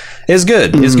Kindle. It's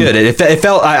good. It's good. It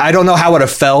felt, I don't know how it would have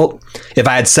felt if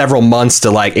I had several months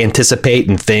to like anticipate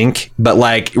and think, but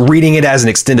like reading it as an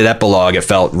extended epilogue, it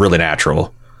felt really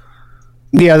natural.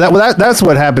 Yeah, that's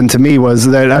what happened to me, was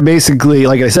that I basically,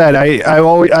 like I said,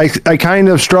 I kind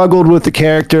of struggled with the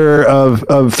character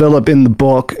of Philip in the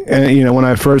book. When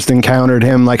I first encountered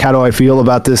him, like, how do I feel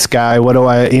about this guy? What do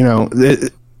I,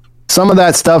 some of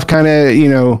that stuff kind of,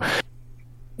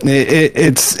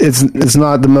 it's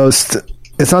not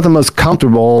the most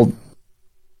comfortable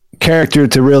character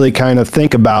to really kind of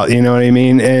think about, you know what I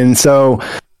mean? And so,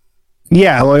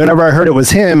 yeah, whenever I heard it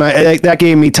was him, that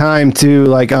gave me time to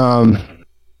like,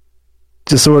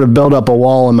 just sort of build up a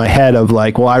wall in my head of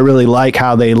like, well, I really like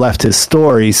how they left his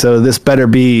story, so this better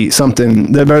be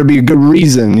something, there better be a good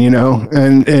reason,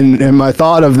 and my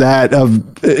thought of that,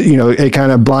 it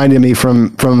kind of blinded me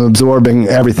from absorbing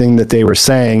everything that they were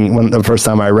saying when the first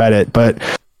time I read it. But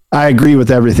I agree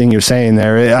with everything you're saying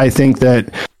there. I think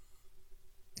that,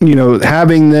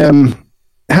 having them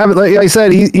have it, like I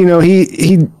said, he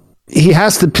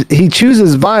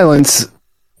chooses violence.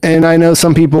 And I know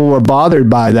some people were bothered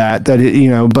by that, but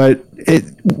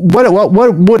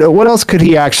what else could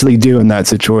he actually do in that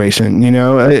situation?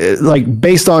 Like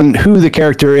based on who the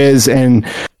character is and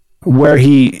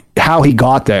how he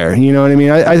got there, you know what I mean?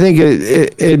 I think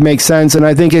it makes sense. And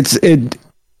I think it's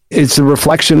a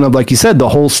reflection of, like you said, the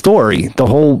whole story, the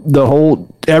whole,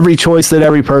 every choice that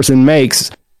every person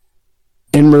makes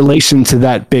in relation to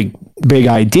that big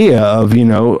idea of,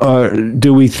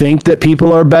 do we think that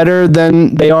people are better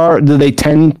than they are? Do they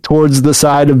tend towards the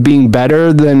side of being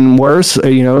better than worse?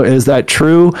 Is that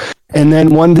true? And then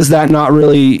when does that not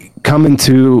really come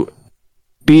into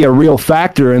be a real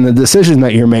factor in the decision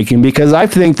that you're making? Because I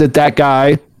think that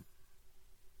guy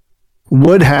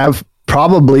would have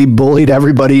probably bullied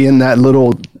everybody in that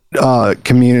little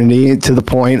community to the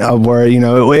point of where,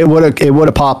 it would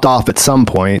have popped off at some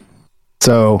point.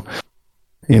 So,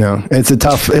 it's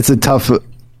a tough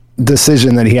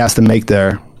decision that he has to make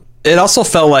there. It also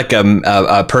felt like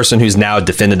a person who's now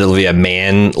definitively a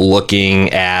man looking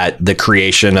at the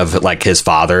creation of like his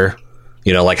father,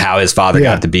 like how his father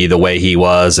got to be the way he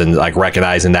was, and like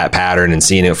recognizing that pattern and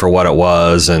seeing it for what it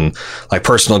was, and like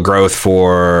personal growth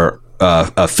for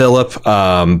Philip,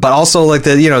 but also like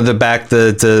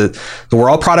we're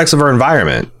all products of our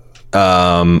environment.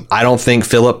 I don't think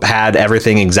Philip had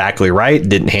everything exactly right,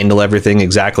 didn't handle everything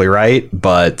exactly right,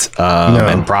 but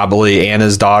and probably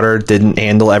Anna's daughter didn't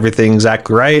handle everything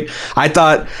exactly right. I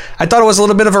thought it was a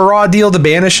little bit of a raw deal to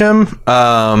banish him.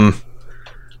 But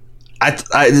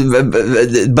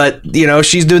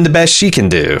she's doing the best she can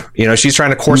do. She's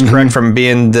trying to course correct from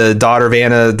being the daughter of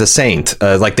Anna the Saint.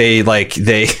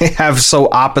 They have so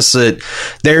opposite.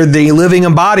 They're the living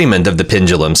embodiment of the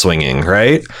pendulum swinging,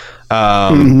 right?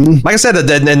 Like I said,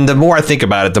 and the more I think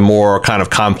about it, the more kind of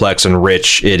complex and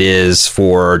rich it is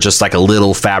for just like a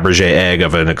little Fabergé egg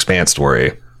of an Expanse story.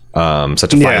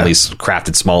 Such a finely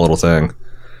crafted small little thing.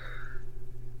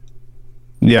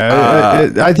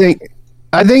 Yeah, I think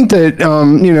I think that,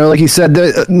 like you said,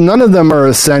 none of them are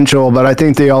essential, but I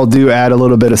think they all do add a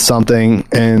little bit of something,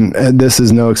 and this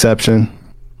is no exception.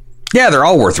 Yeah, they're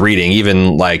all worth reading,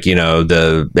 even like,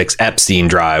 the Epstein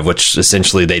Drive, which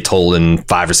essentially they told in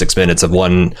 5 or 6 minutes of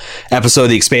one episode of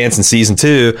The Expanse in season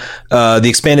 2. The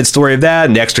expanded story of that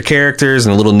and the extra characters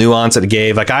and a little nuance that it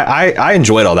gave. Like, I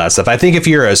enjoyed all that stuff. I think if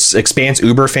you're a Expanse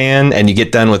Uber fan and you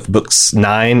get done with books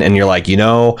 9 and you're like,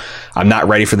 I'm not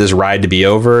ready for this ride to be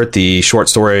over, the short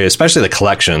story, especially the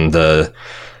collection, the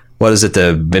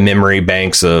memory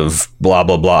banks of blah,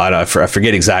 blah, blah. I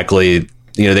forget exactly.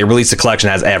 They released a collection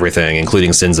that has everything,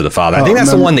 including Sins of the Father. I think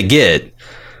that's the one to get.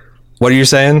 What are you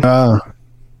saying? I'm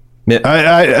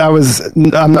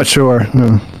not sure.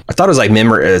 No. I thought it was like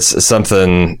it's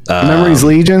something. Memories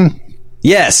Legion?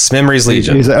 Yes, Memories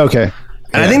Legion. Okay.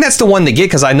 And I think that's the one to get,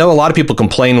 because I know a lot of people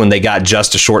complain when they got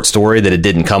just a short story that it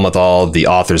didn't come with all the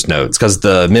author's notes, because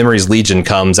the Memories Legion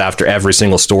comes after every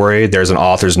single story. There's an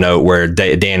author's note where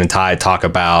Dan and Ty talk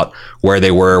about where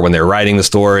they were when they were writing the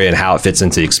story and how it fits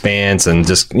into Expanse, and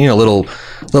just, little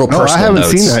personal notes. I haven't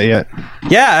seen that yet.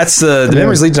 Yeah, that's the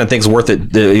Memories Legion. I think is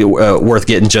worth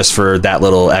getting just for that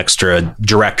little extra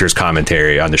director's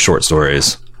commentary on the short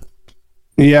stories.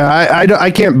 Yeah, I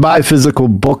can't buy physical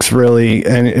books really,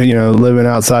 and living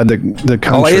outside the country.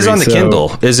 Oh, it is on the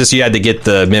Kindle. It's just you had to get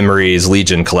the Memories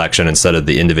Legion collection instead of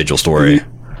the individual story.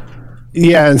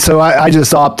 Yeah, and so I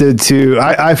just opted to.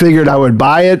 I figured I would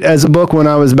buy it as a book when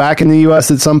I was back in the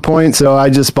U.S. at some point, so I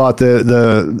just bought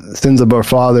the Sins of Our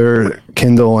Father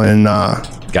Kindle and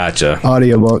gotcha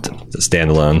audiobook. It's a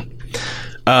standalone.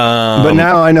 But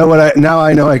now I know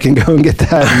I can go and get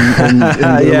that and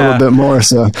a little bit more.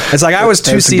 So it's like I was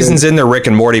 2 seasons into Rick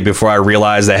and Morty before I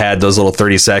realized they had those little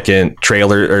 30-second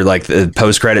trailer or like the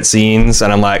post-credit scenes,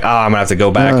 and I'm like, I'm gonna have to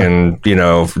go back and to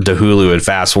Hulu and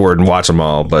fast forward and watch them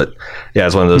all. But yeah,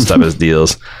 it's one of those type of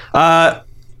deals.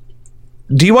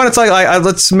 Do you want to talk?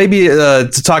 Let's maybe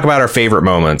to talk about our favorite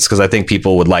moments, because I think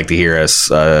people would like to hear us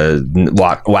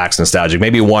wax nostalgic.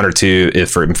 Maybe 1 or 2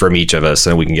 from each of us,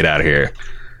 and we can get out of here.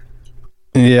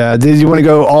 Yeah. Did you want to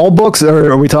go all books,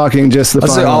 or are we talking just the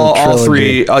final trilogy? All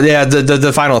 3. Oh, yeah,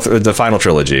 the final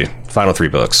trilogy, final 3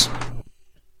 books.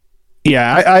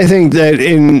 Yeah, I think that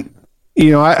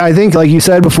I think, like you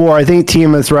said before, I think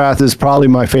Tiamat's Wrath is probably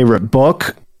my favorite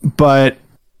book, but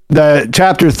the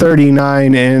chapter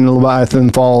 39 in Leviathan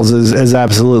Falls is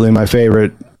absolutely my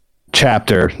favorite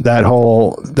chapter. That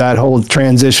whole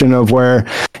transition of where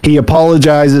he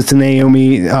apologizes to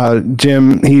Naomi,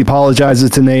 he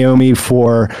apologizes to Naomi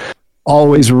for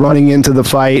always running into the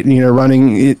fight,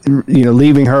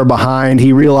 leaving her behind.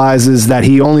 He realizes that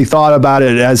he only thought about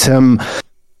it as him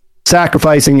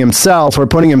sacrificing himself or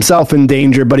putting himself in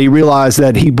danger, but he realized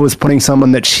that he was putting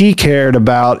someone that she cared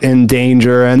about in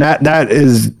danger, and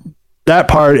that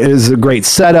part is a great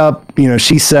setup.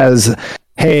 She says,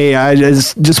 hey, I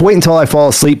just wait until I fall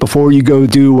asleep before you go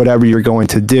do whatever you're going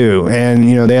to do. And,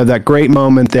 they have that great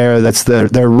moment there. That's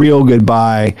their real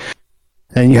goodbye.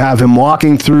 And you have him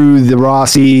walking through the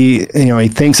Rossi, he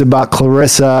thinks about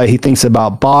Clarissa, he thinks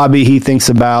about Bobby, he thinks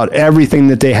about everything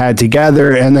that they had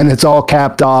together. And then it's all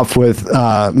capped off with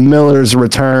Miller's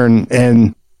return.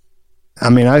 And I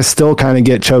mean, I still kind of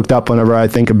get choked up whenever I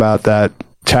think about that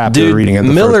chapter. Reading it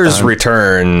Miller's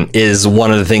return is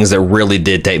one of the things that really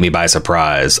did take me by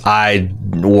surprise. I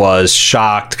was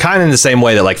shocked, kind of in the same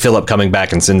way that like Philip coming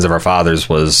back in Sins of Our Fathers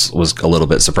was a little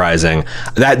bit surprising.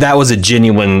 That was a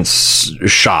genuine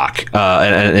shock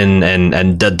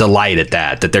and delight at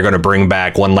that they're going to bring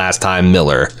back one last time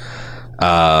Miller,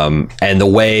 and the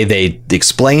way they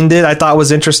explained it I thought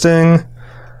was interesting.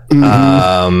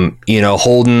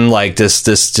 Holden, like this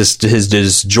just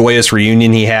his joyous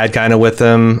reunion he had kind of with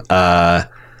him,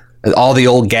 all the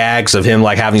old gags of him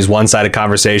like having these one-sided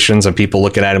conversations and people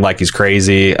looking at him like he's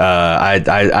crazy.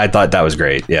 I thought that was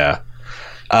great. Yeah.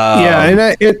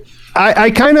 And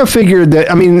I kind of figured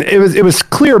that. I mean, it was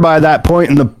clear by that point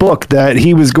in the book that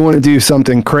he was going to do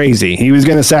something crazy. He was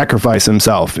going to sacrifice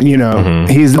himself. He's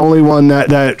the only one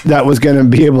that was going to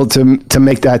be able to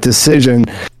make that decision.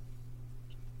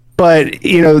 But,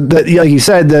 like you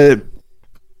said,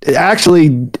 actually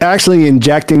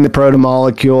injecting the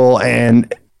protomolecule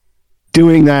and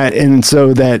doing that, and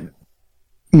so that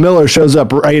Miller shows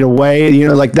up right away,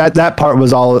 like that part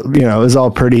was all, it was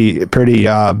all pretty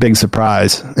big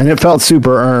surprise, and it felt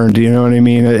super earned. You know what I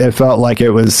mean? It felt like it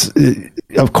was,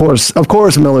 of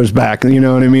course Miller's back. You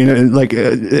know what I mean?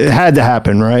 It had to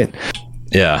happen, right?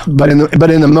 Yeah. But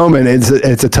in the moment,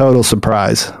 it's a total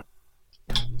surprise.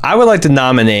 I would like to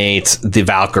nominate the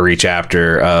Valkyrie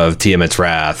chapter of Tiamat's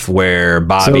Wrath, where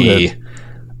Bobby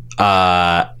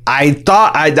I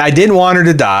thought I didn't want her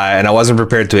to die, and I wasn't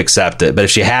prepared to accept it. But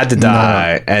if she had to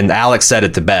die, and Alex said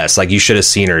it the best, like, you should have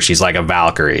seen her. She's like a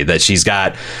Valkyrie, that she's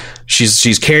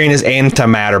carrying this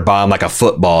antimatter bomb like a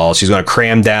football. She's going to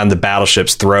cram down the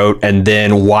battleship's throat, and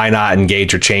then why not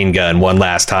engage her chain gun one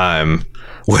last time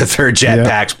with her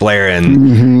jetpacks blaring.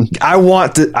 Mm-hmm. I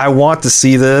want to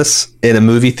see this in a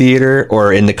movie theater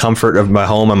or in the comfort of my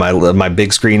home on my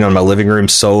big screen on my living room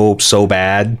so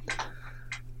bad.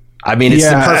 I mean, it's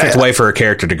the perfect way for a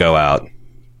character to go out.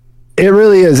 It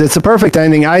really is. It's a perfect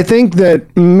ending. I think that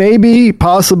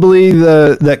possibly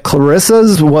that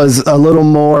Clarissa's was a little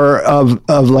more of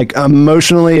like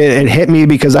emotionally it hit me,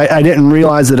 because I didn't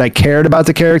realize that I cared about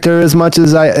the character as much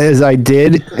as I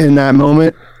did in that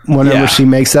moment whenever she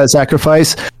makes that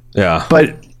sacrifice. Yeah.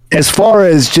 But as far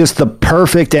as just the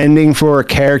perfect ending for a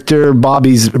character,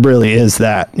 Bobby's really is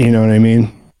that. You know what I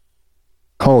mean?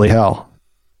 Holy hell.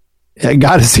 I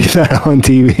got to see that on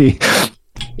TV.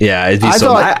 Yeah, it'd be I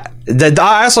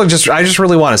just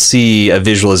really want to see a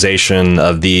visualization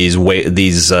of these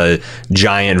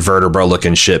giant vertebra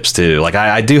looking ships too. Like,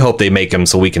 I do hope they make them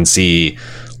so we can see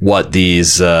what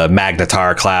these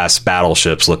Magnetar class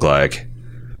battleships look like.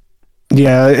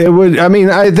 Yeah, it would. I mean,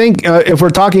 I think if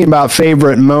we're talking about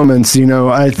favorite moments,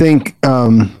 I think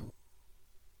when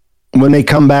they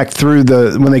come back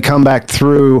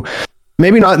through.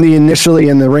 Maybe not initially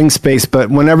in the ring space, but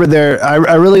whenever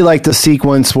I really like the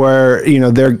sequence where,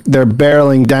 they're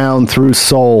barreling down through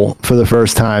Seoul for the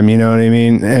first time, you know what I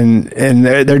mean? And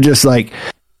they're just like,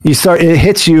 it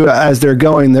hits you as they're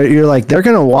going. You're like, they're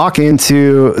going to walk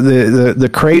into the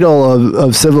cradle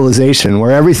of civilization, where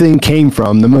everything came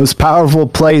from, the most powerful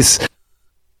place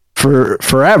for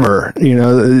forever,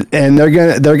 and they're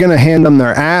going to hand them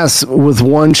their ass with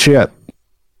one ship,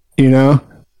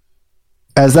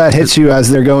 As that hits you as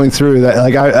they're going through that,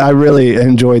 like, I really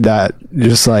enjoyed that.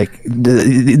 Just like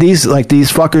these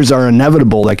fuckers are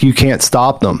inevitable. Like, you can't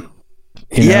stop them.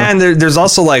 Yeah, and there's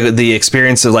also like the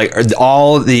experience of like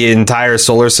the entire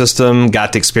solar system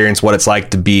got to experience what it's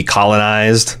like to be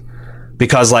colonized.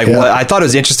 Because what I thought it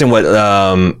was interesting what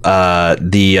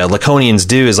the Laconians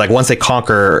do is, like, once they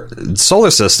conquer the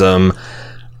solar system,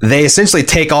 they essentially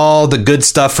take all the good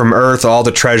stuff from Earth, all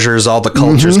the treasures, all the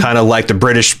cultures, kind of like the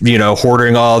British,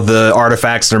 hoarding all the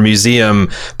artifacts in their museum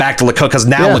back to Laconia, because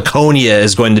now Laconia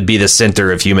is going to be the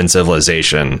center of human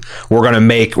civilization. We're gonna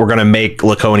make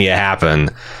Laconia happen.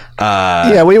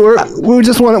 We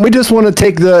just want to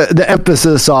take the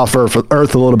emphasis off Earth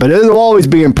a little bit. It'll always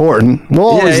be important. We'll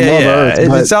always love Earth.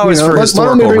 It's always for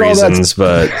historical reasons,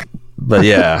 but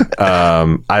yeah, I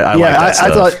like that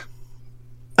stuff.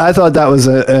 I thought that was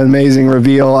an amazing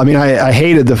reveal. I mean, I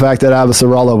hated the fact that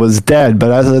Avasarala was dead,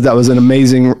 but I thought that was an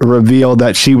amazing reveal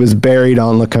that she was buried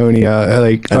on Laconia.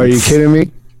 Like, are you kidding me?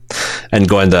 And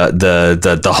going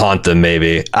to haunt them,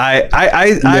 maybe. I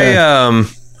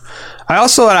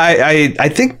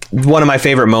think one of my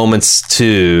favorite moments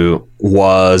too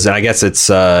was, and I guess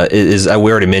we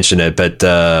already mentioned it, but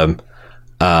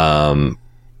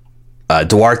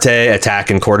Duarte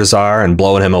attacking Cortazar and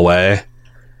blowing him away.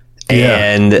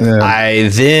 I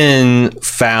then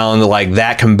found, like,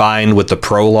 that combined with the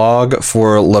prologue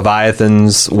for Leviathan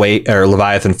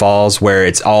Falls, where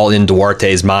it's all in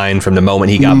Duarte's mind from the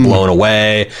moment he got blown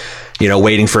away,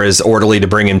 waiting for his orderly to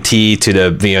bring him tea,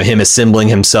 to him assembling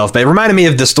himself. But it reminded me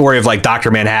of the story of, like, Dr.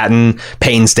 Manhattan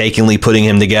painstakingly putting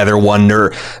him together a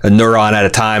neuron at a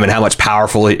time, and how much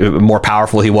more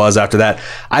powerful he was after that.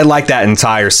 I like that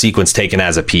entire sequence taken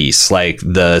as a piece, like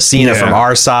the Cena from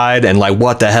our side, and like,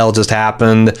 what the hell just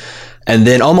happened? And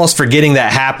then almost forgetting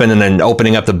that happened, and then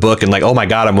opening up the book and like, oh my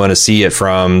God, I'm going to see it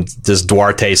from this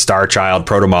Duarte Starchild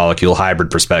protomolecule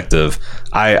hybrid perspective.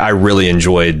 I really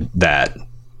enjoyed that.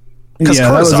 Because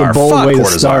Cortazar, fuck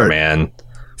Cortazar, man.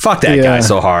 Fuck that guy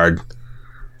so hard.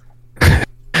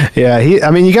 Yeah, you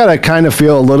got to kind of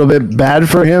feel a little bit bad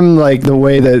for him, like the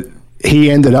way that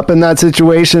he ended up in that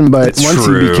situation. But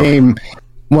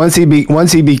once he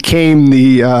became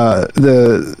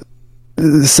the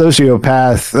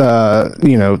sociopath,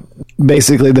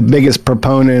 basically the biggest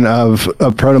proponent of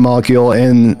protomolecule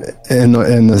in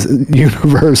the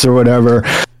universe or whatever.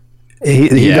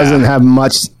 He doesn't have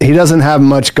much. He doesn't have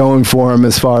much going for him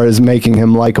as far as making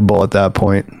him likable at that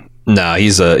point. No,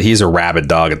 he's a rabid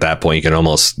dog at that point. You can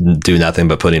almost do nothing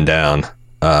but put him down.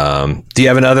 Do you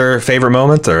have another favorite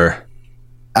moment, or?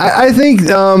 I think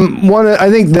I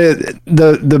think the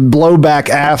blowback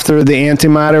after the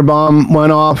antimatter bomb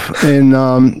went off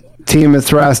in Team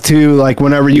Mithras 2, like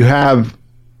whenever you have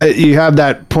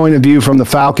that point of view from the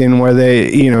Falcon where they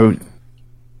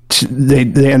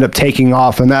they end up taking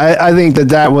off. And I think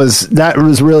that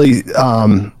was really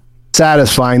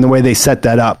satisfying the way they set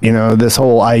that up. You know, this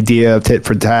whole idea of tit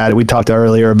for tat. We talked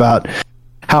earlier about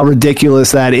how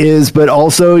ridiculous that is, but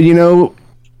also, you know,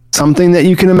 something that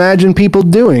you can imagine people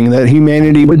doing, that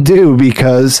humanity would do,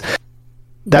 because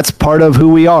that's part of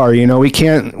who we are. You know, we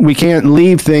can't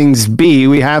leave things be.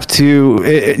 We have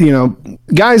to, you know,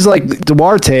 guys like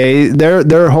Duarte,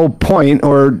 their whole point,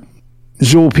 or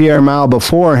Jules Pierre Mao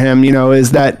before him, you know,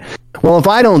 is that, well, if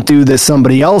I don't do this,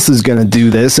 somebody else is going to do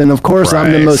this. And of course, right.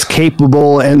 I'm the most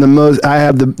capable and I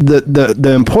have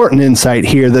the important insight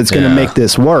here that's going to make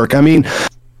this work. I mean,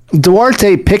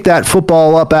 Duarte picked that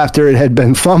football up after it had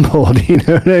been fumbled. You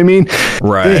know what I mean?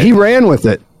 Right. He ran with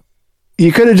it.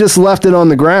 You could have just left it on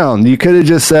the ground. You could have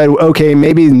just said, okay,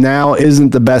 maybe now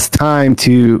isn't the best time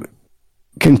to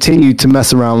continue to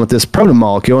mess around with this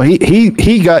protomolecule.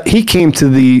 He came to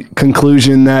the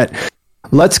conclusion that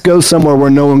let's go somewhere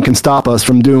where no one can stop us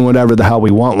from doing whatever the hell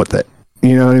we want with it.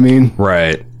 You know what I mean?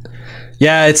 Right.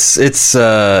 Yeah, it's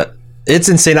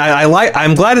insane.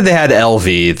 I'm glad that they had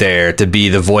Elvie there to be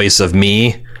the voice of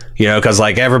me, you know, because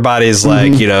like everybody's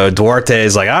like, you know,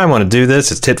 Duarte's like, I want to do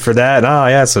this. It's tit for that. Oh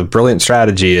yeah, it's a brilliant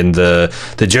strategy. And the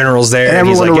general's there, and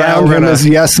everyone he's like, around him is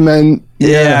yes men.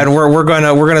 Yeah, and we're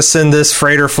gonna send this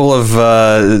freighter full of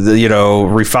you know,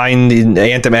 refined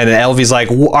anthem. And Elvie's like,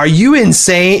 are you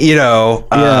insane? You know,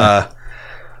 I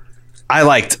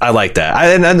liked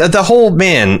that. And the whole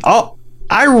man.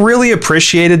 I really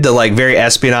appreciated the like very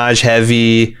espionage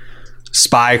heavy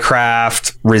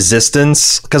spycraft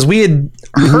resistance, because we had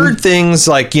heard things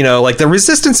like, you know, like the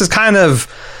resistance is kind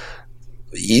of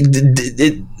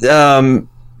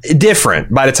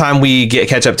different by the time we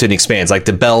catch up to the Expanse. Like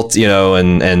the Belt, you know,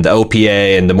 and the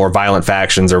OPA and the more violent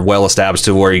factions are well established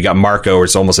to where you got Marco, where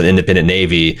it's almost an independent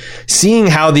navy. Seeing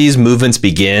how these movements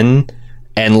begin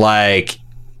and like,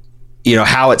 you know,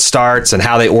 how it starts and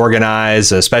how they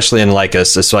organize, especially in like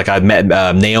so like I met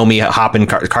Naomi hopping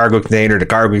cargo container to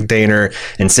cargo container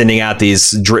and sending out these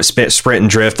sprint and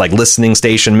drift, like listening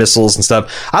station missiles and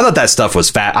stuff. I thought that stuff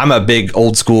was fat. I'm a big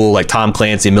old school, like Tom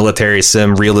Clancy military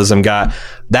sim realism guy.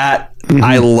 That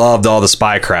I loved all the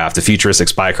spycraft, the futuristic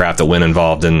spycraft that went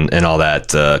involved in all that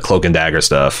cloak and dagger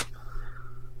stuff.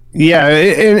 Yeah,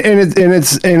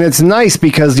 and it's nice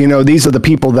because, you know, these are the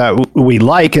people that we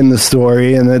like in the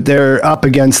story, and that they're up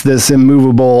against this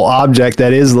immovable object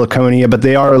that is Laconia, but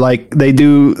they are like, they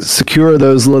do secure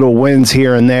those little wins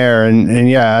here and there, and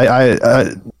yeah,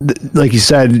 I like you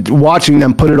said, watching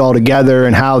them put it all together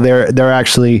and how they're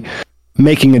actually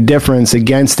making a difference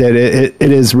against it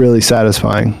is really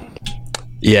satisfying.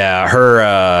 Yeah,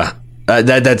 her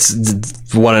that's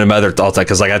one of the other thoughts,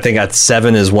 because like I think that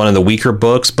 7 is one of the weaker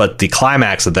books, but the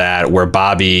climax of that, where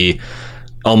Bobby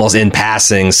almost in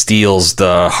passing steals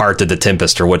the heart of the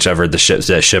Tempest or whichever the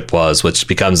ship was, which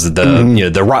becomes the you know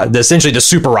the essentially the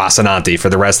Super Rocinante for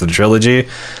the rest of the trilogy.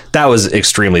 That was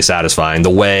extremely satisfying, the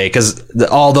way, because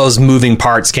all those moving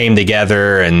parts came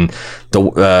together, and the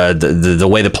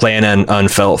way the plan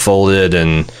unfolded,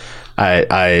 and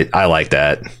I like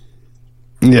that.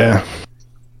 Yeah.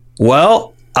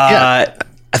 Well,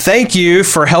 thank you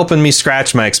for helping me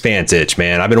scratch my Expanse itch,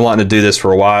 man. I've been wanting to do this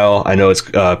for a while. I know it's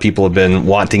people have been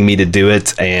wanting me to do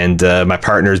it, and my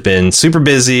partner's been super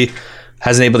busy,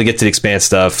 hasn't able to get to the Expanse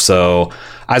stuff. So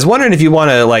I was wondering if you want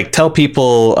to like tell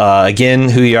people again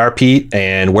who you are, Pete,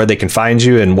 and where they can find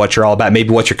you and what you're all about,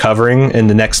 maybe what you're covering in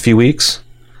the next few weeks.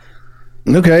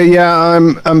 Okay, yeah,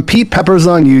 I'm Pete Peppers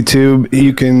on YouTube.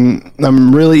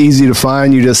 I'm really easy to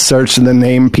find. You just search the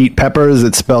name Pete Peppers.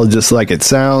 It's spelled just like it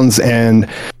sounds, and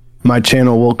my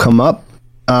channel will come up.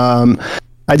 I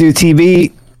do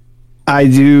TV. I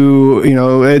do, you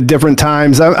know, at different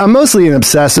times. I'm mostly an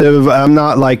obsessive. I'm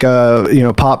not like a, you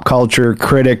know, pop culture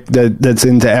critic that's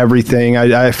into everything.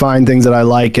 I find things that I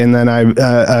like, and then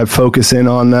I focus in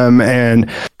on them. And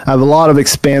I have a lot of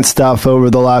Expanse stuff over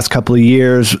the last couple of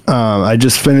years. I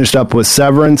just finished up with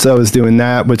Severance. I was doing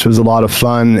that, which was a lot of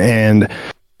fun, and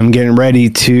I'm getting ready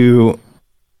to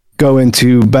go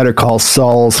into Better Call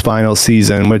Saul's final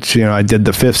season, which, you know, I did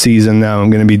the 5th season. Now I'm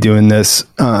going to be doing this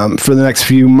for the next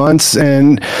few months,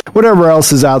 and whatever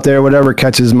else is out there, whatever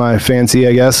catches my fancy,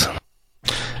 I guess.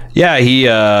 Yeah, he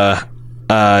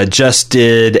just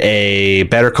did a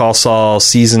Better Call Saul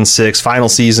season 6 final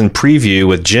season preview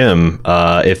with Jim.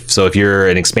 If you're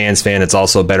an Expanse fan, it's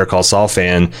also a Better Call Saul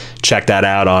fan, check that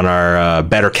out on our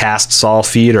Better Cast Saul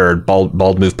feed or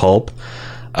Bald Move Pulp.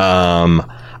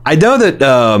 I know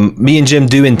that me and Jim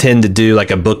do intend to do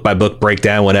like a book by book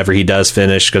breakdown whenever he does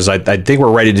finish, because I think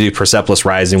we're ready to do Persepolis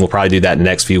Rising. We'll probably do that in the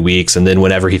next few weeks, and then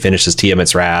whenever he finishes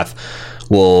Tiamat's Wrath,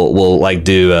 we'll like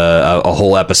do a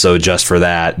whole episode just for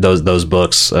that, those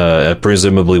books,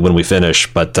 presumably when we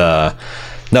finish. But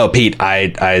no, Pete,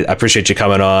 I appreciate you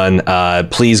coming on.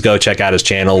 Please go check out his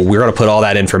channel. We're going to put all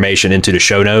that information into the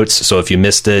show notes. So if you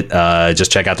missed it,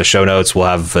 just check out the show notes. We'll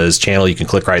have his channel. You can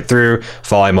click right through.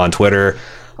 Follow him on Twitter.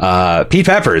 Pete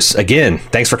Peppers, again,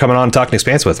 thanks for coming on and talking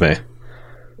Expanse with me.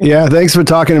 Yeah, thanks for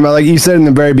talking about, like you said in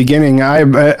the very beginning,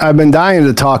 I've been dying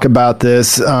to talk about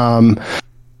this.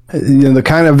 The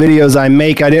kind of videos I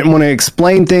make, I didn't want to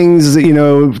explain things,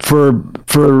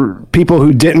 for people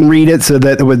who didn't read it, so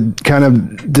that it would kind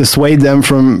of dissuade them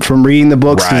from reading the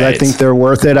books, because I think they're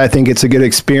worth it. I think it's a good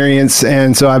experience.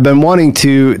 And so I've been wanting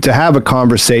to have a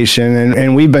conversation,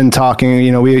 and we've been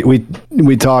talking,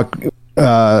 we talk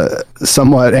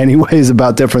somewhat anyways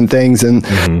about different things, and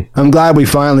I'm glad we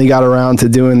finally got around to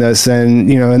doing this. And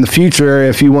in the future,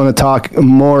 if you want to talk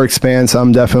more Expanse,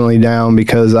 I'm definitely down,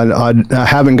 because I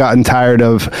haven't gotten tired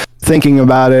of thinking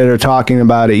about it or talking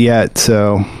about it yet.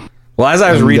 So well, as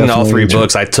I was reading all three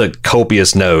books, I took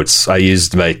copious notes. I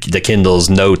used the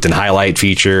Kindle's note and highlight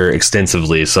feature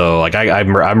extensively. So like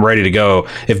I'm ready to go.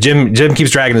 If Jim keeps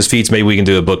dragging his feet, maybe we can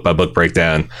do a book by book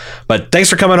breakdown. But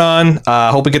thanks for coming on.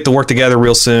 Hope we get to work together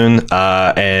real soon.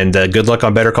 And good luck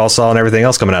on Better Call Saul and everything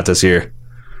else coming out this year.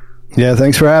 Yeah,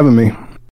 thanks for having me.